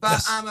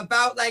 But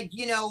about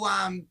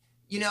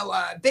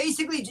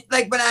basically,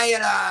 like when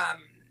I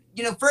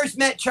had first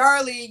met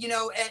Charlie,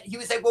 and he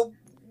was like, well,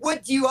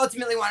 what do you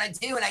ultimately want to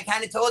do? And I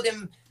kind of told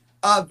him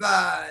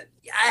I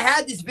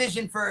had this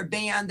vision for a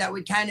band that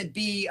would kind of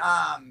be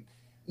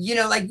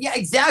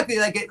exactly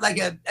like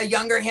a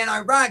younger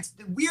Hanoi Rocks.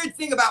 The weird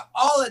thing about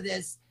all of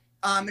this,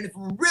 and if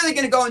we're really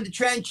going to go into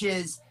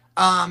trenches,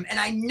 and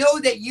I know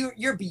that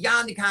you're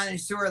beyond the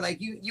connoisseur, like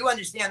you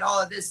understand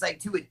all of this like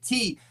to a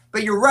T,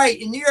 but you're right.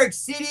 In New York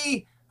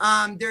City,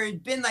 there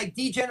had been like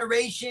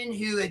D-Generation,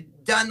 who had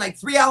done like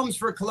 3 albums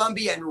for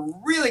Columbia and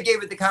really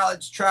gave it the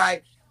college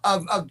try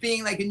of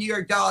being like a New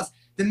York Dolls.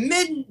 The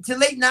mid to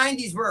late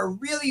 90s were a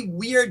really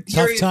weird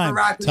period for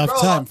rock and roll.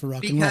 Tough time for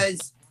rock and roll.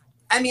 Because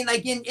I mean,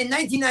 like in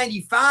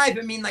 1995,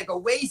 I mean, like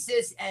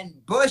Oasis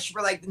and Bush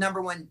were like the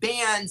 #1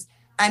 bands.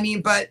 I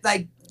mean, but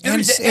like there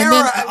was an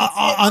era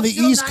on the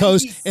East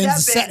Coast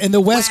and the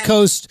West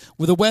Coast.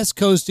 With the West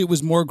Coast, it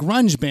was more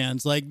grunge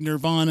bands like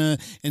Nirvana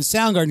and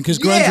Soundgarden, because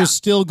grunge was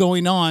still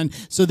going on.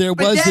 So there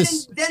was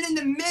this. Then in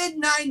the mid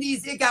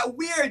 90s, it got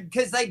weird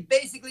because like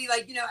basically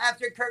like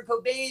after Kurt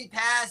Cobain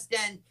passed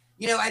and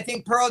I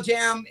think Pearl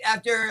Jam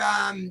after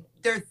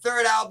their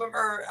 3rd album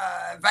or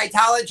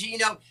Vitalogy,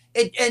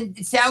 and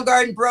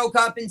Soundgarden broke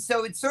up, and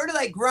so it's sort of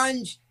like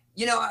grunge.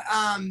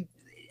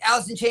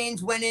 Alice in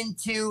Chains went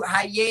into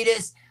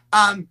hiatus.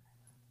 I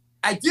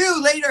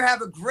do later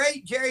have a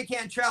great Jerry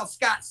Cantrell,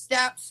 Scott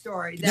Stapp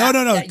story. No.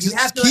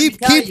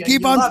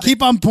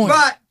 Keep on point.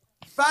 But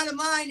bottom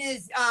line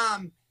is,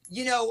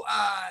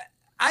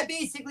 I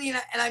basically,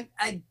 and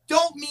I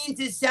don't mean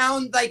to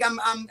sound like I'm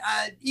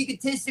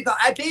egotistical.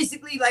 I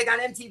basically, like on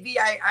MTV,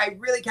 I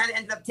really kind of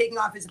ended up taking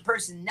off as a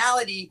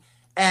personality.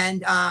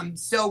 And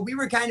so we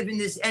were kind of in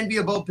this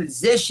enviable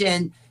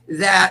position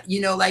that,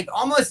 like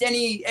almost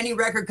any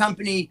record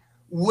company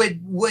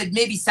would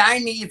maybe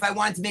sign me if I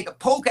wanted to make a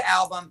polka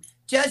album.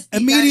 Just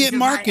immediate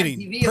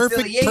marketing,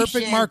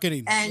 perfect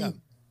marketing. And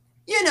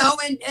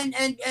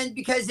and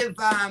because of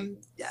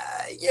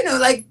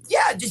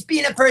just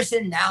being a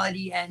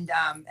personality and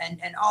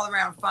all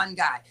around fun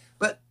guy.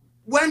 But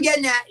what I'm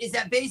getting at is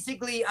that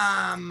basically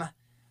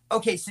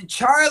so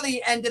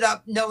Charlie ended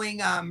up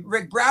knowing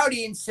Rick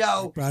Browdy, and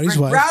so Rick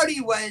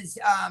Browdy was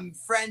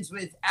friends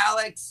with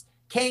Alex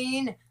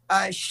Kane,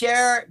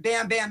 Cher,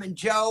 Bam Bam, and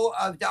Joe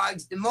of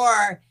Dogs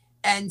D'Amour.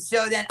 And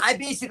so then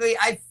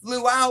I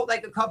flew out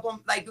like a couple,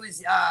 like it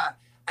was,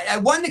 I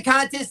won the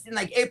contest in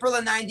like April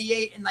of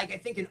 98. And like, I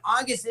think in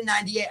August of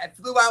 98, I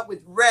flew out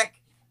with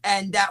Rick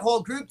and that whole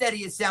group that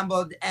he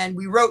assembled. And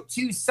we wrote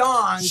 2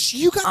 songs.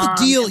 You got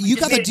the deal. You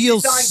got the deal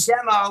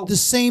demo the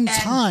same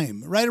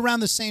time, right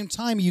around the same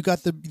time. You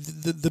got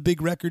the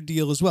big record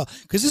deal as well.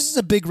 Cause this is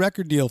a big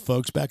record deal,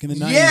 folks, back in the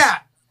 90s.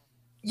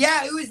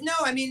 Yeah, it was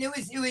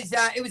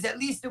it was at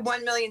least a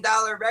 $1 million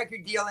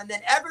record deal. And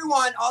then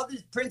all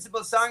the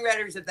principal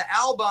songwriters of the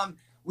album,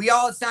 we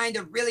all signed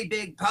a really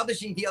big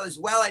publishing deal as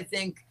well, I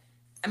think.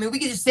 I mean, we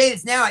can just say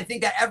this now. I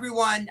think that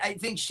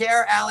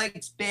Cher,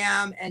 Alex,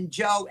 Bam, and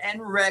Joe, and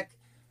Rick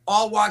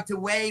all walked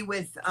away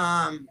with,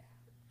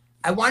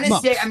 I want to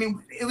say, I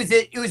mean, it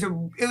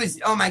was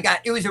oh my God,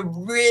 it was a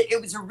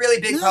really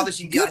big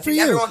publishing deal. I think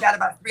everyone got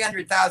about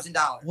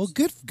 $300,000. Well,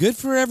 good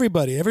for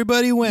everybody.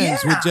 Everybody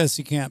wins with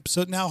Jesse Camp.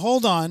 So now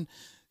hold on.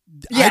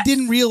 Yes. I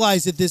didn't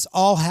realize that this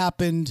all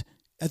happened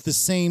at the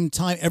same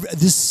time.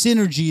 This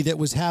synergy that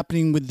was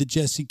happening with the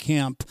Jesse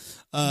Camp,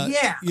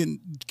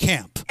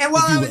 camp. And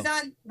while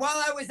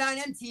I was on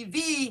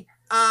MTV,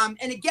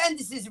 and again,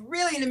 this is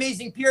really an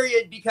amazing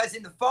period because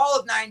in the fall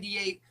of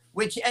 '98.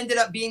 Which ended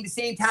up being the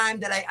same time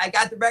that I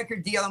got the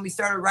record deal and we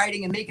started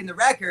writing and making the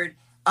record.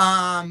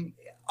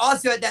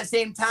 Also at that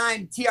same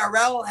time,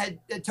 TRL had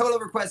Total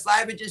Request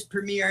Live had just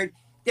premiered.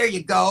 There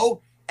you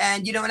go.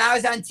 And, when I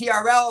was on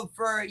TRL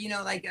for,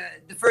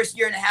 the first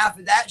year and a half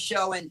of that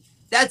show, and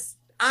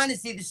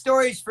honestly, the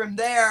stories from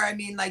there, I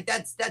mean, like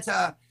that's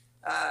a,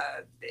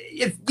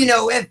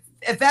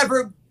 if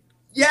ever,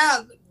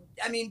 yeah,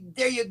 I mean,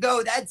 there you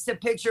go. That's a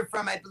picture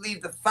from, I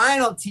believe, the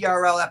final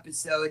TRL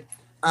episode.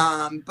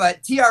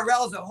 But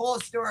TRL is a whole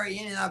story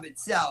in and of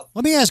itself.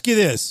 Let me ask you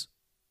this.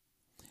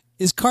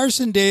 Is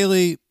Carson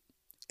Daly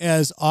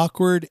as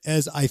awkward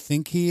as I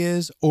think he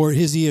is, or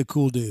is he a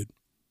cool dude?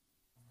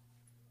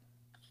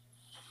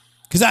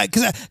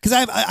 Because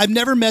I've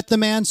never met the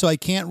man, so I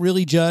can't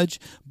really judge.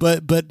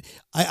 But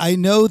I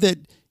know that,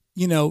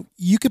 you know,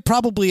 you could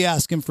probably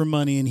ask him for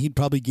money and he'd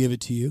probably give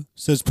it to you.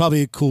 So it's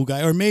probably a cool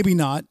guy, or maybe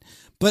not.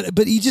 But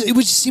it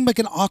would just seem like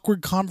an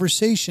awkward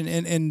conversation,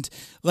 and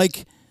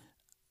like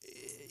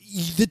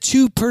the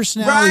two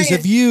personalities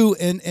of you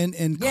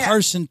and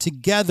Carson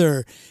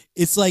together.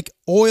 It's like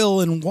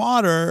oil and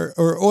water,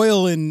 or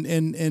oil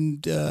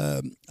and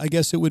I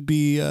guess it would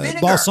be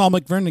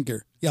balsamic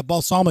vinegar. Yeah,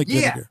 balsamic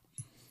vinegar.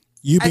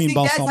 You being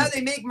balsamic. That's how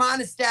they make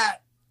Monistat.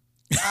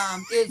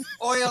 Is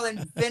oil and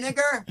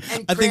vinegar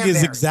and I think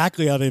is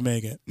exactly how they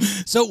make it.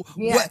 So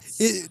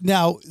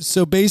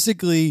so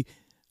basically,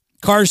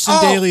 Carson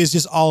Daly is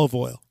just olive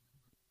oil.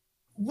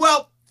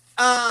 Well,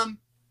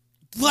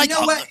 like, you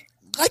know what?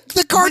 Like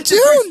the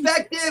cartoon.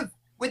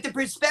 With the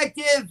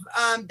perspective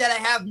that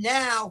I have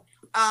now,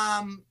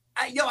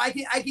 I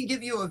can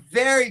give you a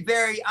very,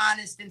 very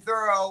honest and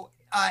thorough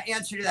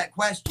answer to that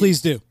question.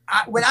 Please do.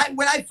 When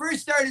I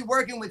first started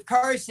working with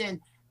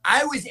Carson,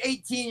 I was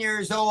 18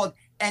 years old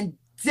and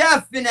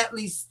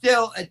definitely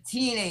still a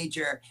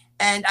teenager.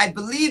 And I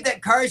believe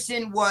that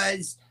Carson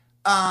was,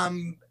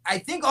 I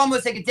think,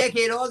 almost like a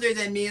decade older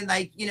than me, and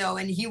like, you know,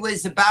 and he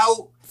was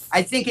about,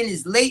 I think, in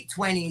his late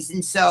 20s,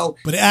 and so.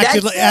 But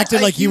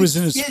acted like he was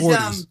in his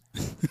 40s.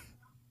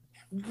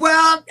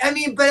 Well, I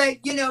mean,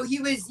 but you know, he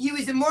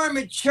was a more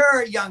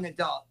mature young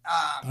adult.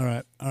 All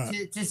right.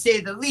 To say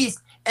the least.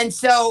 And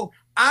so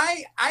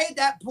I at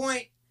that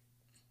point,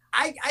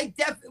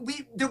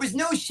 there was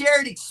no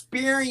shared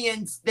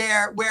experience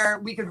there where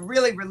we could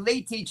really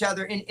relate to each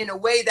other in a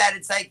way that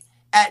it's like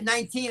at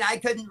 19, I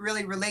couldn't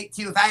really relate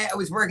to if I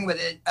was working with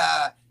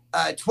a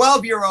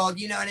 12-year-old,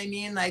 you know what I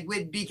mean? Like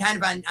we'd be kind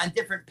of on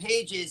different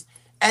pages.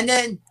 And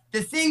then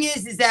the thing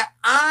is that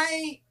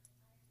I'm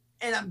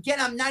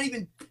not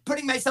even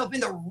putting myself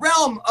in the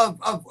realm of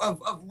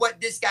what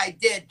this guy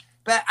did,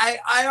 but I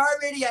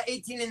already at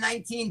 18 and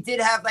 19 did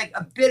have like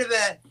a bit of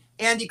a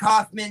Andy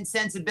Kaufman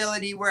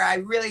sensibility where I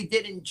really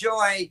did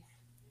enjoy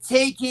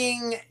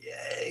trying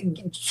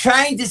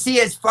to see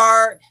as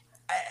far,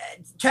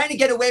 trying to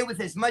get away with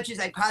as much as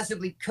I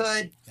possibly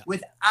could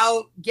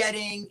without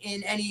getting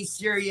in any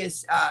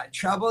serious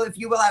trouble, if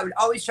you will. I would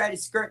always try to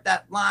skirt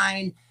that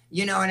line.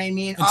 You know what I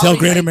mean? Until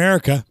Great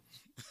America.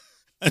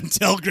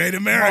 Until Great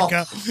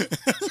America. Well,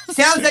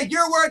 sounds like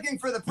you're working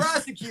for the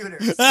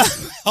prosecutors.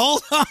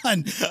 Hold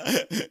on.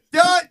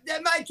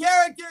 My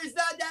character is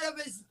not that of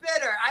a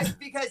spitter.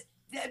 Because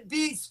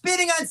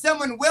spitting on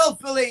someone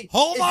willfully.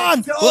 Hold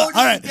on. Totally all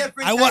right.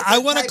 I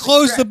want to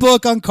close the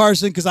book on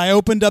Carson because I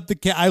opened up the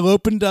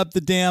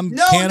damn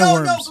can of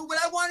worms. No. But what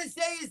I want to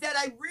say is that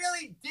I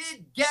really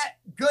did get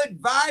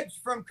good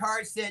vibes from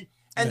Carson,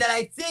 and that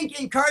I think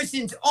in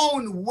Carson's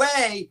own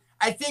way,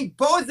 I think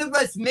both of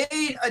us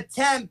made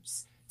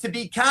attempts to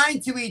be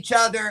kind to each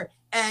other,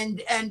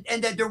 and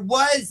that there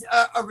was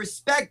a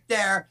respect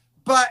there,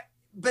 but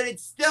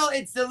it's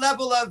the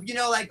level of, you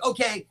know, like,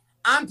 okay,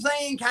 I'm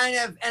playing kind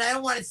of, and I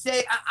don't want to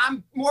say,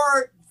 I'm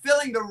more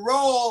filling the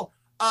role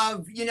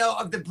of, you know,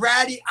 of the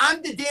bratty.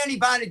 I'm the Danny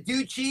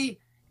Bonaducci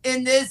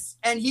in this,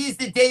 and he's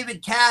the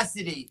David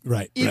Cassidy.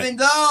 Right. Even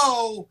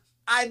though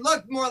I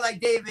looked more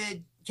like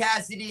David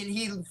Cassidy and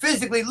he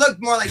physically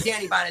looked more like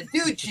Danny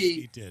Bonaducci.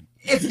 He did.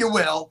 If you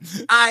will.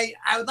 I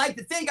would like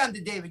to think I'm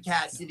the David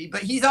Cassidy,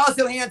 but he's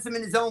also handsome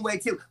in his own way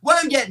too. What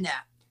I'm getting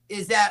at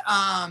is that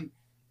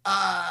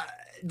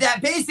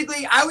that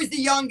basically I was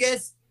the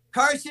youngest,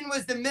 Carson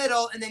was the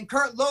middle, and then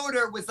Kurt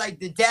Loder was like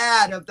the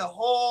dad of the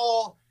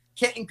whole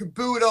kit and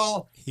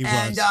caboodle. You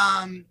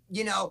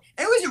know,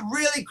 it was a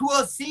really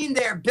cool scene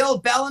there. Bill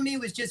Bellamy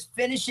was just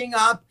finishing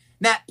up.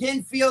 Matt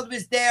Pinfield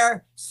was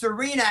there.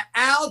 Serena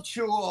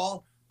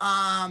Alchul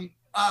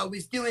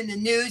was doing the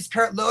news.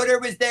 Kurt Loder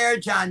was there.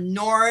 John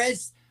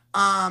Norris.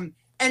 And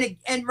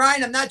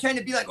Ryan, I'm not trying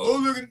to be like,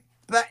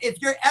 but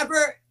if you're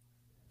ever,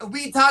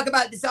 we talk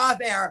about this off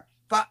air,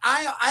 but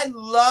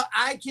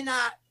I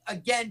cannot,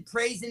 again,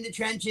 praise In the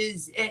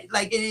Trenches.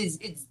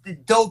 It's the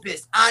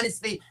dopest.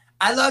 Honestly,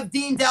 I love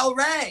Dean Del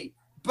Rey,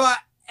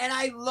 and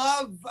I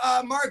love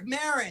Mark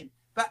Maron.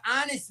 But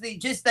honestly,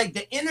 just like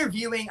the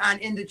interviewing on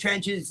In the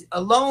Trenches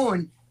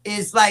alone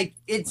is like,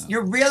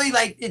 you're really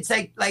like, it's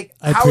like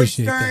Howard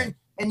Stern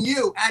and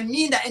you. I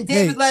mean that. And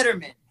David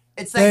Letterman.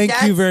 It's like,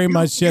 thank you very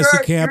much,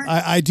 Jesse Camp.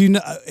 I do know,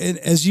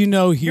 as you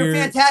know here, you're a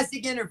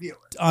fantastic interviewer.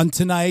 On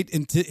tonight,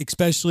 and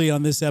especially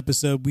on this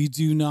episode, we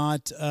do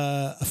not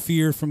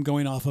fear from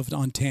going off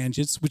on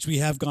tangents, which we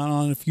have gone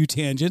on a few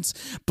tangents.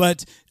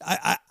 But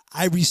I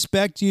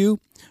respect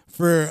you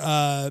for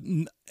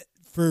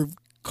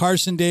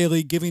Carson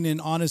Daly, giving an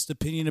honest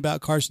opinion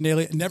about Carson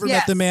Daly. I never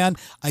met the man.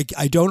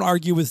 I don't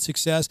argue with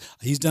success.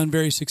 He's done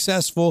very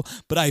successful,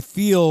 but I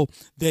feel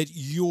that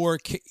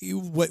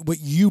what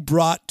you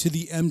brought to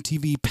the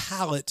MTV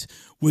palette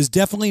was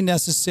definitely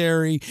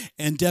necessary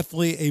and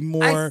definitely a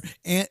more,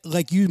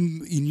 like you,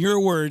 in your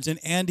words, an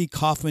Andy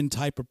Kaufman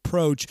type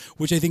approach,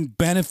 which I think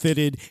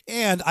benefited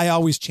and I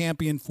always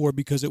championed for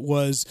because it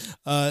was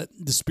the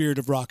spirit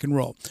of rock and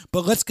roll.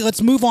 But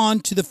let's move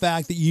on to the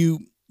fact that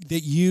you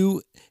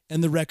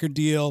and the record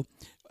deal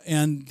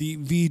and the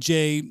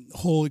VJ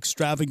whole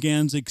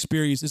extravaganza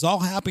experience is all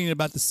happening at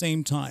about the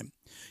same time.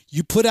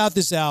 You put out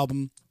this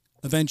album,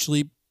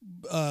 eventually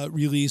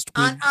released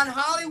on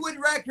Hollywood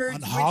Records.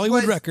 On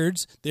Hollywood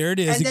Records, there it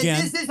is and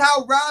again. This is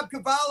how Rob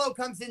Cavallo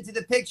comes into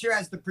the picture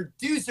as the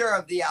producer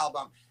of the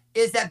album.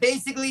 Is that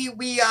basically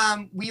we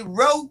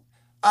wrote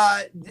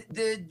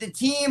the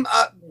team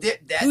up.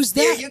 Who's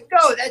that? There you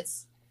go.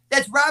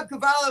 That's Rob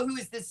Cavallo, who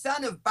is the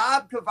son of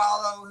Bob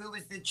Cavallo, who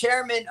was the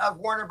chairman of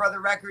Warner Brother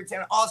Records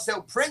and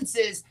also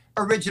Prince's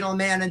original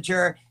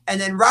manager. And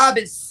then Rob,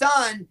 his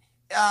son,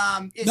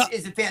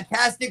 is a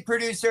fantastic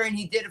producer, and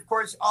he did, of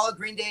course, all of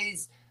Green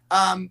Day's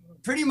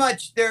pretty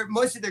much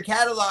most of their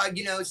catalog.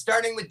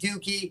 Starting with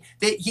Dookie,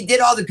 he did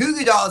all the Goo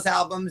Goo Dolls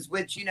albums,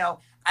 which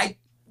I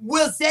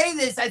will say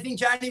this: I think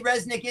Johnny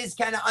Resnick is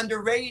kind of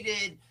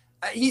underrated.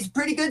 He's a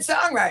pretty good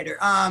songwriter.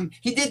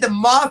 He did the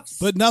Muffs,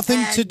 but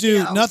nothing to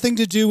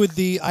do with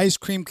the Ice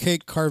Cream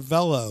Cake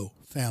Carvello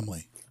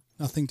family.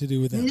 Nothing to do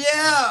with that.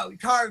 No,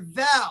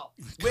 Carvel.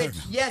 Which,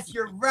 yes,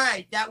 you're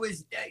right. That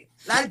was a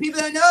lot of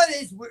people don't know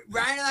this.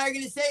 Ryan and I are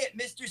going to say it.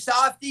 Mr.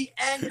 Softy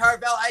and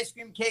Carvel Ice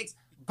Cream Cakes,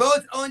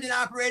 both owned and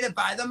operated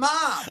by the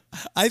mob.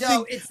 I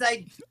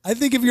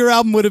think if your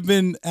album would have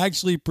been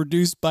actually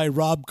produced by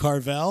Rob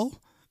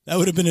Carvel, that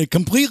would have been a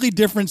completely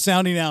different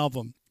sounding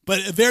album,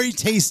 but a very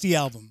tasty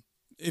album,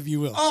 if you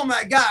will. Oh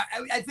my God.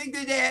 I think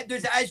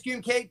there's an ice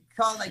cream cake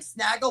called like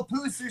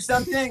Snagglepuss or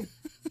something.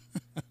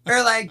 Or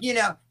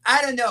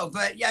I don't know.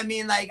 But I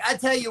mean, I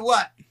tell you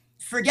what,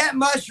 forget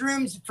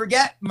mushrooms,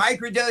 forget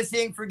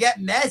microdosing, forget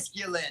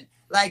mescaline.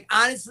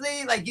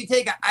 Honestly, you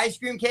take an ice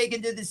cream cake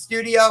into the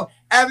studio,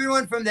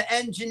 everyone from the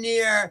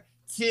engineer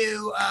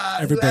to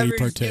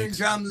whoever's doing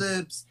drum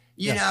loops,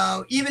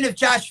 even if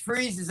Josh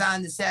Freese is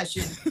on the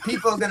session,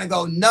 people are going to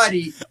go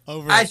nutty.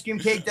 Ice cream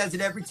cake does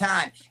it every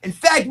time. In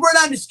fact, word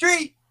on the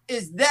street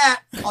is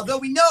that, although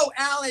we know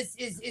Alice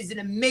is an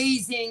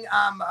amazing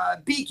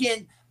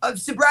beacon of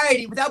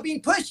sobriety without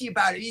being pushy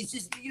about it. He's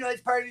just,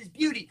 it's part of his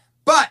beauty.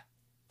 But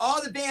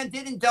all the band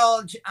did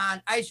indulge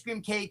on ice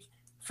cream cake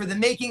for the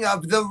making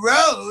of The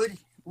Road,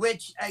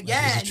 which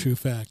again, that is a true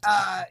fact.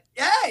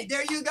 Hey,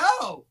 there you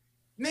go.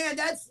 Man,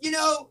 that's,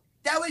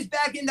 that was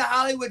back in the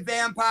Hollywood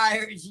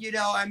Vampires,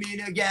 I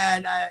mean,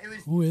 again, it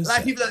was a lot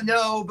of people don't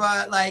know,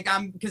 but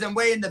because I'm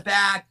way in the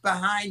back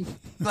behind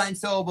Glenn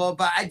Sobel,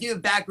 but I do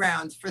have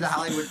backgrounds for the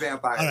Hollywood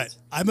Vampires. All right.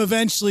 I'm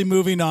eventually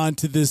moving on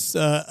to this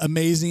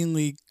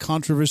amazingly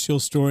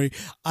controversial story.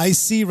 I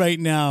see right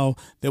now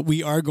that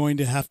we are going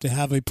to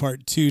have a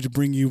part 2 to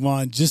bring you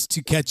on just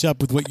to catch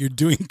up with what you're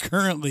doing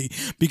currently,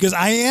 because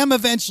I am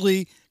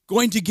eventually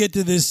going to get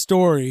to this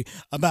story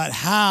about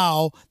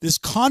how this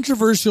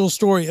controversial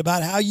story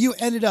about how you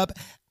ended up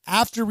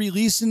after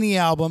releasing the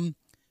album.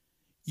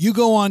 You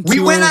go on tour.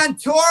 We went on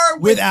tour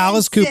with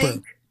Alice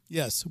Cooper.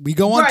 Yes, we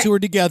go on tour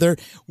together.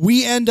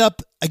 We end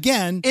up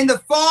again in the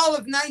fall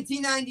of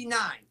 1999.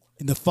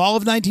 In the fall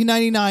of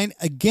 1999,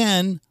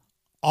 again,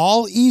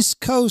 all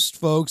East Coast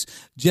folks.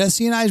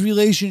 Jesse and I's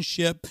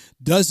relationship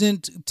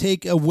doesn't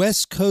take a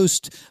West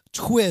Coast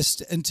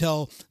twist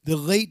until the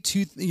late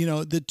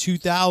the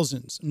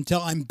 2000s, until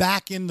I'm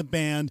back in the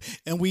band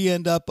and we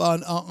end up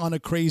on a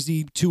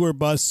crazy tour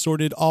bus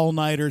sorted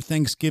all-nighter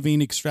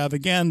Thanksgiving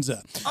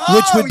extravaganza,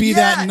 which would be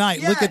that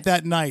night. Look at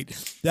that night.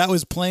 That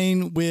was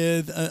playing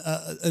with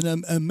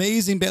an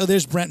amazing band. Oh,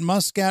 there's Brent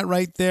Muscat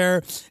right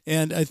there,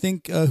 and I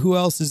think who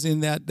else is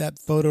in that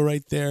photo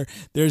right there?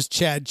 There's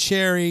Chad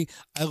Cherry.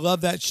 I love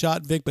that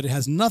shot, Vic, but it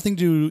has nothing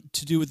to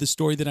do with the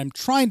story that I'm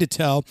trying to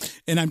tell,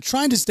 and I'm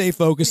trying to stay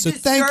focused. So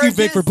thank you,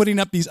 Vic, for putting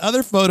up these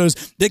other photos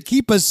that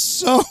keep us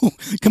so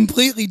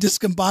completely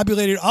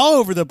discombobulated all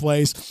over the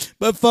place.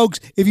 But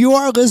folks, if you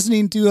are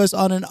listening to us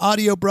on an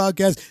audio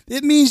broadcast,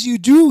 it means you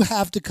do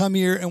have to come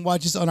here and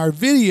watch us on our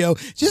video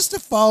just to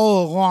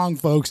follow along,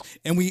 folks.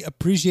 And we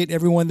appreciate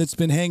everyone that's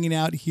been hanging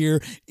out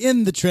here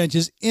in the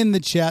trenches, in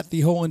the chat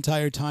the whole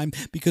entire time,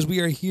 because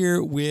we are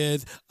here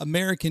with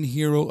American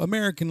hero,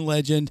 American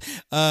legend,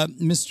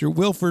 Mr.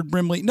 Wilford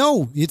Brimley.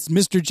 No, it's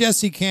Mr.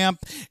 Jesse Camp.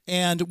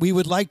 And we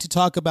would like to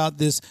talk about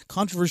this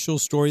controversial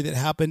story that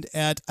happened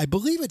at, I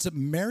believe it's at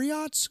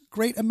Marriott's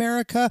Great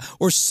America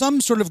or some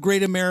sort of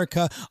Great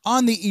America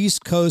on the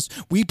East Coast.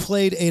 We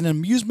played in an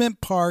amusement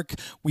park.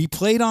 We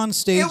played on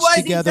stage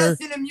together. It wasn't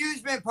just an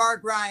amusement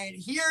park, Ryan.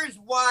 Here's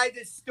why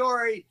this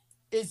story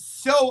is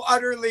so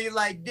utterly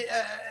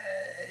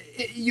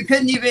you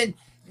couldn't even,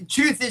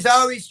 truth is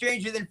always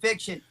stranger than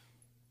fiction.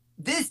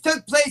 This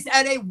took place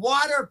at a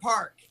water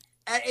park,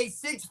 at a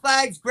Six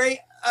Flags Great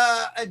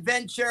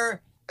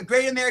Adventure a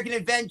Great American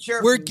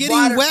Adventure. Where getting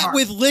water wet park.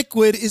 with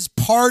liquid is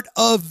part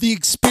of the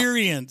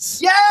experience.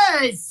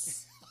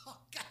 Yes.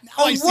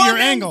 Now I see your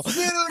angle.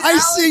 I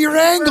see your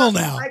angle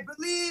now. I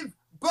believe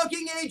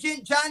booking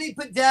agent Johnny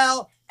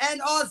Padell,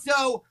 and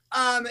also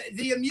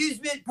the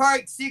amusement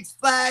park Six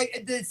Flags,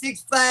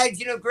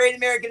 Great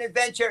American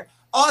Adventure.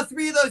 All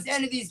three of those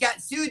entities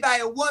got sued by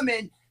a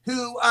woman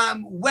who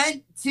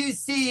went to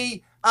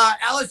see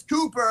Alice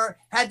Cooper,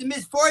 had the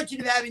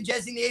misfortune of having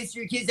Jessie and the Ace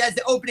Three Keys as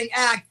the opening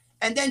act,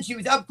 and then she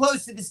was up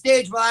close to the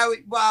stage while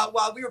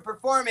we were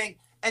performing,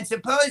 and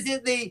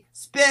supposedly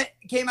spit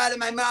came out of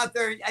my mouth,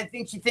 or I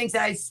think she thinks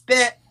that I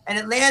spit, and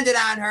it landed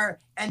on her,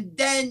 and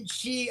then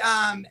she,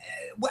 I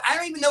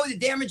don't even know the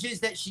damages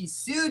that she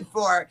sued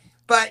for,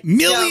 but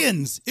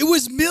millions. It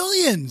was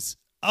millions.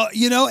 And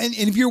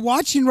if you're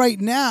watching right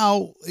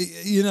now,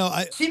 she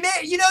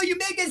made, you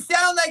make it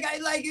sound like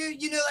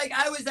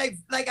I was I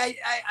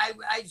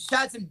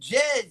shot some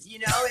jizz,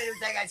 and it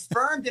was like I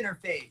spermed in her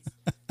face.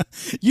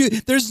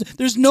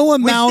 There's no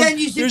amount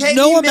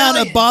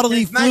of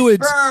bodily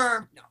fluids.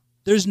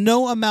 There's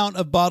no amount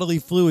of bodily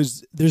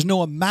fluids. There's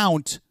no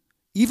amount.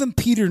 Even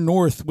Peter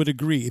North would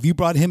agree. If you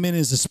brought him in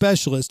as a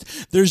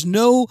specialist, there's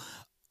no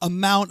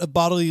amount of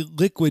bodily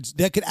liquids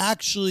that could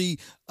actually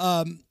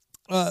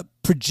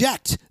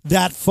project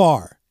that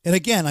far. And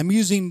again, I'm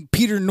using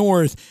Peter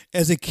North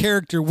as a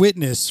character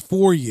witness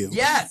for you.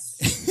 Yes.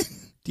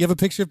 Do you have a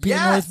picture of Peter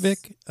North,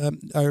 Vic?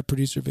 Our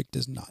producer, Vic,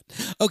 does not.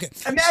 Okay.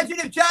 Imagine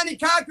if Johnny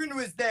Cochran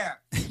was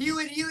there. He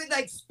would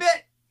like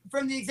spit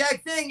from the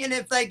exact thing. And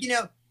if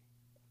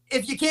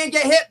if you can't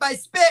get hit by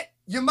spit,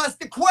 you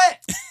must have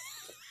quit.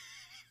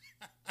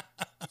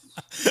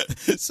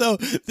 So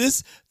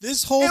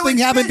this whole thing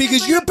happened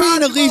because you're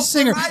being a lead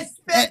singer. My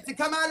spit to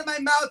come out of my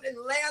mouth and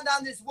land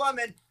on this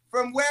woman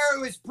from where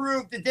it was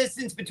proved the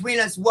distance between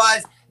us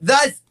was,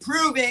 thus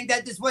proving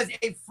that this was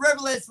a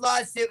frivolous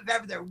lawsuit if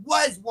ever there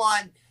was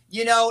one.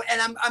 And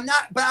I'm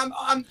not, but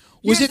I'm.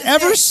 Was it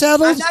ever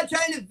settled? I'm not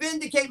trying to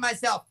vindicate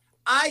myself.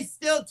 I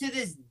still, to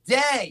this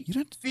day,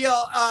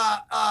 feel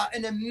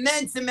an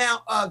immense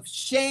amount of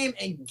shame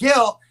and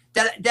guilt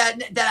that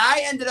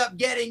I ended up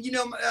getting,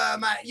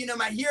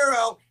 my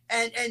hero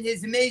and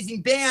his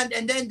amazing band,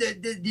 and then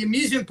the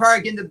amusement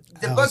park and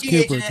the booking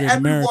agent and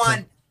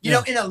everyone,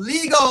 in a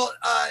legal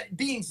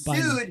being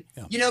sued,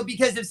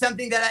 because of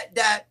something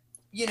that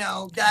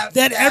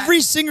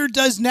every singer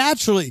does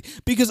naturally.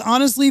 Because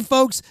honestly,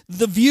 folks,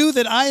 the view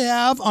that I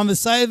have on the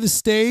side of the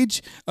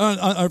stage,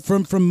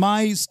 from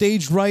my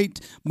stage right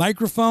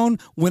microphone,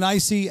 when I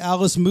see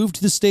Alice move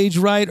to the stage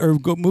right or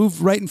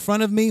move right in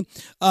front of me,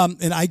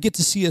 and I get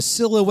to see a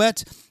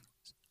silhouette,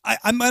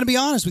 I'm going to be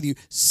honest with you.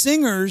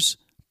 Singers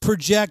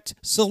project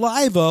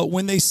saliva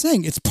when they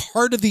sing. It's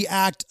part of the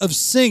act of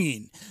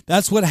singing.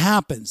 That's what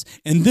happens.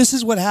 And this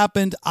is what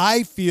happened,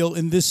 I feel,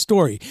 in this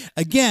story.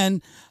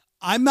 Again,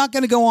 I'm not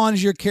going to go on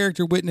as your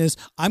character witness.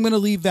 I'm going to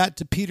leave that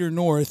to Peter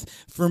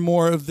North for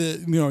more of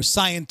the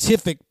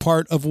scientific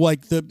part of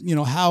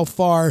how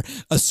far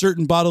a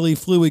certain bodily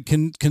fluid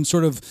can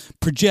sort of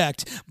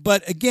project.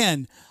 But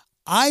again,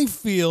 I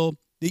feel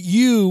that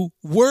you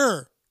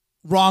were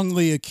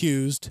wrongly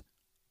accused,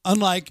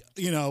 unlike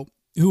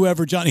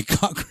whoever Johnny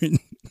Cochran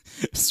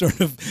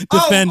sort of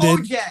defended. Oh,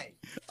 OJ.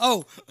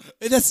 Oh,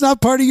 that's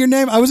not part of your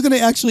name. I was going to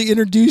actually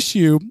introduce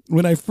you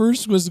when I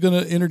first was going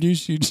to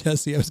introduce you,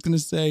 Jesse. I was going to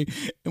say,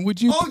 and would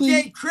you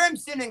please? OJ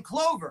Crimson and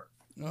Clover.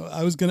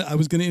 I was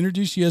gonna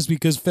introduce you as,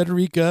 because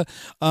Federica,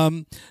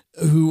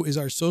 who is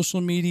our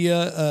social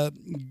media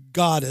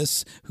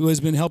goddess, who has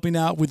been helping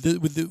out with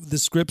the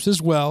scripts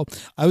as well.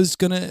 I was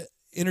gonna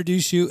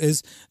introduce you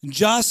as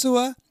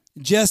Joshua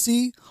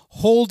Jesse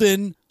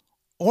Holden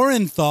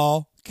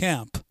Orenthal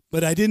Camp.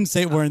 But I didn't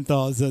say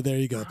Orenthal, so there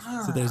you go.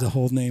 So there's a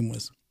whole name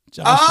was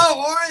Joshua.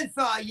 Oh,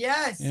 Orenthal,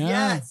 yes.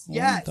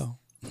 Orenthal.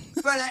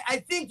 But I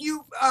think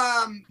you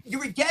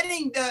were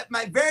getting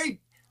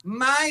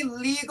my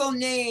legal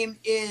name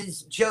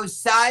is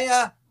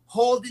Josiah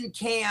Holden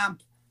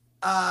Camp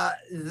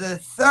the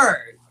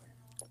third.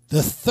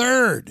 The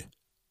third.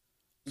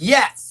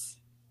 Yes.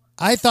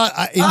 I thought,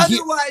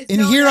 Otherwise,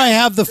 here I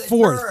have the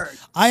fourth. Third.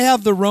 I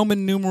have the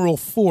Roman numeral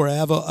 4. I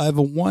have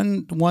a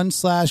one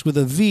slash with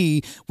a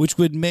V, which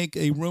would make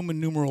a Roman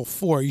numeral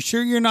 4. Are you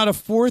sure you're not a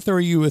fourth, or are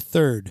you a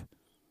third?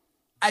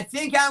 I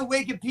think on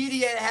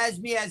Wikipedia it has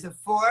me as a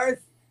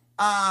fourth,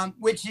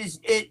 which is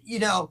it.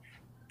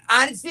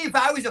 Honestly, if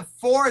I was a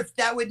fourth,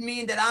 that would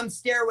mean that I'm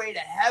Stairway to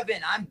Heaven.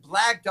 I'm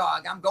Black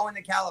Dog. I'm going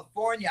to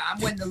California. I'm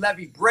when the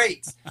levee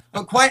breaks.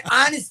 But quite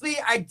honestly,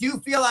 I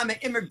do feel I'm an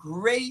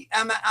immigrant.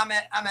 I'm a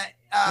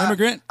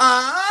immigrant.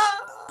 The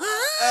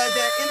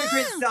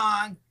immigrant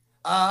song.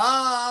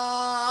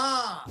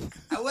 I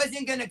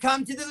wasn't gonna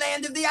come to the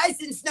land of the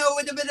ice and snow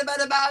with a bit of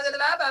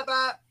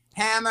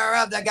hammer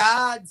of the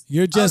gods.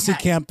 You're Jesse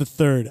Camp the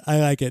third.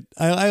 I like it.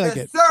 I like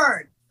it.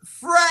 Third,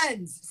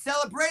 Friends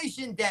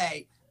Celebration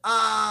Day.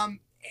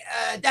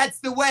 That's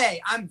the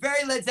way. I'm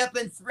very Led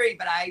Zeppelin 3,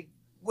 but I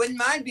wouldn't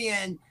mind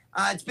being.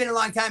 It's been a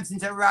long time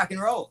since I rock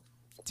and roll.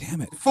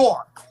 Damn it.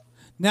 4.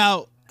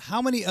 Now,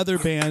 how many other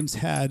bands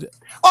had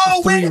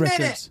wait a records?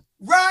 minute.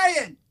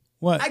 Ryan.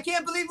 What? I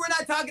can't believe we're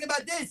not talking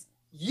about this.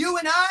 You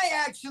and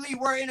I actually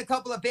were in a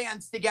couple of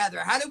bands together.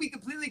 How did we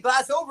completely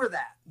gloss over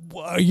that?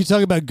 Are you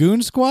talking about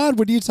Goon Squad?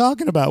 What are you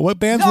talking about? What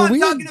bands were I'm we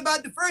in? talking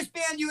about the first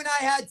band you and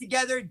I had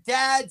together,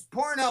 Dad's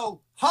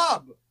Porno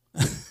Hub.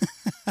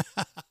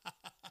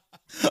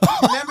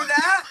 Remember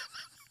that?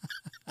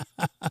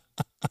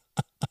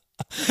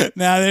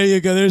 Now there you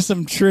go. There's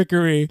some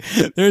trickery.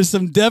 There's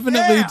some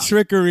definitely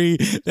trickery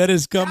that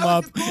has come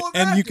up.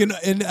 And you can,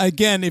 and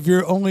again, if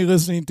you're only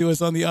listening to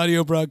us on the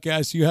audio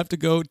broadcast, you have to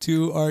go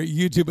to our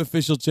YouTube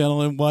official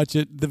channel and watch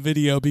the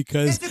video,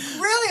 because it's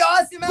a really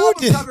awesome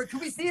album cover. Can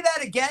we see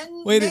that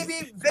again?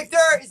 Maybe Victor,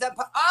 is that?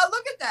 Oh,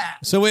 look at that.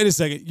 So wait a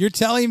second. You're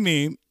telling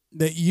me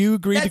that you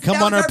agreed to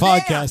come on our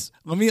podcast.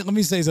 Let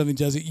me say something,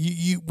 Jesse.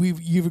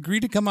 You've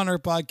agreed to come on our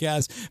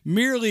podcast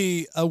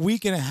merely a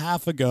week and a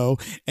half ago,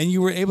 and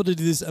you were able to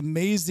do this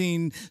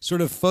amazing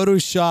sort of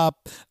Photoshop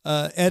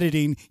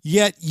editing.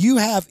 Yet you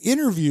have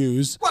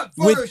interviews. What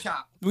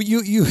Photoshop?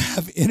 You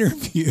have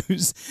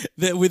interviews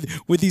that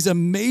with these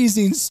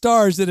amazing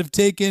stars that have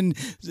taken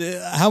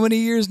how many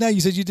years now?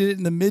 You said you did it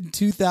in the mid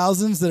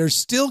 2000s that are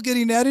still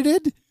getting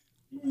edited.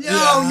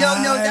 No.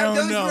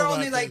 Those were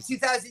only like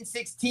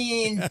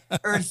 2016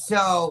 or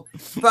so.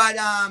 But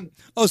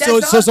so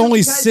it's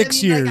only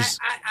 6 years.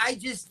 I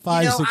just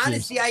 5, 6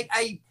 honestly, years.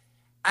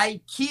 I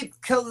keep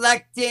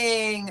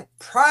collecting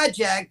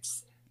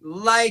projects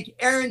like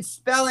Aaron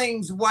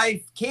Spelling's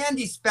wife,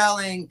 Candy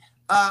Spelling,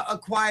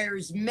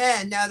 acquires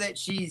men now that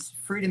she's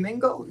free to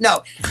mingle.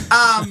 No,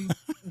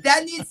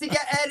 that needs to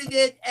get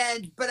edited.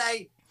 But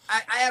I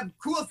have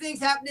cool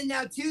things happening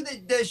now too.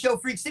 The show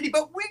Freak City,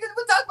 but we'll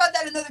talk about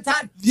that another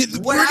time.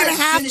 We're gonna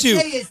have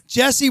to,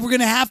 Jesse. We're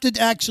gonna have to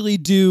actually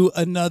do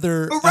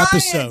another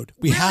episode.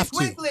 We have to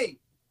quickly.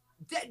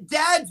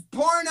 Dad's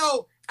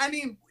Porno. I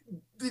mean,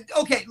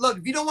 okay. Look,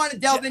 if you don't want to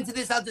delve into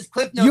this, I'll just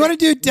clip note. You want to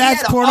do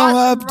Dad's Porno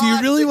Hub? Do you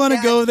really want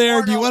to go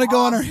there? Do you want to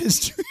go on our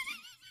history?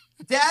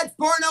 Dad's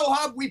Porno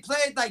Hub. We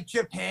played like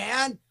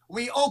Japan.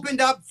 We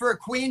opened up for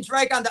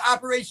Queensryche on the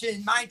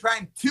Operation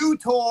Mindcrime 2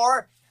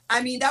 tour.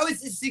 I mean, that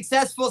was a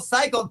successful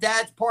cycle,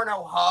 Dad's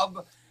Porno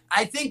Hub.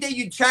 I think that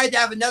you tried to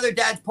have another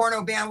Dad's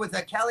Porno band with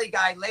a Kelly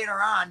guy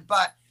later on,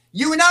 but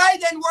you and I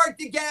then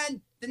worked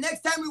again. The next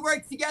time we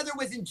worked together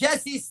was in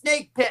Jesse's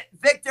Snake Pit.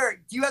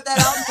 Victor, do you have that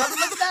album cover?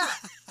 Look at that.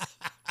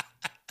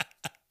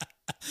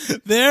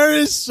 There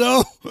is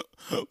so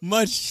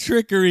much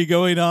trickery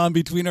going on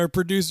between our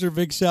producer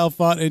Vic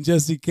Chalfant and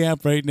Jesse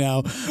Camp right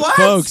now. What?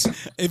 Folks,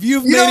 if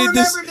you've you made don't it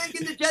this... remember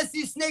making the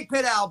Jesse Snake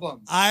Pit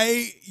album?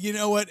 You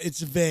know what?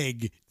 It's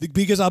vague.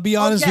 Because I'll be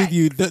honest with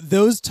you,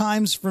 those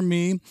times for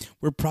me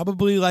were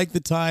probably like the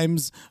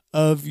times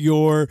of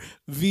your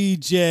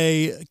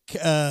VJ,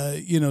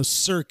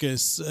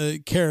 circus,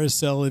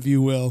 carousel, if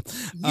you will.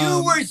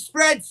 You were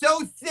spread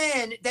so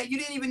thin that you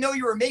didn't even know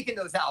you were making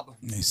those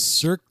albums.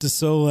 Cirque du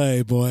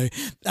Soleil, boy.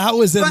 That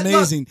was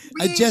amazing.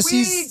 Jesse's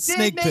we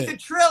Snake did make Pit. a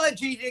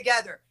trilogy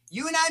together.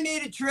 You and I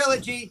made a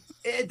trilogy.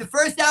 The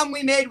first album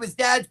we made was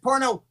Dad's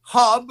Porno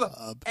Hub.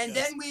 And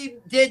then we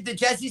did the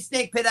Jesse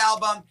Snake Pit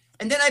album.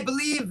 And then I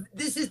believe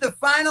this is the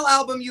final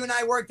album you and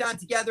I worked on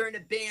together in a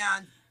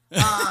band.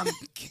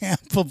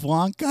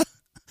 Capablanca?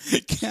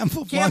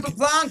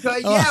 Capablanca,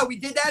 yeah, we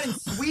did that in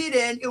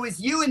Sweden. It was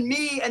you and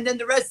me, and then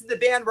the rest of the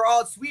band were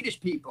all Swedish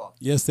people.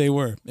 Yes, they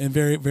were, and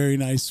very, very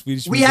nice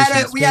Swedish we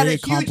musicians. We had a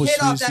huge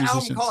hit off that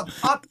album called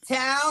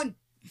Uptown.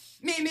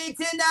 Meet me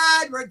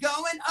tonight, we're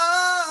going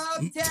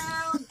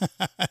uptown.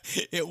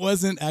 It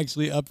wasn't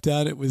actually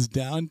uptown; it was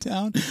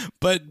downtown.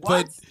 But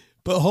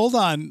hold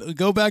on,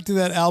 go back to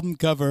that album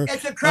cover.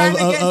 It's a crime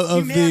against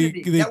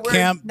humanity. The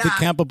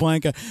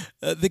Capablanca.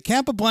 The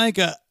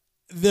Capablanca.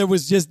 There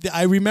was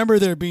I remember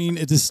there being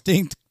a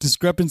distinct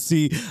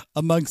discrepancy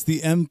amongst the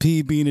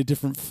MP being a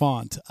different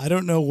font. I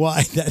don't know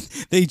why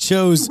that they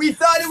chose. We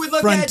thought it would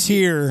look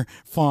Frontier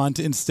font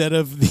instead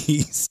of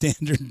the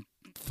standard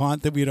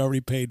font that we had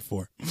already paid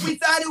for. We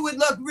thought it would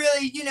look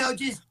really,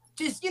 just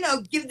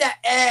give that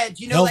edge.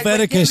 Helvetica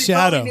like when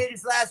Shadow. made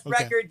his last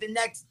record,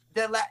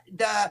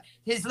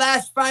 his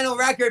last final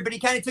record, but he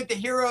kind of took the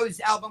Heroes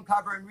album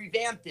cover and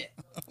revamped it.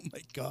 Oh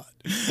my God!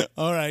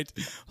 All right,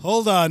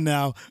 hold on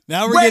now.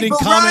 Now we're getting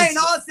comments. Ryan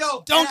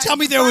also, don't tell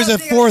me there was a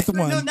fourth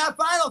one. No, not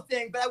final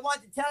thing, but I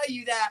want to tell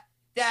you that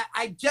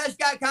I just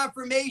got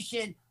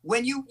confirmation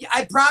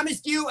I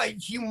promised you a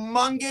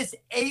humongous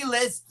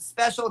A-list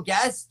special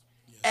guest.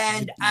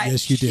 And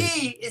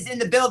she is in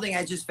the building.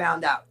 I just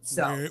found out.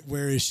 So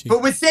where is she?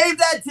 But we'll save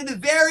that to the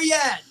very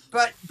end.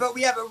 But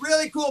we have a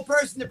really cool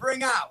person to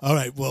bring out. All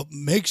right. Well,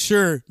 make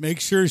sure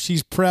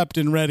she's prepped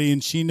and ready,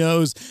 and she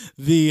knows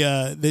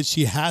that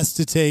she has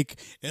to take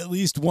at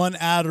least one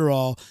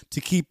Adderall to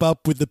keep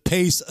up with the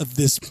pace of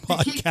this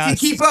podcast. To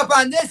keep up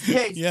on this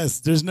pace. Yes,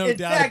 there's no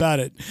doubt about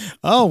it.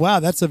 Oh wow,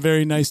 that's a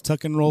very nice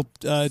tuck and roll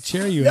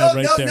chair you have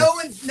right there. No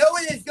one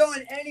is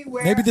going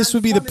anywhere. Maybe this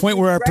would be the point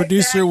where our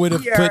producer would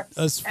have put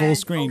us full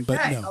screen, but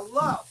no.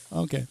 Hello.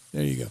 Okay,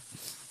 there you go.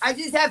 I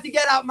just have to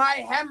get out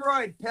my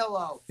hemorrhoid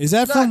pillow. Is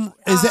that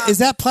is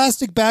that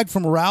plastic bag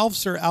from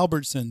Ralph's or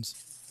Albertsons?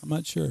 I'm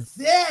not sure.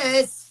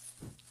 This,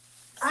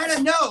 I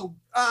don't know.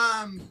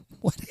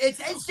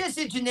 It's just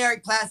a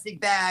generic plastic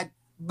bag,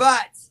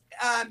 but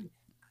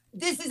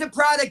this is a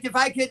product. If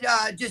I could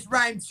just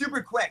rhyme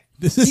super quick.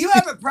 Do you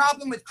have a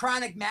problem with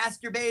chronic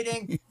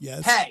masturbating?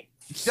 Yes. Hey,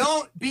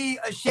 don't be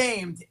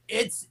ashamed.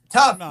 It's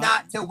tough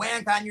not to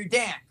wank on your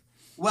dank.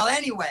 Well,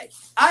 anyway,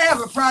 I have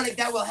a product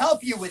that will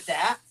help you with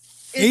that.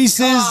 Is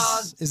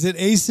it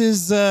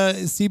Ace's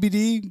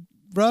CBD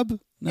rub?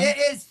 No? It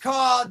is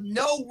called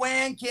No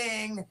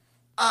Wanking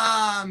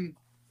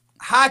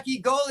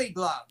Hockey Goalie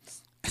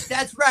Gloves.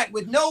 That's right.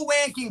 With No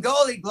Wanking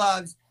Goalie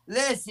Gloves,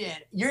 listen,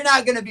 you're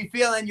not going to be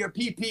feeling your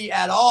pee-pee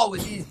at all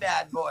with these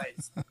bad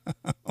boys.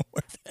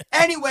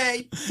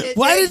 Anyway,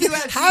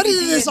 how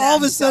did this all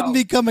of a sudden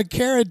become a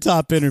Carrot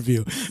Top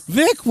interview?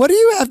 Vic, what do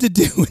you have to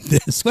do with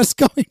this? What's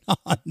going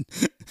on?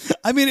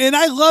 I mean, and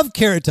I love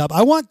Carrot Top.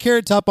 I want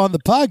Carrot Top on the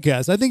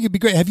podcast. I think it'd be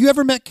great. Have you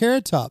ever met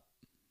Carrot Top?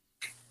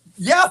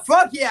 Yeah,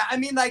 fuck yeah. I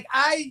mean, like,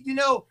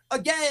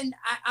 again,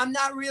 I'm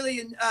not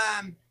really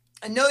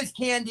a nose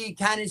candy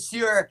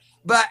connoisseur,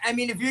 but I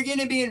mean, if you're going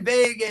to be in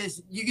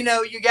Vegas, you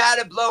got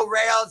to blow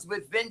rails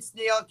with Vince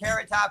Neil,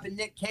 Carrot Top, and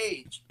Nick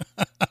Cage.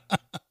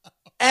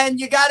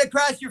 And you got to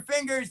cross your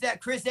fingers that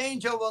Chris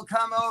Angel will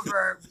come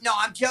over. No,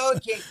 I'm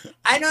joking.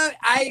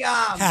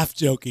 Half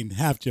joking,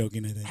 I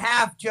think.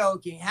 Half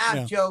joking.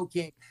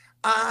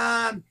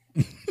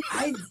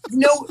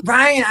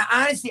 Ryan,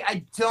 honestly,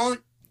 I don't.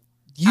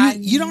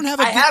 You don't have.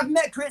 I have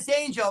met Chris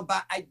Angel,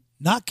 but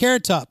not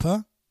Carrot Top,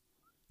 huh?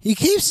 He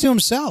keeps to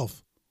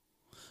himself.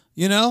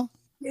 You know.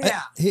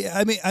 Yeah.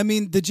 I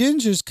mean, the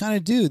Gingers kind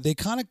of do. They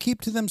kind of keep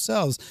to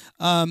themselves.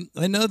 I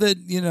know that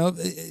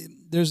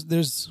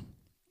there's.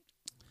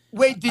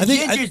 Wait,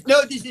 Gingers?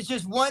 No, this is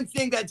just one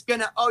thing that's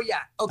gonna. Oh yeah.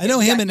 Okay. I know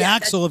him and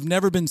Axel have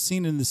never been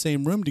seen in the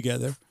same room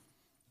together.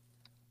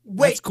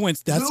 Wait,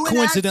 that's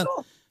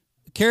coincidental.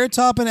 Carrot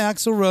Top and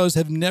Axl Rose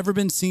have never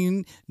been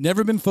seen,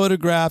 never been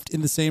photographed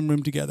in the same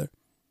room together.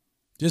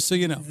 Just so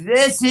you know.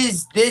 This.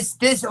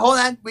 Hold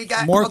on, we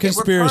got more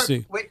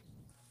conspiracy.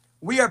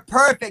 We are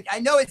perfect. I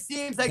know it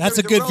seems like that's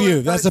a good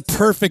view. That's a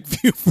perfect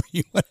view for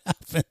you. What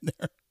happened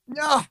there?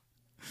 No.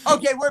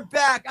 Okay, we're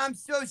back. I'm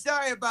so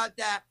sorry about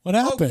that. What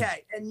happened?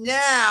 Okay, and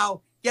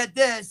now get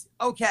this.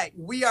 Okay,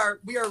 we are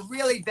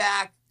really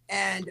back,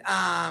 and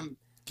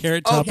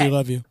Carrot Top, we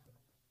love you.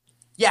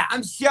 Yeah,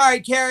 I'm sorry,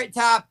 Carrot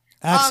Top.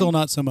 Axel,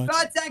 not so much.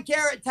 Thoughts on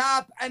Carrot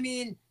Top? I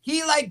mean,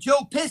 he, like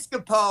Joe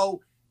Piscopo,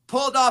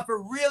 pulled off a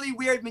really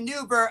weird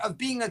maneuver of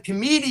being a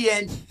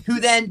comedian who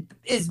then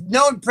is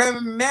known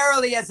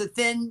primarily as a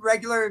thin,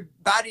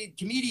 regular-bodied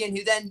comedian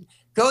who then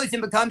goes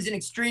and becomes an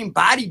extreme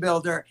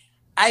bodybuilder.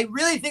 I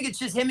really think it's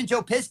just him and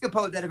Joe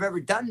Piscopo that have ever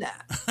done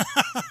that.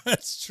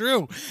 That's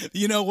true.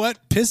 You know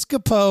what?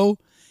 Piscopo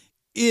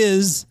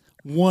is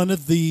one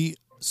of the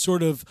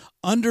sort of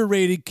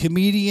underrated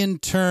comedian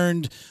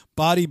turned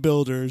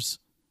bodybuilders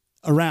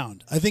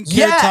around. I think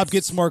Carrot Top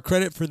gets more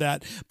credit for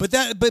that. But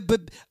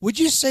would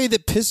you say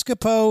that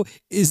Piscopo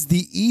is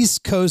the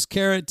East Coast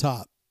Carrot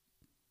Top?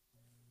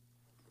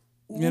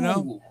 You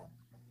know?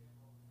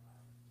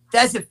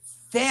 That's a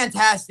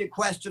fantastic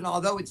question,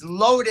 although it's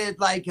loaded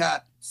like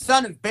a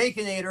son of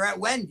Baconator at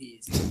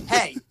Wendy's.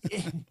 Hey,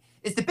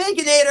 is the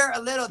Baconator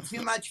a little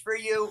too much for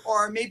you?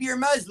 Or maybe you're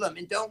Muslim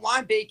and don't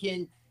want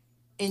bacon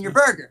in your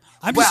burger.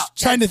 I'm just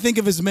trying to think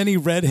of as many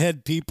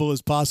redhead people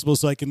as possible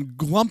so I can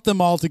lump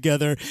them all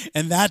together,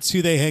 and that's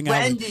who they hang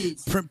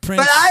Wendy's. out with.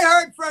 But I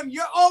heard from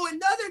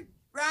another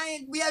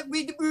Ryan. We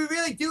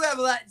really do have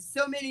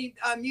so many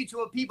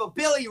mutual people.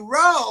 Billy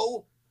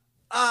Rowe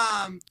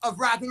of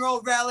Rock and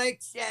Roll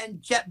Relics and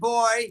Jet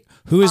Boy,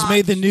 who has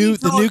made the new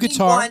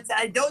guitar.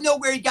 I don't know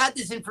where he got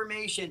this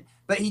information,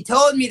 but he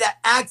told me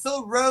that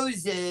Axl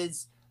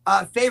Rose's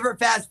favorite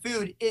fast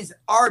food is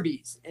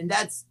Arby's, and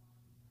that's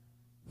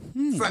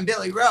from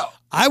Billy Rowe.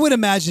 I would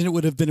imagine it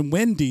would have been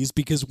Wendy's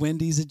because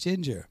Wendy's a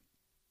ginger.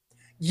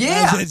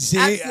 Yeah,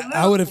 absolutely.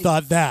 I would have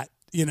thought that,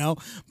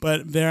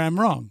 but there I'm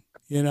wrong,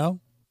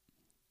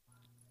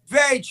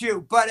 Very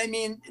true. But I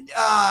mean,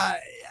 I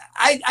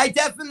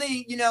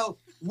definitely,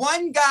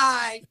 one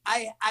guy,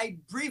 I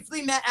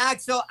briefly met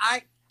Axl.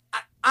 I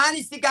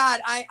honest to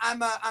God,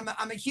 I'm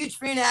a huge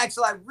fan of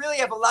Axl. I really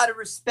have a lot of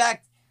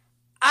respect.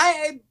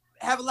 I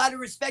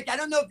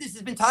don't know if this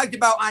has been talked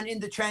about on In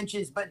the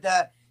Trenches, but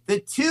the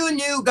two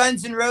new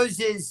Guns N'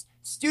 Roses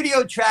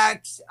studio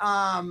tracks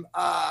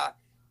that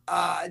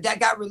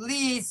got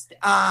released,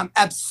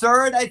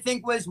 Absurd, I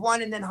think, was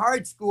one, and then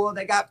Hard School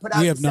that got put out.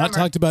 We have not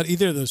talked about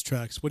either of those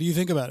tracks. What do you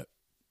think about it?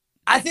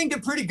 I think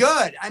they're pretty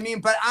good. I mean,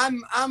 but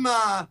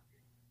I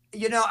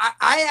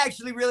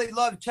actually really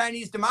love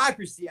Chinese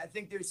Democracy. I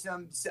think there's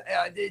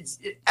it's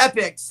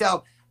epic.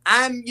 So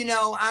I'm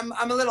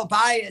a little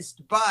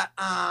biased, but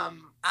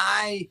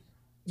I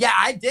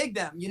dig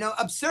them.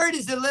 Absurd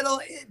is a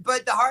little,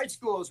 but the Hard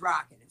School is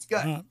rocking. It's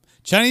good.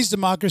 Chinese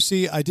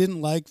Democracy, I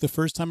didn't like the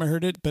first time I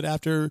heard it, but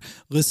after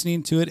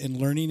listening to it and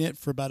learning it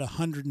for about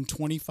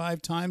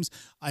 125 times,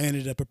 I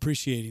ended up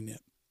appreciating it.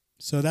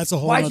 So that's a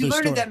whole other story. Why'd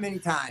you learn it that many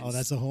times? Oh,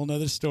 that's a whole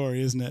nother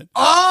story, isn't it?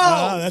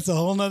 Oh! That's a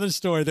whole nother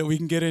story that we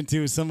can get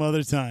into some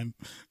other time.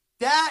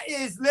 That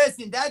is,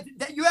 listen, that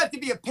you have to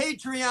be a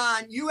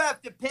Patreon. You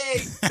have to pay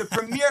the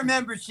premier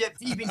membership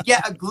to even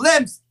get a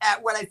glimpse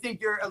at what I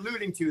think you're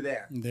alluding to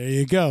there. There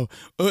you go.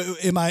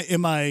 Am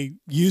I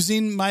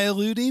using my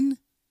alluding?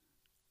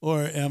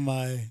 Or am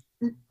I?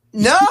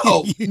 No,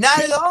 not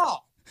at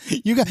all.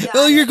 You got.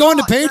 Well, you're going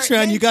to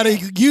Patreon. You got to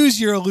use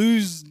your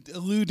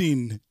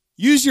alluding.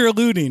 Use your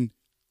alluding.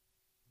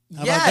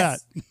 How about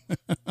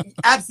that?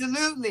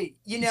 Absolutely.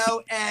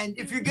 And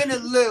if you're gonna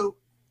loot,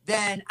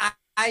 then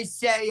I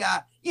say,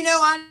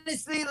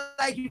 honestly,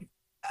 like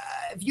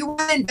if you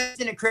want to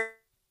invest in a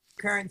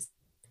currency.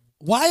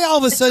 Why all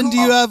of a sudden do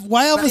you have?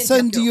 Why all of a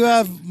sudden do you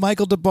have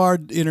Michael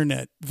DeBar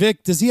internet?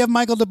 Vic, does he have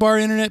Michael DeBar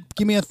internet?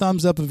 Give me a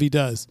thumbs up if he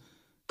does.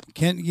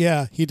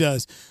 Yeah, he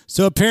does.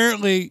 So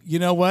apparently, you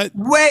know what?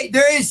 Wait,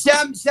 there is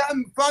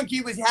something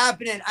funky was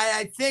happening.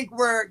 I think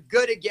we're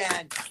good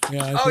again.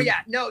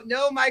 Yeah.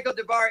 No Michael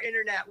DeBar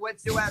internet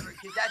whatsoever,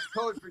 because that's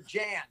code for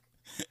jank.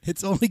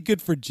 It's only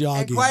good for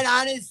jogging. And quite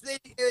honestly,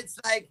 it's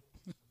like,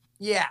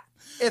 yeah.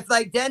 If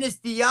like Dennis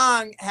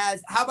DeYoung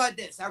has, how about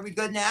this? Are we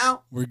good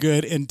now? We're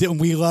good. And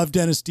we love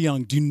Dennis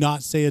DeYoung. Do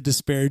not say a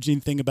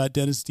disparaging thing about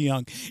Dennis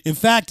DeYoung. In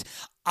fact,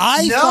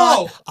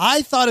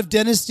 I thought of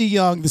Dennis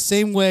DeYoung the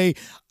same way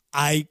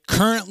I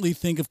currently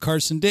think of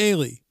Carson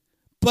Daly.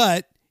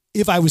 But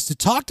if I was to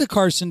talk to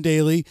Carson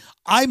Daly,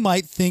 I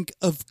might think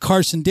of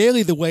Carson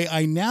Daly the way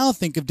I now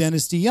think of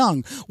Dennis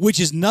DeYoung, which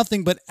is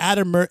nothing but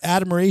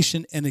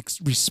admiration and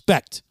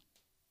respect.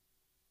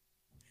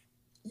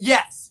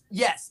 Yes.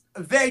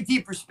 A very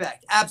deep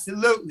respect.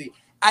 Absolutely.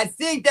 I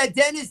think that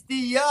Dennis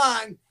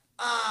DeYoung,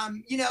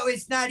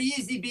 it's not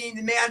easy being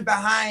the man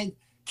behind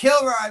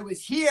Kilroy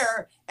was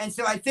here. And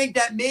so I think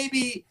that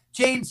maybe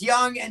James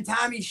Young and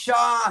Tommy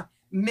Shaw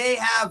may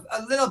have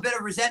a little bit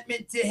of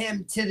resentment to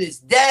him to this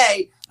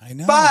day. I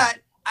know. But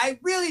I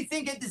really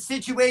think at the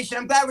situation,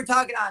 I'm glad we're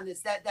talking on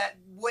this, that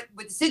what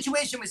the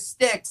situation with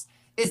Styx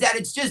is that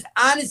it's just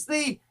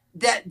honestly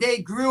that they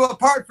grew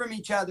apart from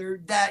each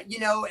other, that,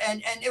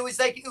 and it was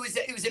like, it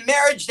was a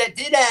marriage that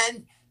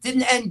didn't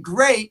end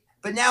great,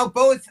 but now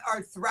both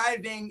are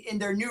thriving in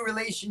their new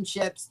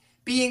relationships,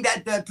 being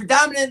that the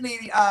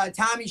predominantly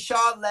Tommy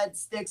Shaw led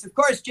Styx, of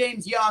course,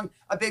 James Young,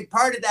 a big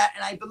part of that.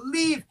 And I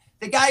believe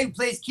the guy who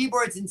plays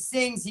keyboards and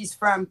sings, he's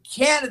from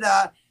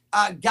Canada,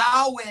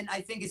 Gowan,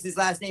 I think is his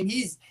last name.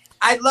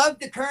 I love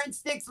the current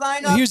Styx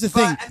lineup. Well, here's the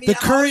thing. The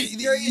current,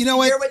 hear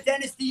what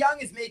Dennis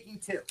DeYoung is making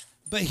too.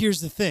 But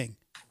here's the thing.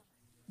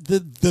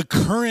 The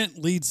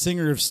current lead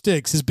singer of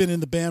Styx has been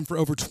in the band for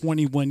over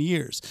 21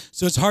 years.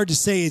 So it's hard to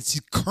say it's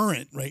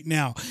current right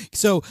now.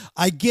 So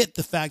I get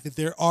the fact that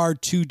there are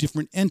two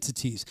different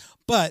entities.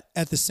 But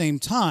at the same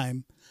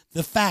time,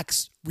 the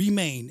facts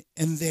remain.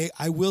 And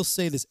I will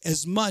say this,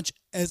 as much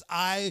as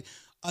I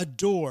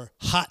adore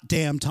hot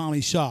damn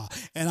Tommy Shaw,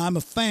 and I'm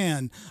a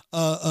fan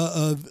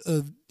of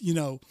the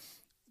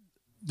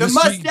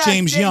mustache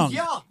James Young.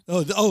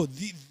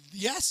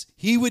 Yes,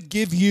 he would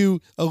give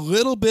you a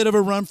little bit of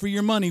a run for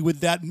your money with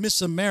that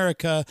Miss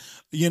America,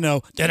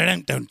 James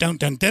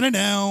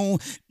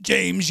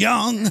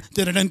Young,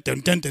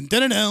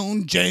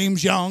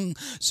 James Young.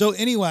 So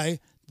anyway,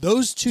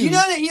 those two. You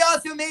know that he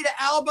also made an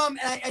album,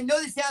 and I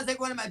know this sounds like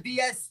one of my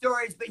BS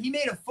stories, but he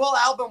made a full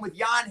album with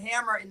Jan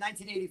Hammer in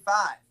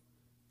 1985.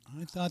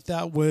 I thought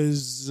that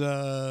was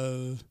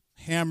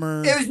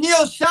Hammer. It was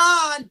Neil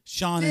Sean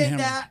did and Hammer.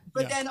 That,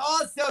 but then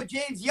also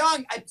James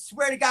Young, I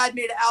swear to God,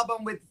 made an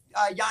album with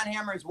Jan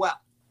Hammer as well.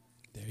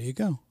 There you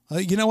go.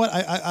 You know what?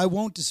 I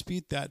won't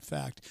dispute that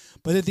fact.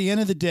 But at the end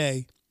of the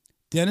day,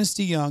 Dennis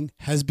DeYoung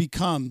has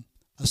become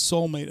a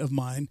soulmate of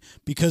mine,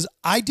 because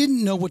I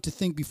didn't know what to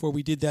think before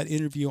we did that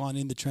interview on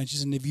In the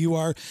Trenches. And if you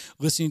are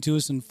listening to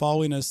us and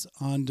following us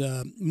on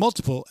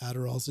multiple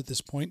Adderalls at this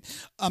point,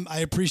 I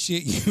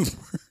appreciate you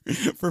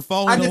for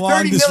following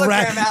along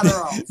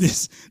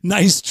this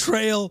nice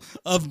trail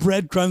of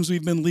breadcrumbs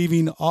we've been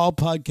leaving all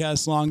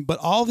podcasts long. But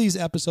all these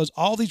episodes,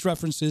 all these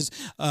references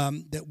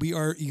that we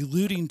are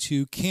alluding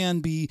to can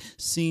be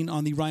seen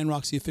on the Ryan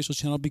Roxy official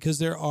channel, because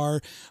there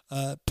are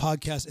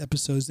podcast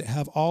episodes that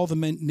have all the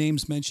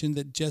names mentioned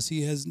that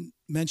Jesse has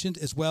mentioned,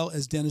 as well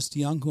as Dennis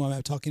DeYoung, who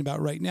I'm talking about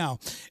right now.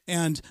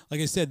 And like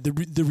I said,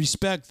 the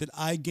respect that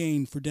I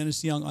gained for Dennis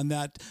DeYoung on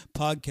that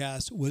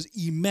podcast was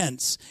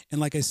immense.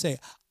 And like I say,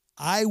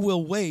 I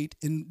will wait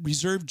and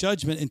reserve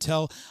judgment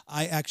until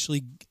I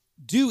actually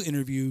do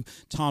interview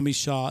Tommy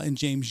Shaw and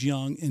James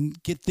Young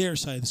and get their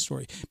side of the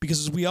story.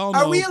 Because as we all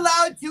know... Are we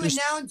allowed to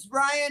announce,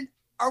 Ryan,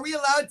 are we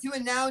allowed to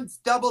announce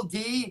Double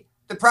D,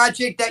 the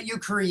project that you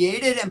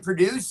created and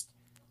produced?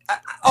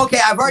 Okay,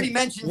 I've already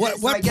mentioned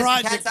this. What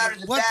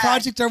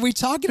project are we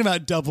talking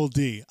about, Double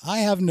D? I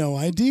have no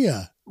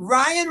idea.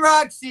 Ryan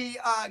Roxy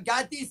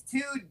got these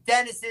two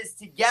Dennises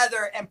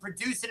together and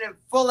produced a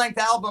full-length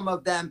album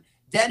of them.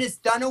 Dennis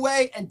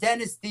Dunaway and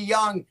Dennis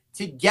DeYoung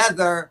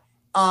together.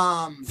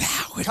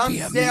 That would Come be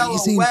Sail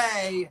amazing.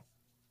 Away.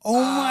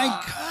 Oh my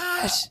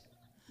gosh.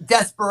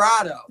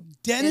 Desperado.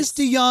 Dennis It's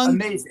DeYoung.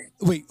 Amazing.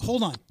 Wait,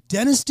 hold on.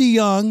 Dennis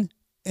DeYoung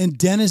and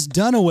Dennis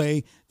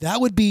Dunaway. That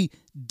would be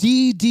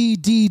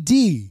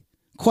D,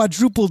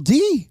 quadruple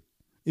D.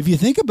 If you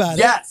think about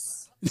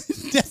Yes.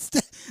 it. That's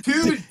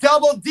Two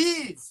double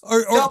Ds.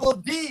 Or- double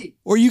D.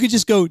 or you could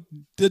just go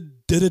da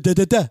da da da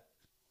da da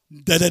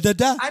da da da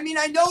da. I mean,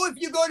 I know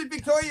if you go to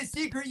Victoria's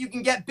Secret, you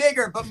can get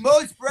bigger, but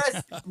most bra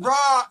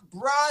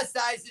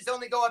sizes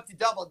only go up to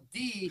double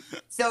D.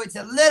 So it's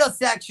a little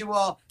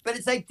sexual, but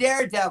it's like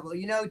Daredevil.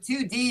 You know,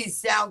 2 Ds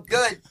sound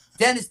good.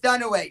 Dennis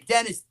Dunaway,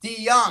 Dennis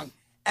DeYoung.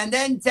 And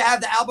then to have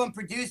the album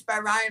produced by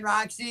Ryan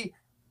Roxy,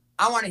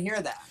 I want to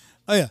hear that.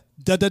 Oh yeah,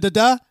 da da da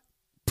da.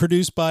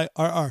 Produced by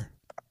RR.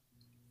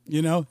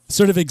 You know,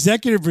 sort of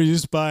executive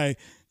produced by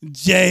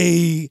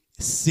JC.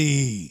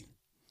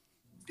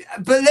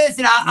 But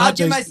listen, I'll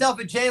give JC. myself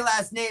a J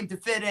last name to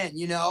fit in,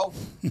 you know?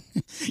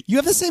 You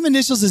have the same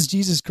initials as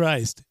Jesus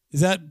Christ.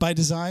 Is that by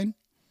design?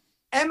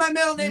 And my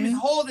middle name is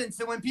Holden,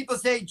 so when people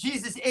say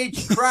Jesus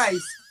H.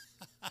 Christ,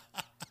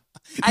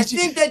 I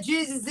think that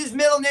Jesus'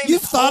 middle name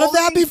You've is thought of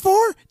that Holy.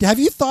 before? Have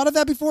you thought of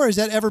that before? Has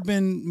that ever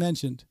been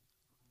mentioned?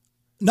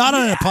 Not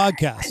on a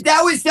podcast.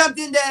 That was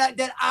something that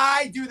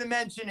I do the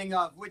mentioning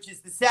of, which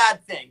is the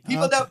sad thing.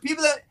 People Okay.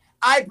 that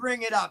I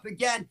bring it up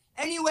again.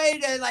 Any way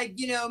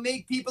to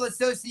make people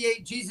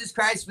associate Jesus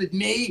Christ with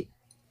me,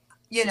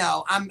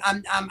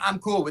 I'm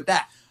cool with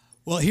that.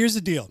 Well, here's the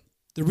deal.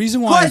 The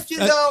reason why Question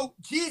though,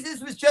 Jesus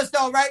was just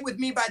all right with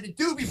me by the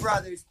Doobie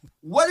Brothers.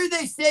 What are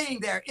they saying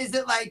there? Is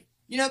it like,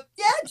 yeah,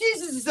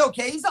 Jesus is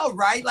okay. He's all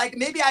right. Like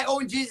maybe I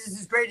own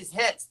Jesus' greatest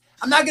hits.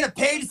 I'm not going to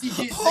pay to see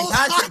Jesus in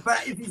concert,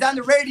 but if he's on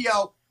the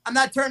radio, I'm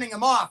not turning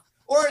him off.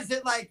 Or is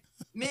it like,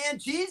 man,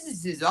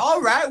 Jesus is all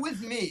right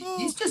with me.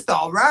 He's just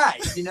all right,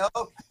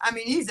 I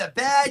mean, he's a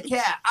bad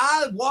cat.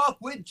 I walk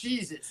with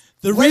Jesus.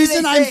 The What do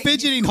reason they I'm say?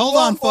 fidgeting, He's hold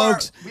on, cool or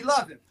folks. We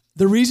love him.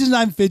 The reason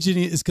I'm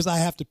fidgeting is because I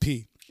have to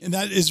pee. And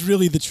that is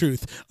really the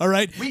truth. All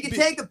right. We can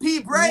take a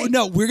pee break.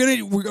 No, we're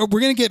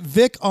gonna get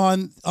Vic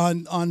on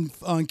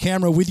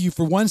camera with you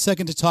for 1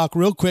 second to talk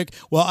real quick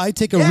while I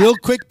take a real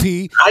quick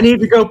pee. I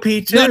need to go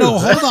pee too. No,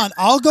 hold on.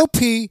 I'll go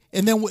pee,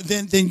 and then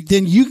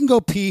you can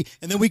go pee,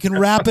 and then we can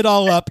wrap it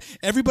all up.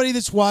 Everybody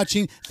that's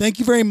watching, thank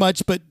you very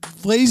much. But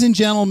ladies and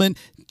gentlemen,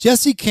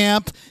 Jesse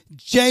Camp,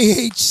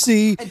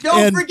 JHC, And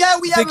don't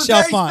forget, we have Vic a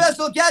very Chalfant.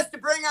 special guest to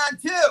bring on,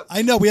 too.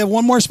 I know we have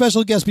one more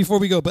special guest before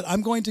we go, but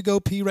I'm going to go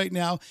pee right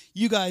now.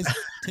 You guys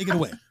take it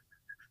away.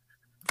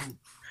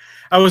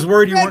 I was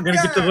worried you weren't going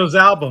to get to those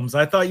albums.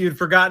 I thought you'd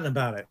forgotten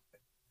about it.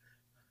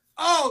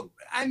 Oh,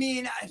 I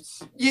mean,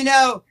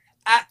 tell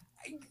me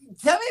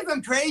if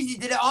I'm crazy.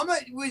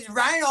 Was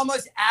Ryan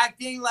almost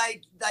acting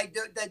like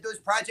that those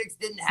projects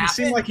didn't It happen?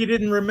 seemed like he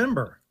didn't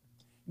remember.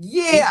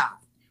 Yeah.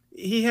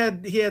 He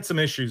had some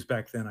issues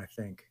back then, I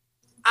think.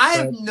 I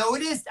have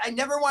noticed, I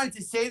never wanted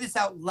to say this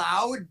out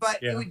loud,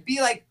 but it would be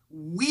like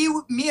me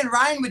and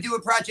Ryan would do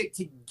a project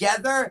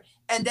together,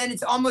 and then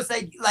it's almost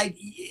like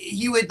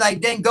he would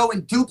then go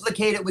and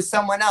duplicate it with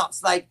someone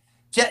else. Like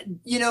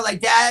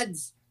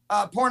Dad's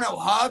Porno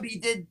Hub, he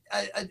did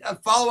a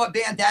follow-up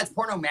band, Dad's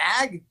Porno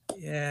Mag.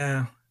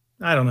 Yeah,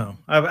 I don't know.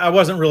 I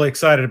wasn't really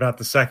excited about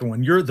the second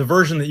one. The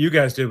version that you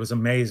guys did was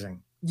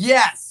amazing.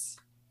 Yes.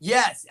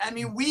 I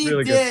mean, we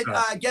Really good did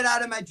stuff. Get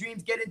Out of My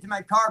Dreams, Get Into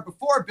My Car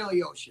before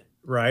Billy Ocean.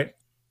 Right?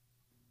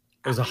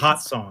 It was a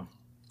hot song.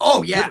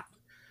 Oh, yeah.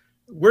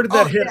 Where did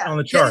that hit yeah. on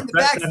the Get in chart?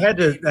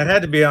 the That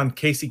had to be on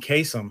Casey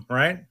Kasem,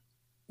 right?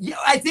 Yeah,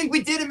 I think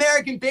we did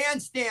American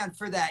Bandstand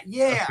for that.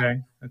 Yeah.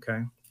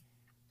 Okay.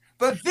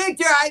 But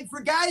Victor,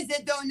 for guys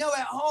that don't know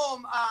at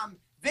home,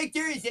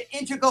 Victor is an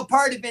integral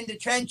part of In the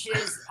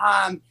Trenches.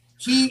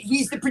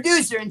 He's the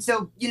producer, and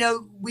so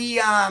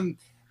we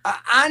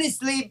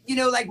honestly,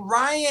 like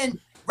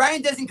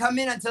Ryan doesn't come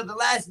in until the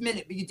last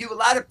minute, but you do a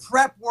lot of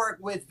prep work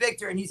with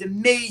Victor, and he's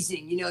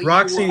amazing.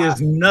 Roxy is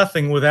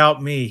nothing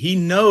without me. He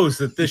knows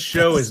that this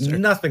show is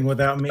nothing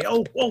without me.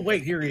 Oh,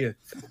 wait, here he is.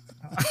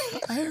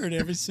 I heard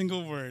every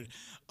single word.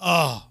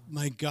 Oh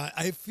my God.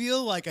 I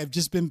feel like I've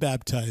just been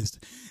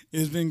baptized.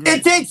 It's been great.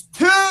 It takes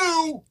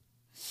two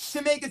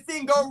to make a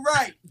thing go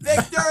right.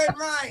 Victor and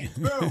Ryan.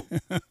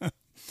 Boom.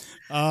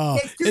 Oh,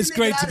 It takes two it's make it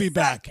great out to of be sight,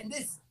 back. And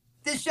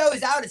this show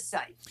is out of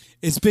sight.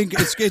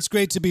 It's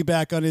great to be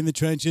back on In the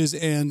Trenches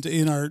and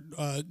in our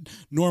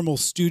normal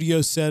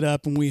studio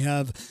setup, and we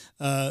have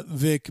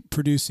Vic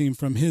producing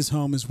from his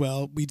home as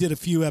well. We did a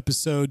few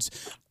episodes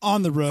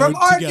on the road From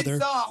together.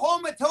 Arkansas,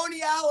 home of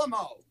Tony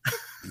Alamo.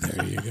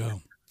 There you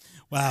go.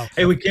 Wow.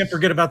 Hey, we can't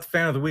forget about the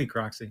fan of the week,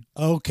 Roxy.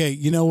 Okay,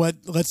 you know what?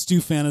 Let's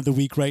do fan of the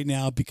week right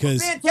now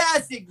because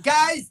Fantastic,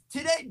 guys.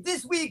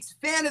 This week's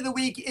fan of the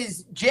week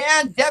is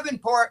Jan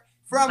Davenport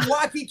from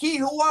Waikiki,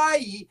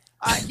 Hawaii.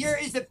 Here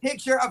is a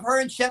picture of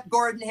her and Shep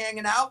Gordon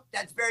hanging out.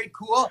 That's very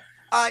cool.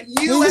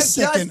 You Wait a have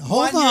second. just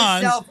Hold won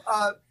on. yourself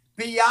a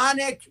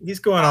Bionic. He's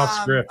going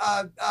off script.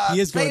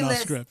 he is going off playlist.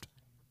 script.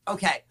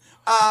 Okay.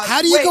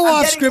 How do you wait, go I'm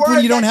off getting script when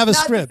word you don't that's have a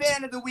not script? The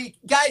fan of the week,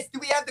 guys. Do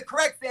we have the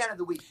correct fan of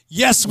the week?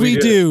 Yes, we We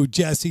do. do,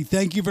 Jesse.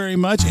 Thank you very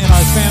much. And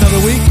our fan of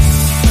the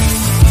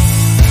week.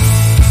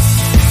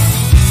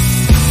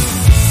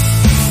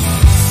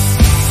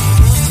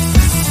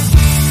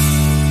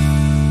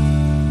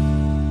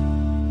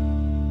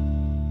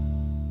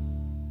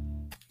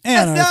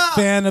 And What's our up?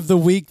 fan of the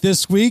week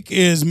this week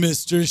is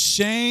Mr.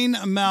 Shane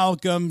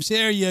Malcolm.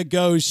 There you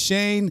go,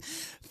 Shane.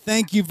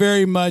 Thank you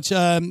very much.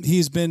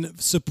 He's been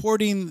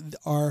supporting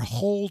our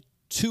whole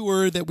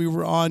tour that we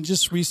were on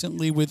just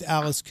recently with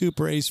Alice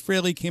Cooper. Ace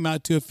Frehley came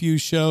out to a few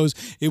shows.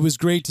 It was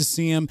great to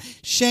see him.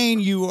 Shane,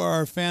 you are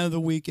our fan of the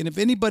week. And if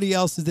anybody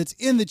else that's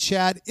in the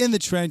chat, in the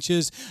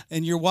trenches,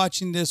 and you're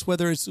watching this,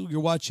 whether it's you're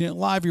watching it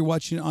live, you're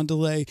watching it on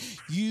delay,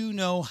 you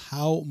know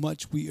how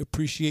much we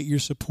appreciate your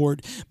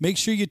support. Make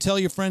sure you tell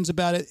your friends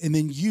about it, and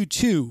then you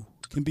too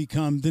can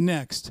become the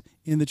next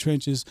In the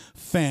Trenches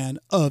fan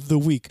of the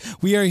week.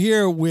 We are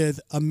here with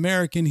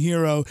American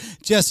hero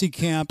Jesse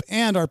Camp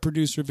and our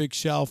producer Vic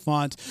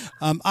Chalfant.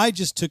 I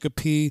just took a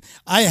pee.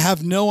 I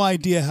have no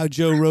idea how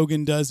Joe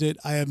Rogan does it.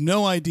 I have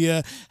no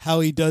idea how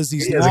he does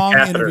these He has a long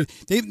catheter.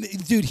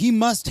 interviews. Dude, he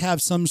must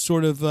have some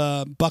sort of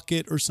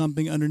bucket or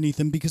something underneath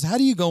him, because how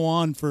do you go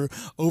on for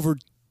over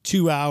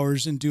 2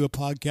 hours and do a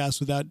podcast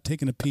without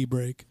taking a pee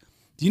break?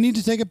 Do you need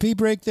to take a pee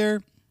break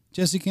there,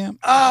 Jesse Camp?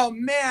 Oh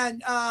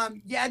man,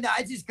 yeah, no,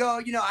 I just go.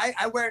 You know,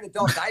 I wear an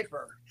adult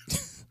diaper.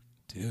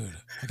 Dude,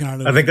 I can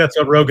hardly. I think that's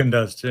what Rogan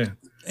does too.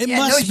 it Yeah,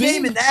 no must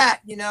shame be. in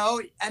that. You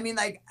know, I mean,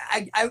 like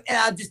and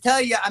I'll just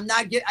tell you,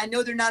 I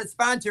know they're not a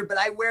sponsor, but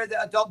I wear the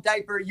adult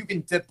diaper. You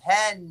can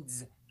depend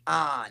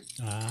on.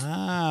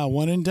 Ah,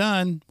 one and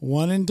done.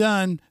 One and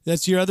done.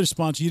 That's your other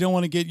sponsor. You don't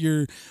want to get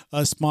your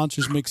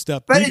sponsors mixed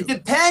up. But You- it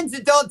depends.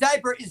 Adult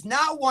diaper is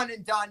not one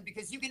and done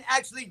because you can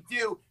actually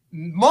do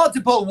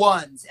multiple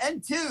ones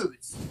and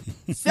twos,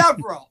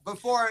 several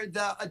before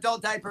the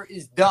adult diaper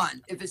is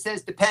done. If it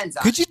says depends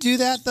on. Could you do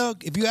that though?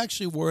 If you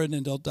actually wore an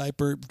adult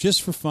diaper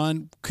just for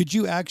fun, could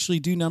you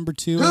actually do number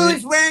two?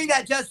 Who's wearing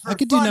that just for I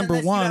could do fun number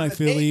unless you one, have I a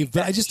baby believe,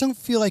 but I fetish? just don't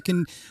feel I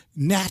can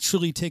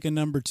naturally take a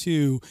number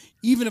two,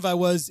 even if I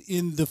was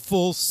in the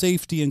full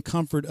safety and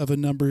comfort of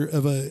an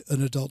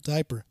adult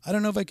diaper. I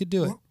don't know if I could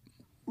do it.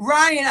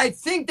 Ryan, I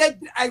think that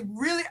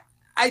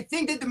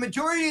the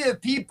majority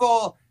of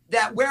people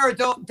that wear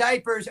adult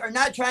diapers are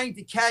not trying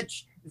to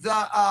catch the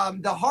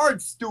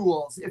hard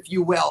stools, if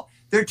you will.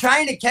 They're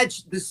trying to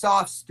catch the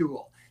soft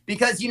stool.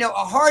 Because, you know,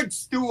 a hard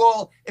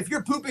stool, if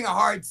you're pooping a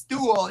hard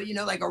stool, you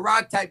know, like a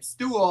rock type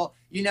stool,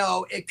 you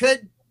know, it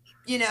could,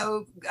 you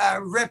know,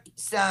 rip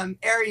some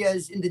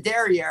areas in the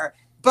derriere.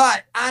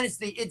 But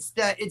honestly, it's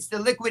the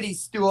liquidy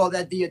stool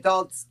that the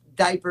adults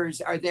diapers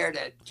are there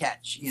to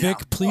catch. You know?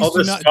 Vic, please All do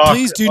this not, talk-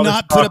 please do all this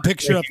not put a talk is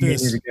picture of making me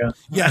this. need to go.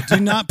 Yeah, do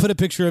not put a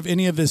picture of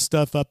any of this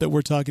stuff up that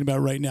we're talking about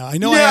right now. I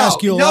know I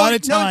ask you a lot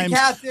of times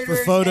for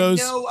photos.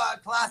 No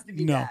colostomy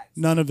No, bags.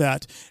 none of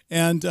that.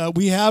 And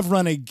we have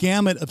run a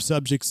gamut of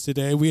subjects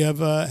today. We have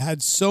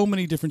had so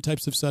many different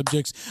types of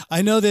subjects.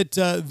 I know that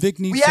Vic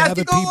needs We to have have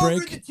to a go pee over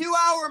break. the 2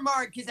 hour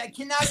mark because I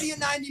cannot be a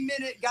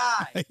 90-minute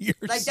guy. You're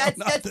Like so that's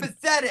nothing.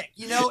 pathetic.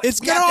 You know, It's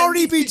we going to have to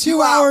already at be least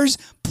 2 hours.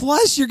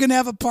 Plus, you're going to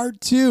have a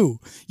part two.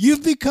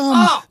 You've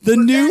become the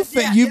well, new.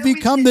 yeah, You've then we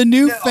become can- the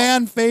new no.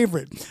 fan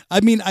favorite.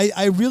 I mean,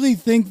 I really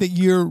think that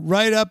you're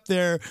right up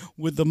there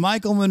with the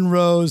Michael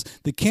Monroes,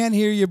 the Can't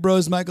Hear You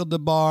Bros, Michael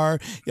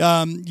DeBar.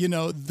 You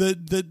know,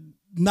 the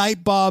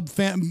Night Bob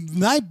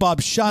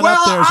shot Well,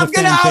 up there as I'm a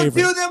gonna fan outdo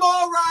favorite. them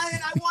all, Ryan.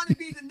 I want to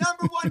be the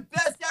 #1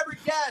 best ever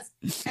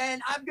guest,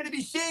 and I'm gonna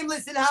be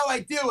shameless in how I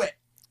do it.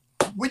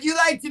 Would you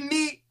like to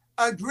meet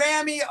a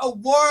Grammy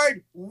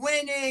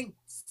Award-winning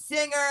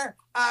singer?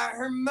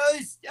 Her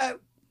most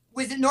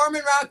was it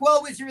Norman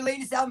Rockwell? Was her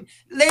latest album?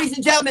 Ladies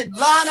and gentlemen,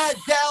 Lana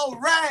Del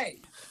Rey.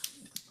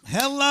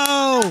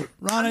 Hello, I'm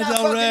Rana not Del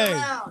fucking Rey.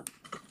 around.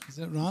 Is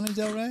it Rana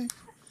Del Rey?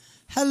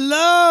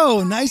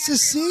 Hello, nice to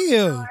see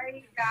you. How are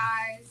you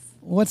guys?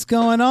 What's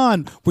going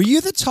on? Were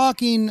you the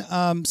talking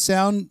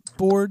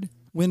soundboard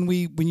when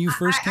you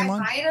first came I on?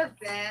 might have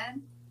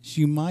been.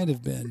 You might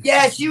have been.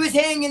 Yeah, she was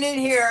hanging in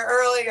here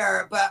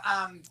earlier, but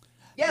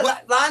yeah,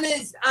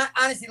 Lana's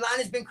honestly,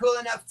 Lana's been cool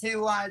enough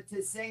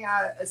to sing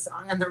a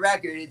song on the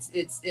record.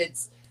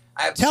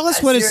 Tell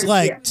us what it's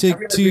like I really to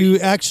appreciate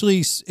it.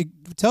 actually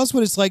tell us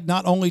what it's like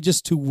not only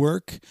just to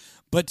work,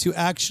 but to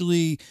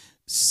actually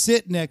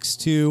sit next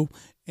to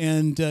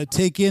and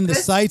take in the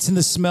sights and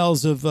the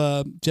smells of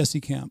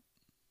Jesse Camp.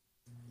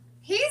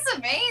 He's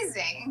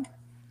amazing.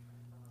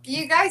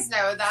 You guys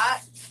know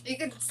that. You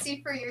can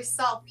see for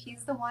yourself.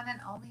 He's the one and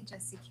only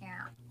Jesse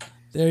Camp.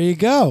 There you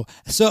go.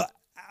 So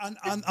on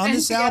And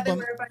this together album,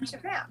 we're a bunch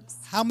of vamps.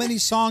 how many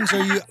songs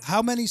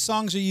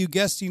are you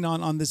guesting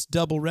on this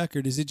double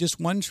record? Is it just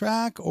one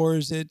track or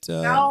is it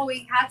No,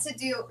 we had to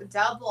do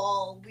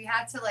double. We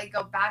had to like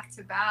go back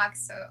to back.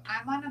 So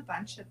I'm on a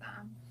bunch of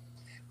them.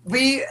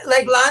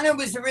 Lana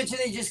was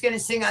originally just going to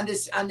sing on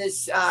this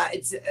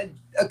it's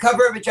a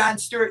cover of a Jon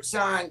Stewart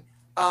song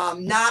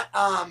not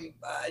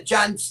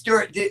Jon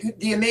Stewart,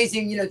 the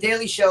amazing,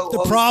 Daily Show. The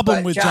host, problem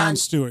but with Jon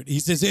Stewart, he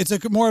says it's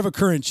more of a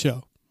current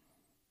show.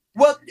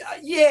 Well,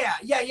 yeah,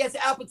 it's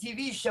an Apple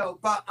TV show.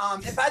 But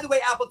and by the way,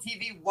 Apple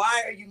TV,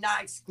 why are you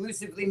not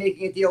exclusively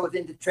making a deal with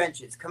In the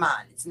Trenches? Come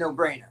on, it's no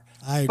brainer.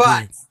 I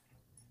agree.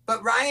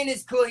 But Ryan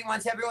is cool. He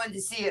wants everyone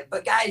to see it.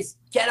 But guys,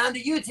 get on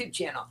the YouTube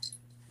channel.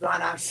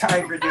 Lana, I'm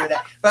sorry for doing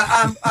that. But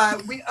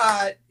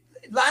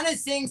Lana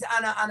sings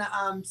on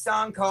a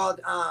song called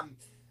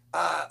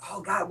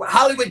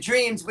Hollywood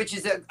Dreams, which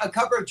is a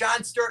cover of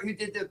Jon Stewart, who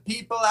did the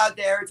People Out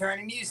There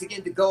Turning Music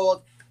into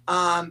Gold.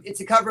 It's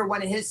a cover of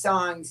one of his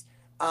songs.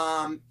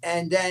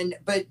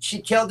 But she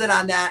killed it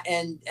on that,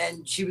 and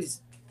she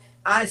was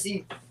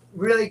honestly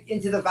really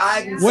into the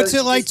vibe. And What's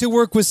it like to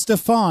work with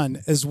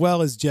Stefan as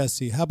well as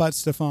Jesse? How about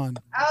Stefan?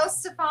 Oh,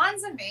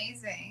 Stefan's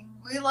amazing.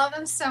 We love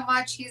him so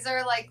much. He's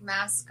our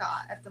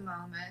mascot at the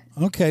moment.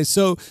 Okay,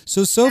 so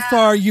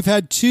far you've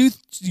had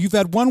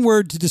one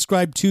word to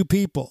describe two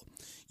people.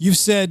 You've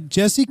said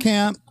Jesse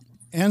Camp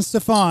and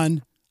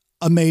Stefan,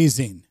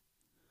 amazing.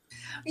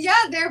 Yeah,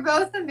 they're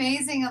both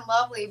amazing and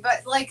lovely,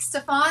 but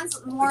Stefan's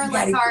more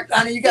our.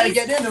 Anna, you got to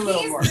get in a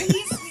little more.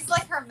 He's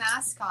like our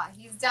mascot.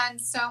 He's done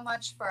so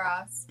much for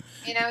us.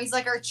 He's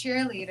like our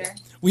cheerleader.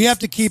 We have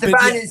to keep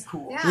Stefan is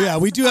cool. Yeah,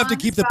 we do have to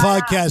keep the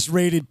podcast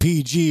rated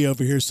PG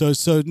over here, so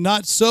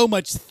not so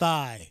much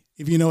thigh,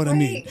 if you know what I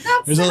mean.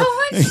 Not so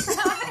much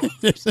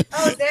thigh.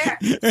 Oh, there.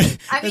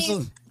 I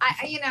mean,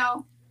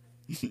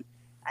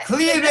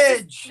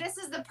 cleavage. This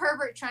is the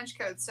pervert trench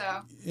coat,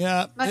 so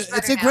yeah,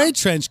 it's a great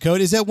trench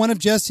coat. Is that one of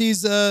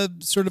Jesse's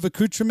sort of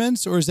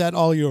accoutrements, or is that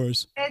all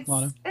yours,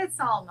 Lana? It's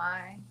all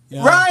mine.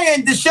 Yeah.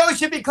 Ryan, the show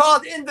should be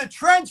called In the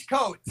Trench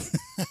Coat.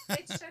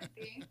 It should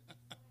be.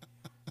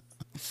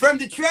 From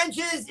the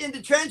trenches, in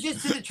the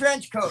trenches to the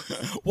trench coat.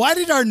 Why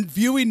did our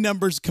viewing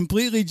numbers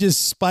completely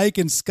just spike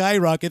and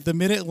skyrocket the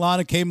minute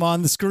Lana came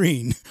on the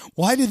screen?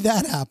 Why did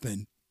that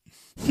happen?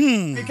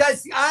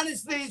 Because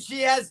honestly,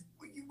 she has.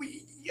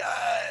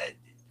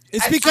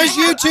 It's because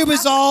YouTube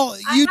is all.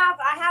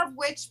 I have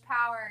witch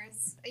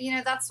powers.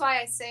 That's why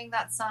I sing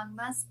that song.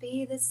 Must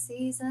be the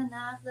season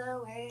of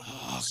the witch.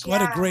 Oh,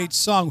 what a great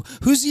song!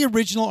 Who's the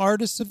original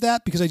artist of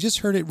that? Because I just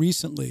heard it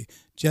recently.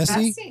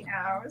 Jesse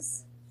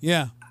knows.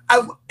 Yeah.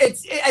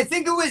 I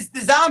think it was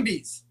the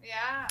Zombies.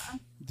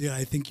 Yeah,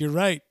 I think you're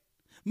right.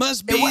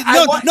 Must be. No,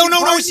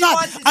 it's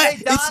not.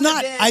 It's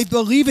not. I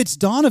believe it's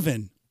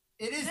Donovan.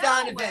 It is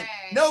Donovan.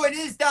 No, it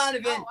is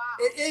Donovan. Oh, wow.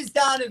 It is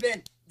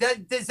Donovan.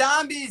 The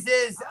Zombies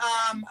is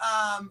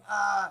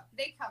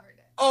they covered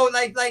it. Oh,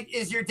 like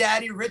is your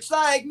daddy rich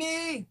like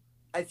me?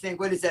 I think.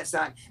 What is that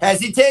song? Has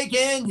he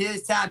taken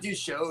his time to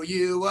show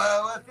you what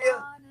I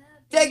feel?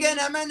 Taking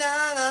a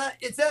banana.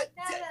 It's a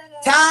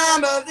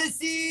time of the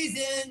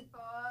season.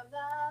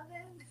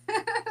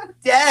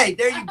 Hey,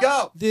 there you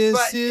go.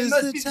 This is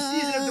the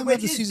season of the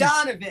witch. It's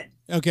Donovan.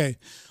 Okay.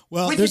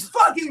 Well, which is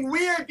fucking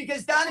weird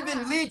because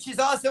Donovan Leitch is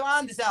also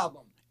on this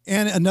album.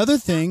 And another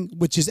thing,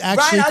 which is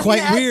actually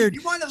quite weird,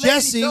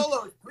 Jesse,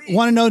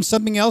 want to know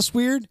something else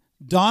weird?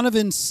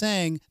 Donovan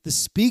sang the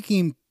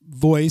speaking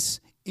voice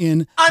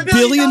in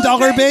Billion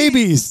Dollar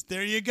Babies.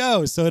 There you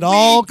go. So it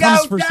all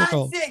comes for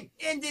circle.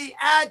 In the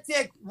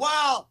attic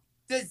while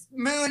the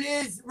moon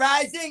is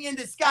rising in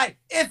the sky.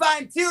 If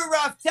I'm too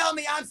rough, tell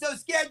me. I'm so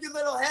scared your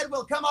little head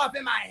will come off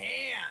in my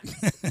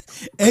hand.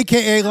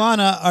 AKA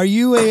Lana, are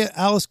you a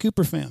Alice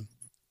Cooper fan?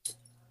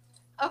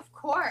 Of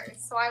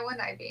course. Why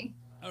wouldn't I be?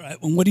 All right.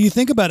 Well, what do you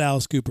think about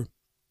Alice Cooper?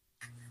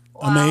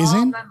 Well,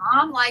 amazing? My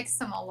mom likes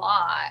him a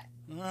lot.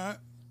 All right.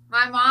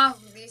 My mom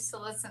used to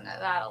listen to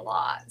that a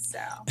lot. So,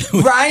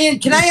 Ryan,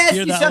 can I ask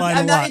you something?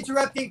 I'm not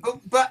interrupting,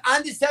 but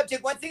on the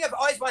subject, one thing I've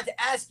always wanted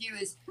to ask you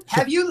is,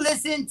 have you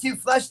listened to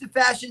Flush the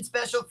Fashion,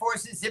 Special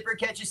Forces, Zipper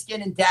Catch Your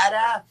Skin, and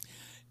Dada?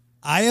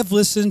 I have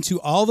listened to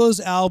all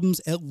those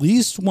albums at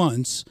least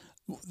once.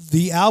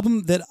 The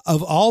album that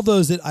of all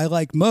those that I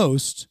like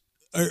most,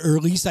 or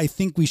at least I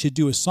think we should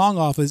do a song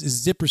off is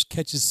Zipper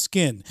Catches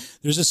Skin.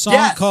 There's a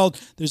song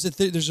called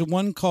there's a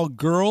one called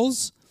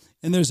Girls.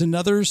 And there's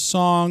another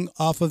song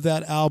off of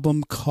that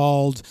album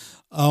called,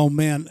 oh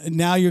man,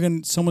 now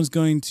someone's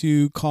going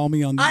to call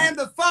me on. I Am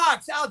the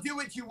Fox. I'll do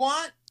what you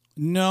want.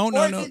 No.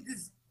 No, it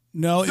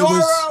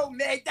was. Zorro,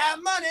 make that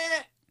money.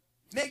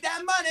 Make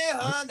that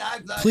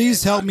money.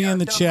 Please help me in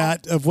the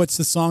chat of what's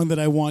the song that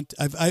I want.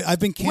 I've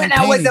been campaigning. When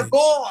I was a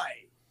boy.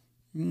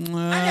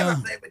 I never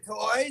played with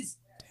toys.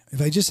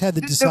 If I just had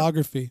the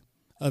discography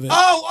of it.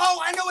 Oh,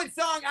 I know what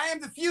song. I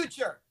Am the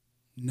Future.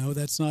 No,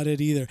 that's not it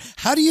either.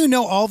 How do you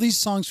know all these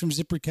songs from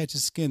Zipper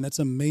Catches Skin? That's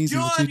amazing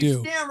what you do. You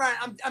understand,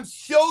 Ryan? I'm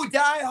so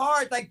die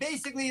hard. Like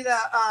basically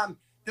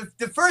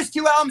the first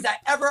two albums I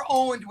ever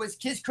owned was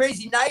Kiss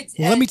Crazy Nights.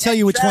 Well, let me tell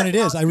you which one it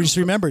is. I just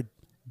remembered.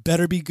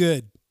 Better Be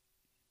Good.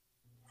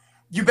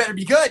 You Better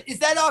Be Good. Is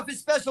that off of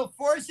Special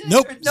Forces?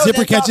 Nope. No,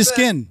 Zipper Catches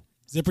Skin.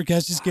 Zipper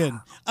Catches Skin.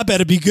 I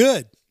Better Be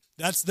Good.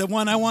 That's the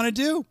one I want to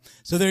do.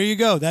 So there you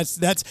go.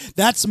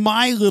 That's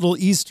my little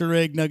Easter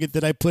egg nugget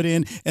that I put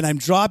in, and I'm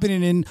dropping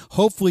it in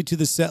hopefully to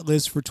the set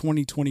list for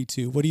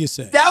 2022. What do you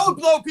say? That would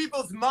blow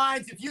people's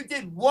minds. If you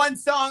did one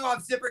song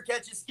off Zipper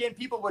Catches Skin,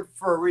 people would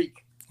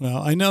freak. Well,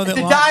 I know that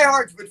the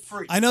diehards would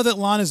freak. I know that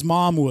Lana's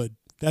mom would.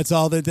 That's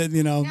all that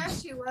you know. Yeah,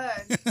 she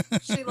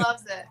would. She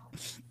loves it.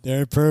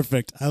 They're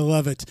perfect. I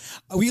love it.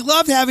 We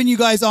loved having you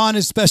guys on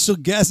as special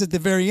guests at the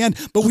very end,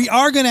 but we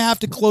are going to have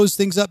to close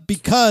things up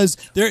because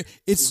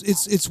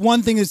it's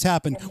one thing that's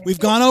happened. We've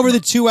gone over the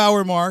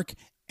 2-hour mark,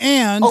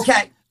 and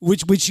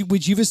which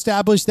you've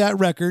established that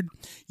record.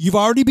 You've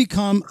already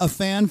become a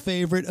fan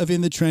favorite of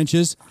In the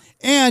Trenches,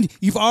 and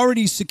you've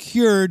already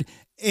secured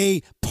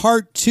a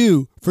part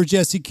 2 for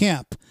Jesse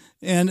Camp.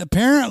 And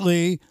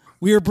apparently,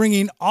 we are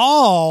bringing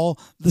all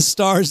the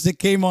stars that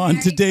came on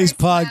today's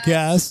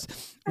podcast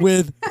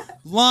with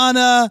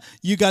Lana.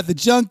 You got the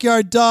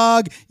Junkyard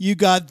Dog. You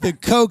got the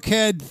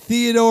cokehead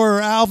Theodore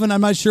or Alvin.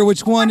 I'm not sure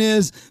which one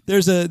is.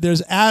 There's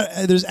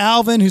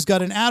Alvin who's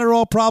got an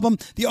Adderall problem.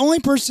 The only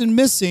person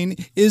missing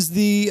is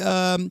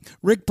the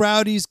Rick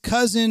Browdy's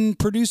cousin,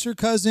 producer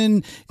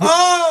cousin.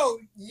 Oh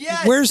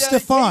yes. Where's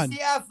Stefan?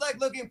 Casey Affleck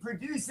looking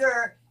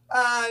producer,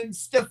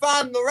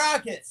 Stefan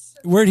Larakis.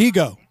 Where'd he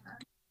go?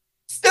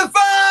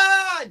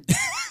 Stefan!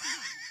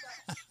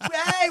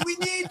 Hey, we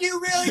need you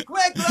really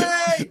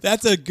quickly.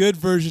 That's a good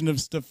version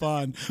of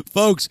Stefan.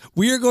 Folks,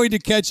 we are going to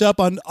catch up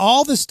on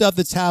all the stuff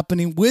that's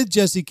happening with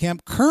Jesse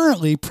Camp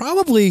currently,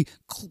 probably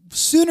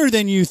sooner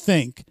than you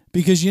think.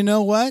 Because you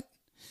know what?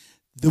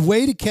 The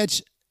way to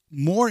catch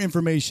more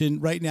information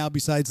right now,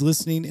 besides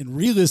listening and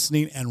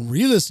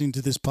re-listening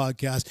to this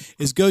podcast,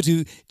 is go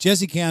to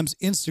Jesse Camp's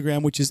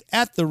Instagram, which is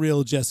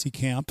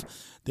 @TheRealJesseCamp.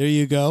 There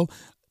you go.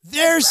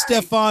 There's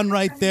Stefan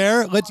right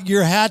there.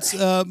 Your hat's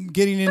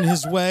getting in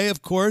his way,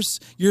 of course.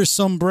 Your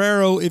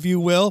sombrero, if you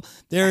will.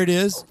 There it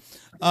is.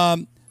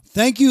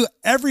 Thank you,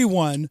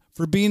 everyone,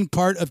 for being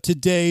part of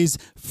today's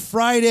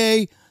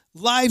Friday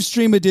live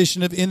stream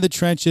edition of In the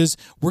Trenches.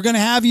 We're going to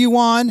have you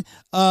on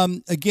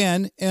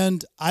again,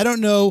 and I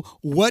don't know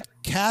what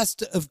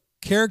cast of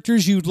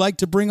characters you'd like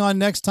to bring on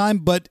next time,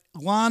 but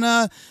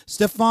Lana,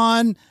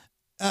 Stefan,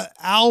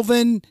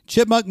 Alvin,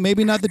 Chipmunk,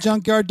 maybe not the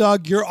Junkyard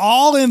Dog, you're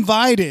all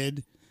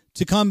invited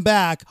to come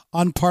back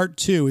on part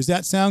 2. Does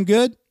that sound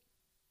good?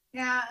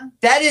 Yeah.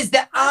 That is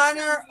the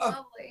honor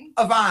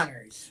of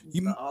honors.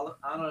 The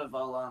honor of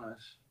all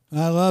honors.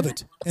 I love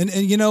it. And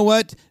you know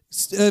what?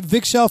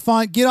 Vic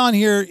Chalfant, get on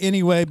here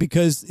anyway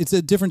because it's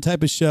a different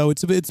type of show.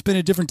 It's been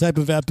a different type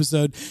of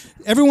episode.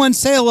 Everyone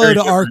say hello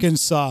to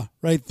Arkansas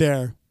right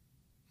there.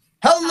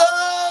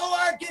 Hello,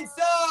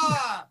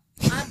 Arkansas!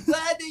 I'm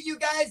glad that you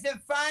guys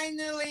have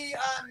finally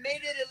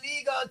made it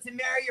illegal to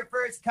marry your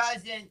first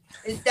cousin.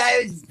 That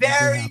is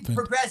very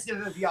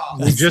progressive of y'all.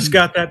 We just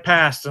got that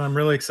passed, and I'm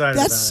really excited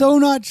about it. That's so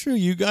not true.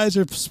 You guys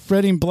are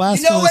spreading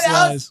blasphemous You know what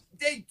lies. else?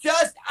 They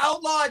just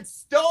outlawed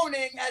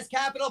stoning as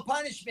capital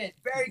punishment.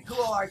 Very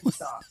cool,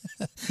 Arkansas.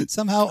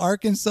 Somehow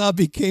Arkansas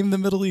became the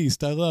Middle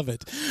East. I love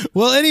it.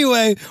 Well,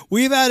 anyway,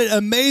 we've had an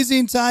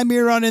amazing time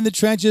here on In the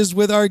Trenches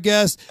with our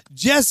guest,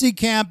 Jesse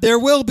Camp. There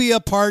will be a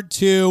part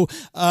 2.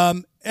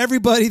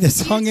 Everybody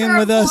that's hung in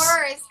with us. Future of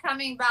Horror is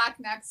coming back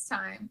next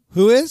time.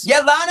 Who is? Yeah,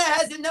 Lana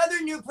has another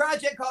new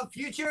project called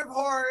Future of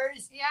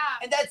Horrors. Yeah,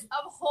 and that's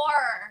of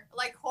horror,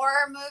 like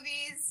horror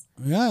movies.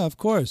 Yeah, of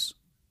course.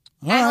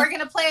 All and right. we're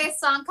going to play a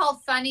song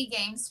called Funny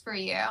Games for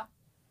you.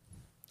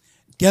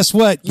 Guess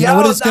what? You know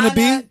what it's going to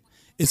be?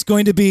 It's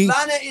going to be...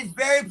 Lana is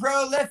very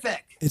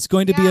prolific. It's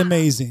going to be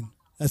amazing.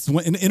 That's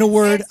in a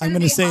word, I'm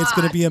going to say it's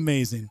going to be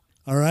amazing.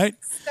 All right?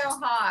 So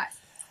hot.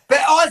 But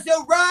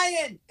also,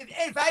 Ryan,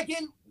 if I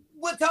can...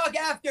 We'll talk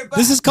after. But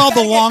this is called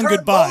the long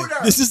goodbye. Loder.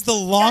 This is the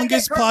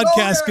longest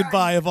podcast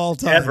goodbye of all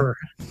time. Ever.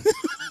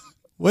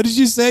 What did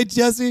you say,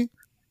 Jesse?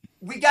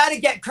 We got to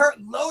get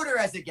Kurt Loder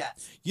as a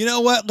guest. You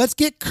know what? Let's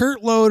get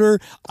Kurt Loder.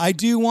 I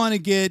do want to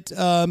get.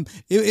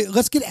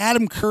 Let's get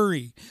Adam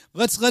Curry.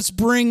 Let's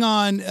bring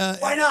on.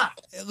 Why not?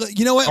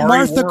 You know what? Kari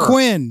Martha Wurr.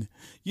 Quinn.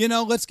 You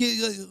know. Let's get.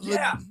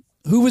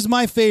 Who was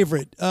my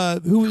favorite? Kari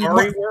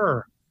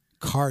Wurr.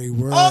 Kari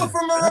Wurr. Oh,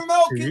 from a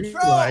remote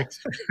control.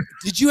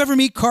 Did you ever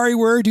meet Kari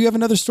Wurr? Do you have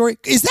another story?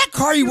 Is that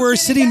Kari Wurr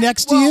sitting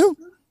next to you?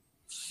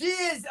 She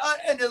is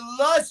an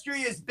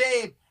illustrious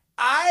babe.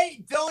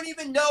 I don't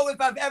even know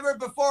if I've ever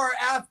before or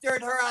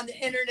aftered her on the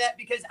internet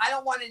because I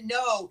don't want to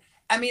know.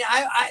 I mean,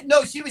 I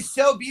know she was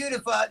so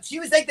beautiful. She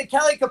was like the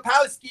Kelly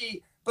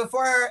Kapowski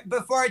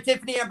before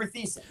Tiffany Amber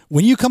Thiessen.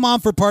 When you come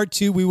on for part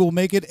 2, we will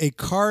make it a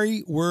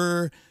Kari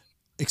Wurr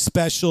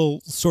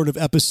special sort of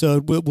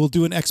episode. We'll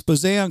do an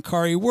expose on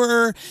Kari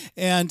Wurr,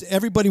 and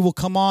everybody will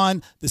come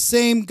on. The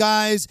same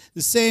guys,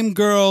 the same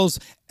girls.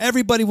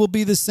 Everybody will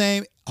be the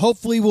same.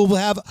 Hopefully, we'll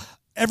have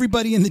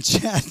everybody in the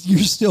chat. You're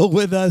still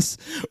with us.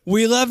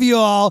 We love you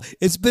all.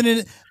 It's been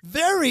a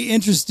very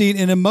interesting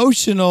and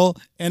emotional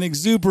and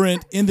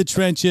exuberant In the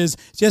Trenches.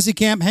 Jesse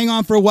Camp, hang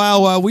on for a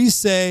while we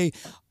say,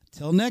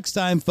 till next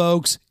time,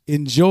 folks,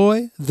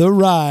 enjoy the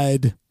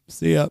ride.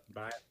 See ya.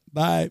 Bye.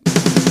 Bye.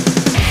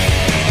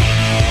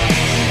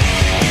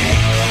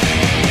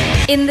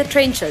 In the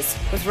Trenches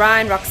with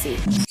Ryan Roxy.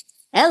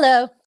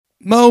 Hello.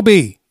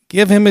 Moby,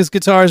 give him his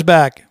guitars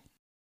back.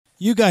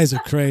 You guys are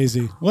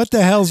crazy. What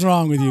the hell's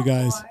wrong with you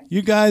guys?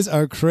 You guys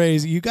are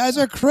crazy. You guys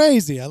are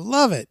crazy. I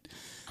love it.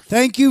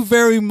 Thank you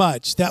very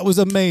much. That was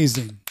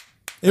amazing.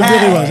 It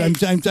really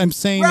was. I'm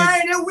saying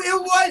Ryan,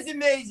 it was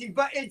amazing,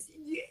 but it's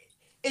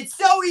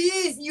so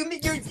easy.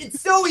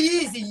 It's so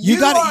easy. You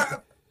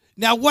got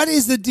now. What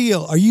is the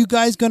deal? Are you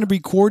guys going to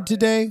record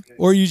today,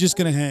 or are you just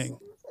going to hang?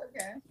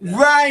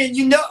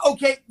 Ryan,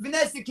 okay,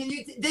 Vanessa, can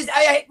you?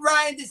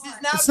 Ryan, this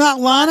is not. It's not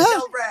Lana.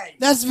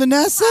 That's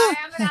Vanessa. Hi,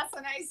 I'm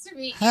Vanessa. Nice to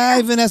meet you.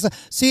 Hi, Vanessa.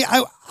 See,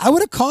 I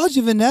would have called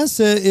you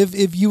Vanessa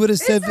if you would have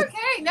said. It's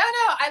okay. No,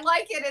 I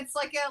like it. It's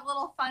like a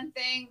little fun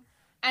thing,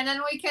 and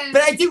then we can.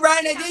 But I did,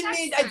 Ryan.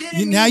 I didn't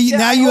mean. Now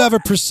you have a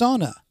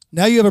persona.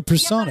 Now you have a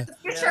persona. Yeah,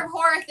 the Future of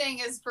Horror thing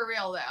is for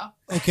real,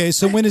 though. Okay,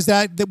 so when's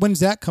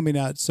that coming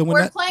out? So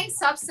we're playing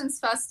Substance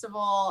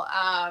Festival.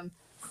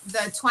 The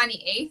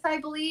 28th, I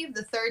believe,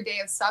 the third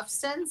day of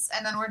Substance,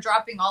 and then we're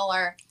dropping all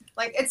our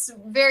it's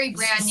very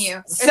brand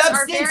new.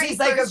 Substance is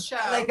like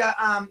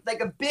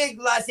a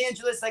big Los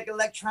Angeles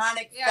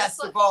electronic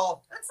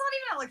festival. It's not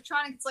even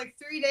electronic. It's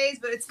 3 days,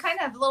 but it's kind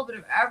of a little bit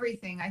of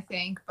everything, I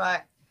think.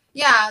 But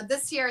yeah,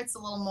 this year it's a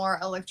little more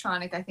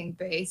electronic, I think,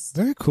 based.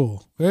 Very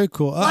cool. Very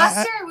cool.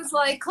 Last year it was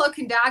Cloak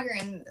and Dagger,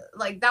 and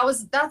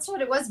that's what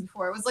it was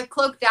before. It was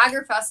Cloak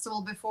Dagger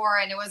Festival before,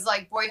 and it was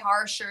Boyd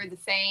Harsher, The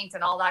Faint,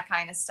 and all that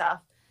kind of stuff.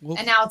 Well,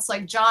 and now it's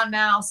John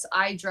Mouse,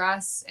 I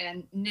Dress,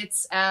 and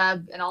Nitz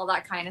Ebb, and all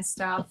that kind of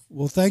stuff.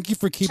 Well, thank you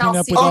for keeping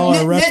up with all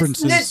our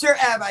references. Nitzer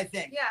Ebb, I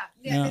think.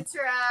 Yeah.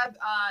 Nitzer Ebb.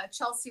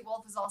 Chelsea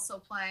Wolfe is also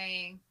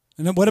playing.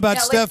 And then what about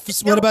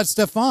What about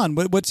Stefan?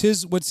 What's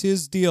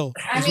his deal?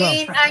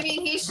 I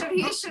mean, he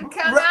should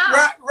come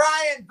out.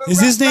 Ryan,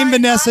 is his name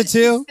Vanessa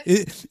too?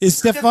 Is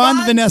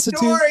Stefan Vanessa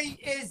too? Story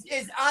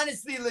is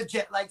honestly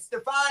legit.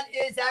 Stefan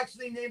is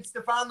actually named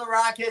Stefan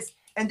Larakis,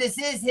 and this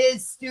is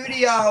his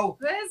studio.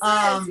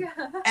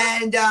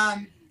 And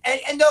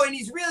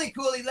he's really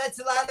cool. He lets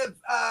a lot of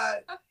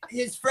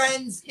his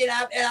friends,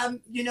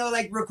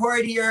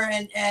 record here,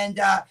 and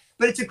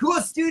but it's a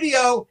cool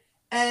studio.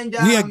 And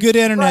we had good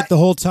internet the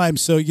whole time,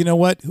 so you know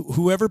what?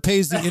 Whoever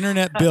pays the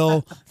internet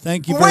bill,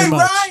 thank you very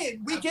much.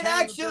 Ryan, we can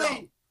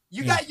actually.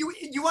 You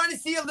want to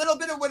see a little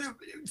bit of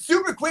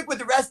super quick what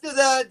the rest of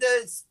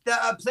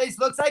the place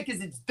looks like, because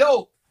it's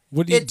dope.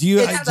 What do you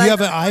have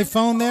an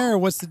iPhone there, or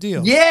what's the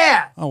deal?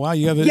 Yeah. Oh wow,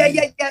 you have it.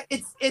 Yeah.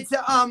 It's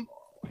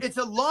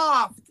a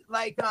loft.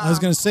 I was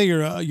gonna say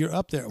you're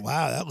up there.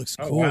 Wow, that looks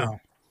cool. Oh,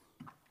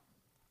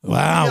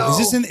 wow.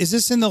 Is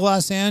this in the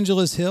Los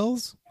Angeles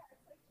Hills?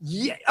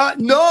 Yeah,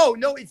 no,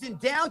 it's in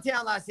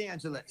downtown Los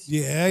Angeles.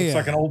 Yeah, it's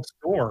like an old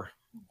store.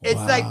 It's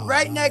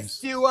right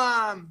next to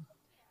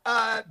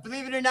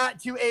believe it or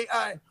not, to a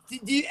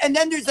and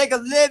then there's a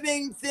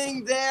living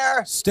thing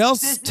there. Tell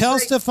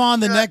Stefan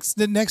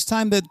the next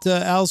time that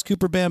Alice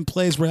Cooper Band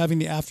plays, we're having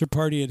the after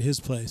party at his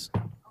place.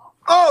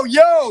 Oh,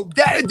 yo,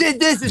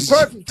 this is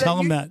perfect. Tell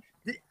him that.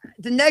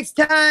 The next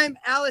time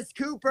Alice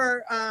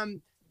Cooper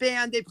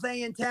Band they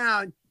play in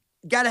town,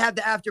 got to have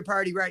the after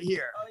party right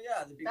here. Oh yeah,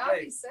 that'd be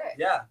great. Be sick.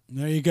 Yeah.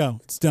 There you go.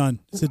 It's done.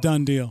 It's a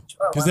done deal.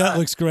 Because that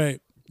looks great.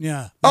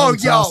 Yeah.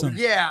 Awesome.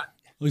 Yeah.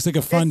 Looks like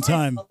a fun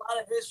time. A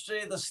lot of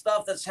history, the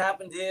stuff that's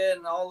happened here,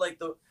 and all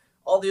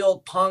the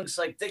old punks.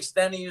 Dick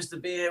Stenny used to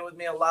be here with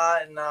me a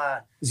lot, and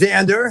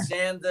Xander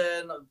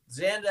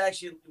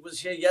actually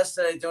was here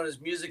yesterday doing his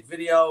music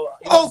video.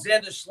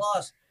 Xander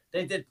Schloss.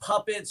 They did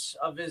puppets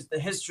of the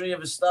history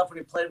of his stuff when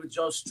he played with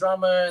Joe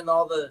Strummer and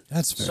all the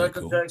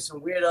circle jerks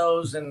and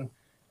weirdos, and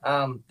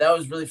that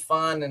was really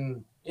fun,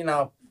 and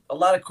a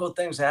lot of cool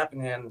things happen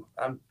here,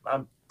 and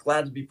I'm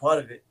glad to be part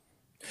of it.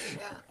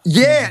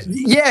 Yeah.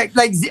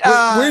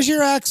 Where's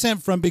your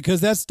accent from?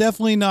 Because that's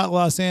definitely not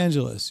Los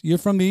Angeles. You're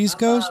from the East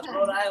Coast?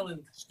 Rhode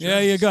Island.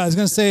 Yeah, you go. I was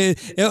gonna say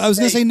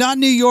not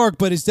New York,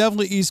 but it's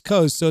definitely East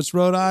Coast, so it's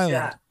Rhode Island.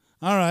 Yeah.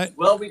 All right.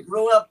 Well, we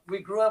grew up.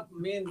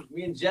 Me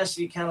and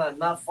Jesse kind of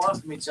not far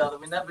from each other.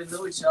 We never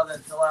knew each other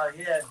until out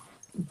here.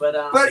 But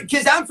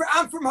because I'm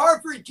from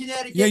Hartford,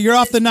 Connecticut. Yeah, you're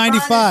off the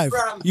 95.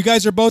 You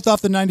guys are both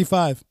off the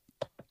 95.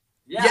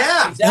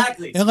 Yeah,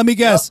 exactly. And let me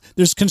guess,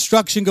 there's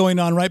construction going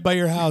on right by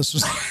your house.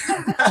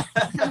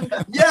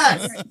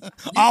 Yes.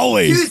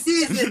 Always. 2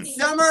 seasons,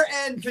 summer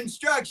and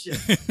construction.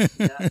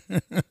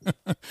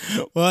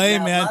 Well, hey,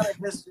 man.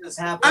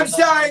 I'm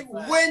sorry,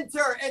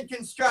 winter and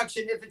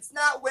construction. If it's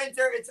not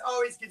winter, it's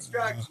always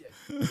construction.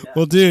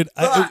 Well, dude,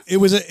 it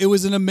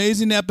was an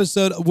amazing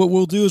episode. What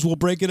we'll do is we'll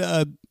break it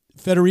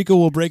Federico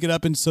will break it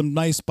up in some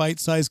nice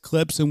bite-sized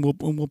clips, and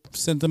we'll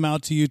send them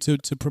out to you to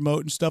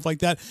promote and stuff like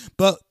that.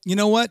 But you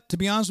know what? To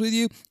be honest with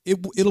you,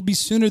 it'll be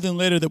sooner than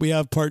later that we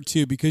have part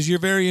 2, because you're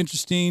very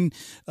interesting.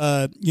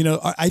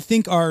 I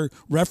think our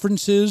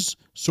references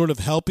sort of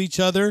help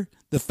each other.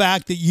 The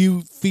fact that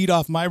you feed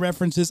off my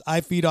references, I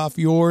feed off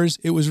yours.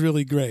 It was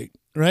really great,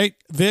 right?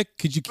 Vic,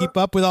 could you keep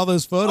up with all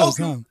those photos?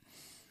 Okay.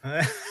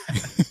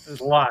 There's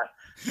a lot,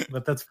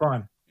 but that's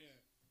fun.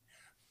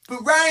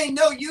 But Ryan,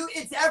 no,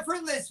 it's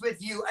effortless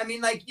with you. I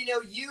mean,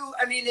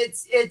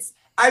 it's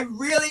I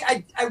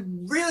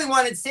really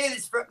want to say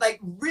this for like,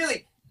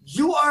 really,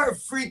 you are a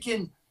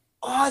freaking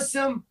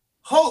awesome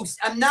host.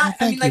 I'm not,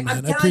 Thank you, I'm man.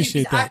 I telling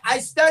appreciate you, that. I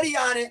study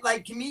on it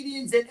like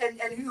comedians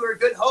and who are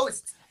good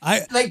hosts.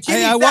 I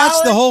Jimmy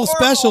watched the Fallon, whole Orville.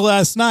 special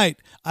last night.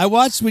 I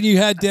watched when you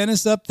had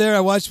Dennis up there.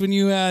 I watched when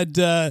you had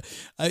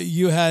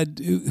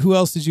who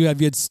else did you have?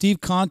 You had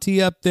Steve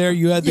Conti up there.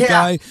 You had the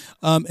guy,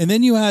 and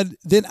then you had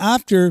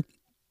after.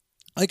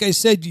 Like I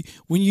said,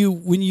 when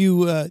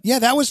you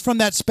that was from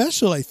that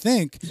special, I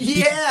think.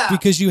 Yeah.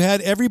 Because you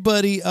had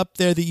everybody up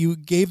there that you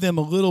gave them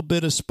a little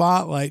bit of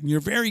spotlight, and you're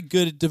very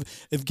good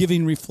at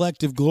giving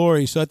reflective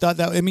glory. So I thought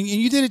and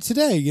you did it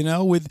today,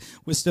 with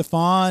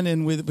Stefan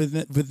and with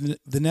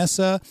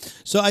Vanessa.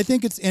 So I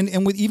think it's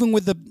and with even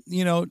with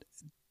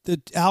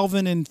the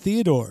Alvin and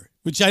Theodore,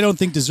 which I don't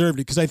think deserved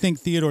it, because I think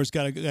Theodore's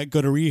got to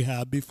go to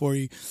rehab before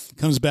he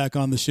comes back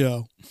on the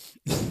show.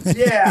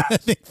 Yeah. I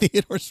think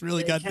Theodore's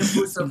really got can't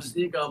boost up his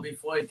ego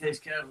before he takes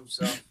care of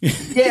himself.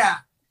 Yeah.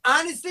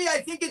 Honestly, I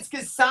think it's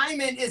because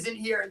Simon isn't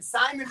here, and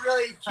Simon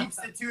really keeps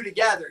the two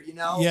together,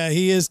 Yeah,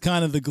 he is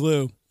kind of the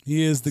glue.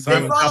 He is the glue.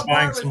 Simon's not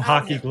buying some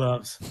hockey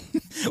gloves.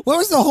 What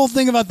was the whole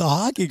thing about the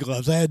hockey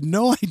gloves? I had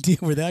no idea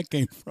where that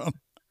came from.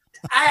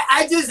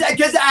 I just,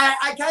 because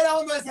I kind of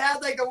almost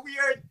had like a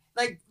weird,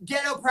 like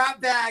ghetto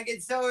prop bag,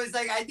 and so it was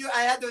like I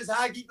had those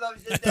hockey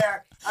gloves in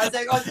there. I was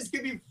like, oh, this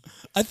could be.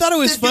 I thought it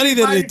was funny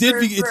that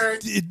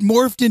it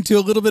morphed into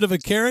a little bit of a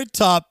Carrot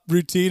Top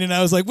routine, and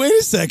I was like, wait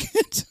a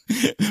second.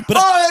 But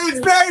it was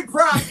very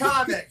prop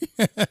comic.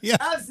 Yeah,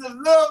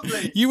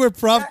 absolutely. You were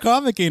prop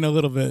comicking a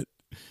little bit,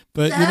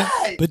 but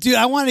but dude,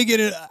 I want to get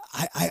it.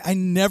 I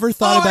never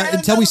thought about it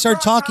until we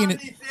started talking.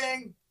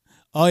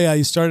 Oh, yeah,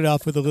 you started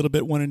off with a little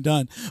bit one and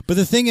done. But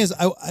the thing is,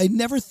 I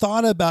never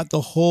thought about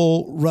the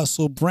whole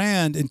Russell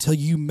Brand until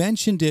you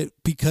mentioned it,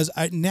 because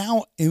and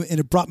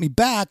it brought me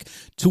back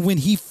to when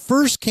he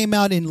first came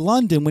out in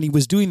London when he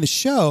was doing the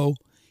show.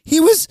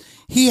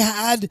 He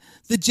had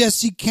the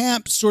Jesse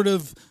Camp sort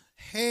of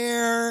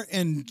hair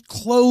and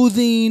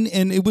clothing,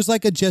 and it was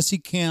like a Jesse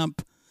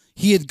Camp.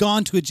 He had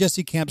gone to a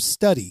Jesse Camp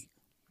study.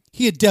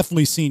 He had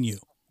definitely seen you.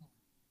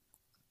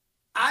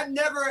 I've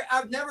never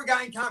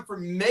gotten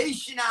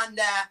confirmation on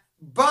that,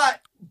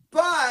 but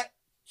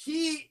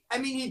he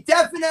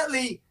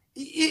definitely,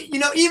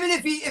 even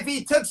if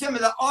he took some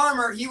of the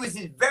armor, he was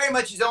very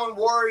much his own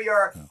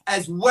warrior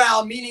as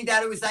well, meaning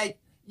that it was like,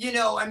 he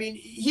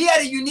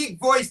had a unique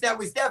voice that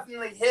was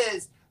definitely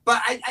his,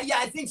 but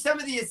I think some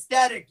of the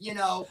aesthetic,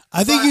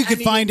 I think you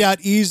could find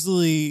out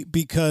easily,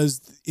 because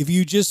if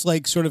you just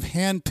like sort of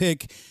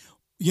handpick,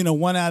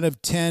 1 out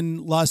of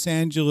 10 Los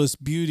Angeles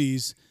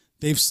beauties,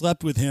 they've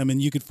slept with him, and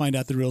you could find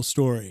out the real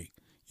story.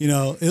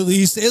 At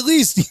least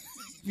if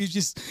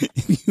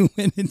you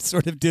went and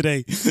sort of did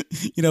a,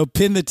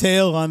 pin the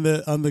tail on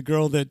the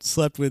girl that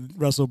slept with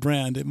Russell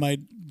Brand, it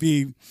might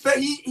be. But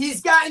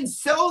he's gotten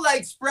so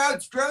like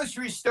Sprouts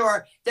grocery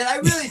store that I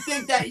really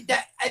think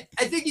that I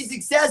think he's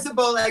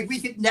accessible. Like we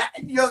could now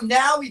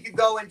we could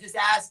go and just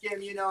ask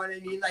him. You know what I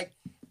mean? Like.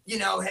 You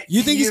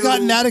think he's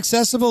gotten that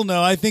accessible?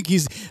 No, I think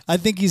he's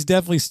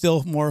definitely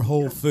still more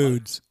Whole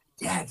Foods.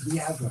 Yeah, do we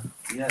have a?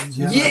 Yeah,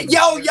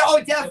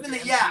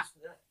 definitely, yeah.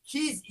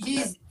 He's.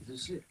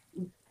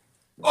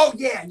 Oh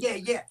yeah.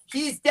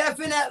 He's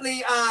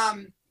definitely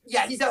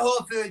he's a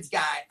Whole Foods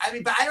guy.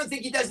 But I don't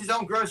think he does his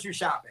own grocery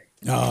shopping.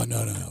 No.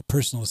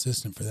 Personal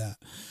assistant for that.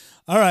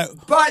 All right.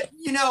 But but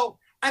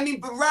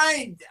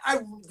Ryan,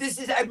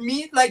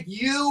 like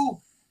you.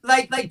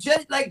 Like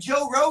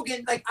Joe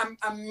Rogan, like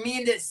I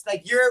mean this,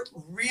 like you're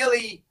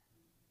really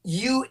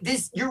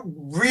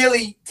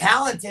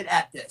talented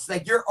at this.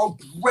 Like you're a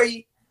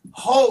great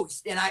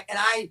host, and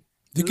I.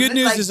 The good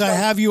news is I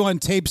have you on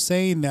tape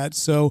saying that.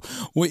 So,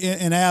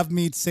 and I have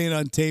me saying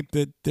on tape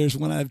that there's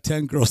 1 out of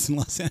 10 girls in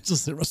Los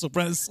Angeles that Russell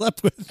Brand has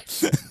slept with.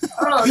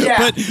 Oh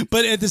yeah.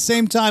 But at the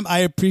same time, I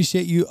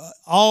appreciate you,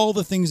 all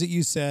the things that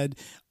you said.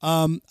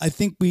 I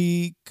think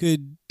we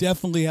could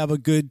definitely have a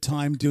good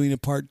time doing a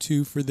part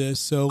 2 for this.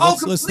 So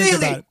let's think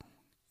about it.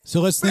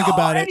 So let's think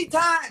about it.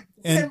 Anytime.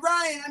 And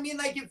Ryan,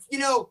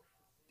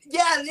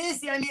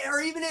 listen,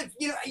 or even if,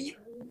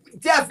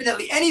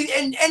 definitely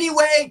any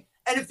way.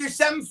 And if there's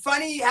something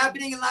funny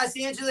happening in Los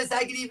Angeles,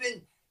 I could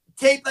even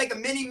tape like a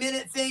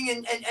minute thing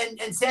and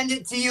send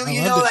it to you,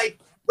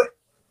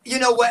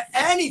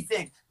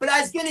 anything. But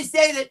I was going to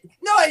say that,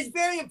 no, it's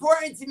very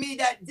important to me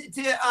that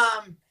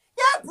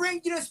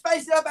bring,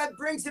 spice it up. I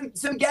bring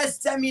some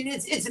guests. I mean,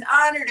 it's an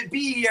honor to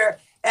be here.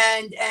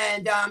 I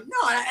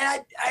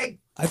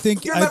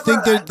think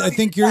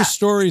your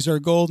stories are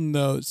golden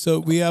though. So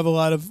we have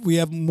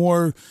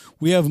more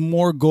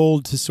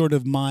gold to sort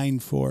of mine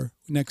for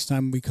next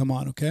time we come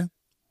on. Okay.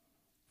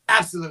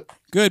 Absolutely.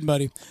 Good,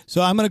 buddy.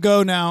 So I'm going to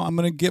go now. I'm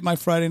going to get my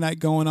Friday night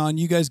going on.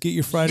 You guys get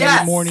your Friday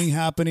morning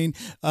happening.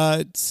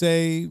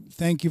 Say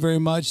thank you very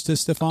much to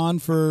Stefan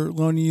for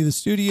loaning you the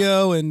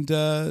studio, and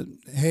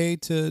hey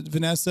to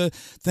Vanessa.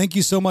 Thank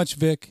you so much,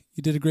 Vic.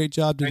 You did a great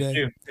job today. Thank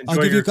you. I'll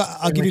give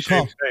you a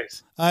call.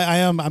 I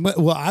am. I'm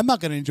not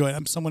going to enjoy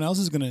it. Someone else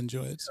is going to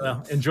enjoy it. So.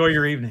 Well, enjoy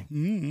your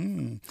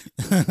evening.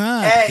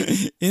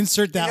 Hey,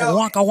 insert that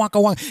wonka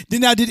wonka wonka.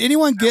 Now, did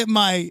anyone get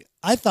my?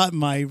 I thought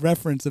my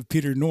reference of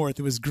Peter North,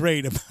 it was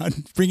great about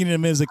bringing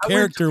him as a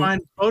character. I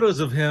went to find photos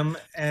of him,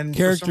 and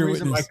character for some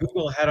reason witness. my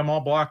Google had him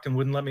all blocked and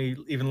wouldn't let me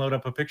even load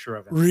up a picture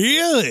of him.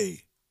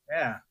 Really?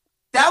 Yeah.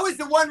 that was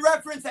the one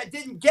reference I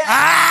didn't get.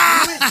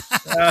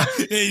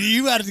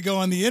 You had to go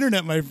on the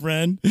internet, my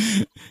friend.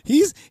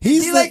 He's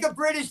Is he like a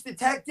British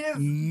detective?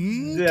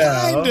 Kinda.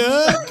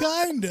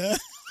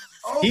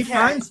 Okay. He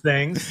finds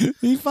things.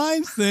 He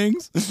finds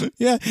things.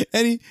 Yeah,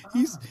 and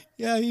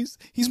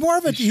he's more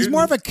of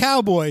a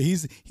cowboy.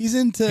 He's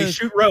into He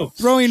shoot ropes.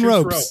 throwing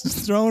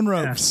ropes. Throwing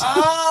ropes.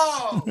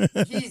 Oh,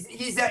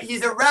 he's a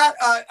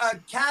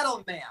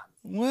cattle man.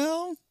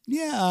 Well,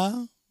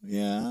 yeah.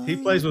 He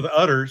plays with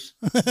udders.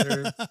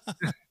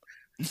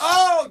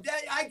 Oh,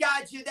 I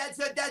got you. That's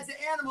an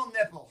animal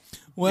nipple.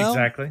 Well,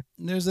 exactly.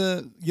 There's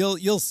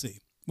you'll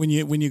see when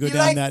you go He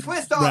down likes that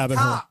twist off rabbit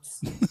hole.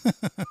 tops.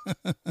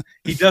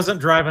 He doesn't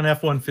drive an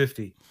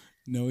F-150.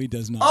 No, he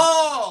does not.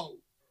 Oh,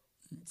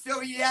 so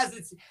he has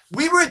it.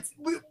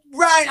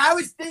 Ryan, I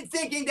was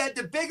thinking that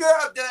the bigger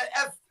of the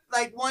F,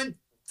 like 1,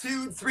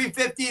 2,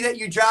 350 that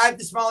you drive,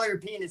 the smaller your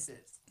penis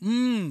is.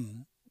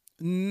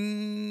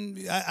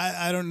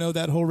 I don't know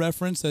that whole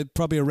reference.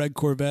 Probably a red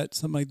Corvette,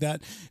 something like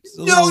that.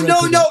 No.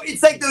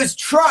 It's like those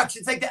trucks.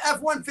 It's like the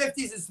F-150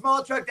 is a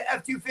small truck. The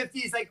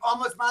F-250 is like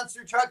almost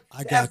monster truck.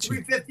 The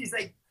F-350 is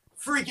like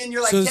freaking.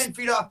 You're like 10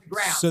 feet off the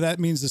ground. So that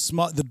means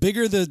the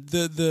bigger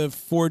the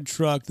Ford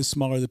truck, the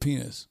smaller the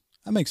penis.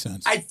 That makes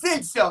sense. I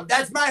think so.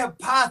 That's my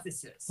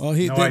hypothesis. Well,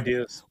 no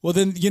ideas. Well,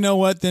 then you know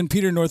what? Then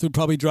Peter North would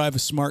probably drive a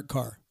smart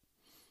car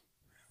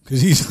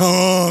because he's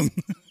hung.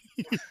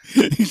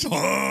 He's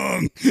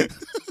hung.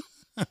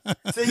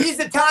 So he's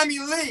a Tommy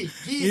Lee.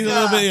 He's a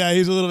little bit. Yeah,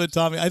 he's a little bit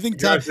Tommy. I think He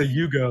drives a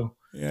Yugo.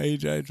 Yeah, he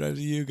drives a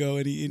Yugo,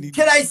 and he.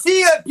 Can I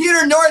see a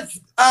Peter North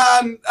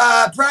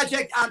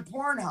project on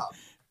Pornhub?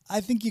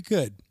 I think you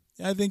could.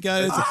 I think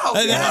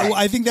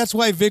I think that's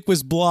why Vic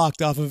was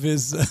blocked off of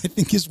his. I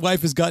think his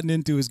wife has gotten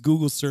into his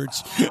Google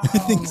search.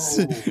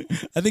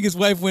 I think his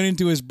wife went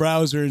into his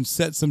browser and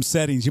set some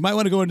settings. You might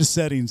want to go into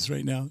settings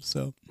right now.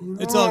 So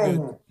it's all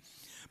good.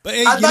 But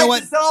hey, I'd you know like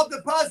what? to solve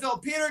the puzzle.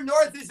 Peter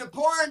North is a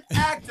porn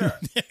actor.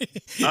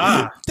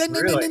 Ding,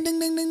 really? ding, ding,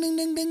 ding, ding, ding,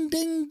 ding, ding,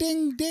 ding,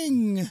 ding,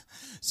 ding.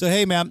 So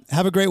hey, man,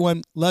 have a great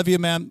one. Love you,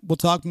 man. We'll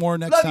talk more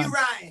next time. Love you,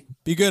 Ryan.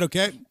 Be good,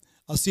 okay?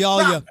 I'll see all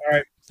of you. All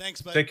right.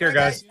 Thanks, buddy. Take care,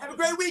 guys. Have a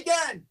great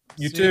weekend.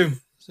 You too.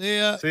 See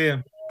ya. See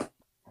ya.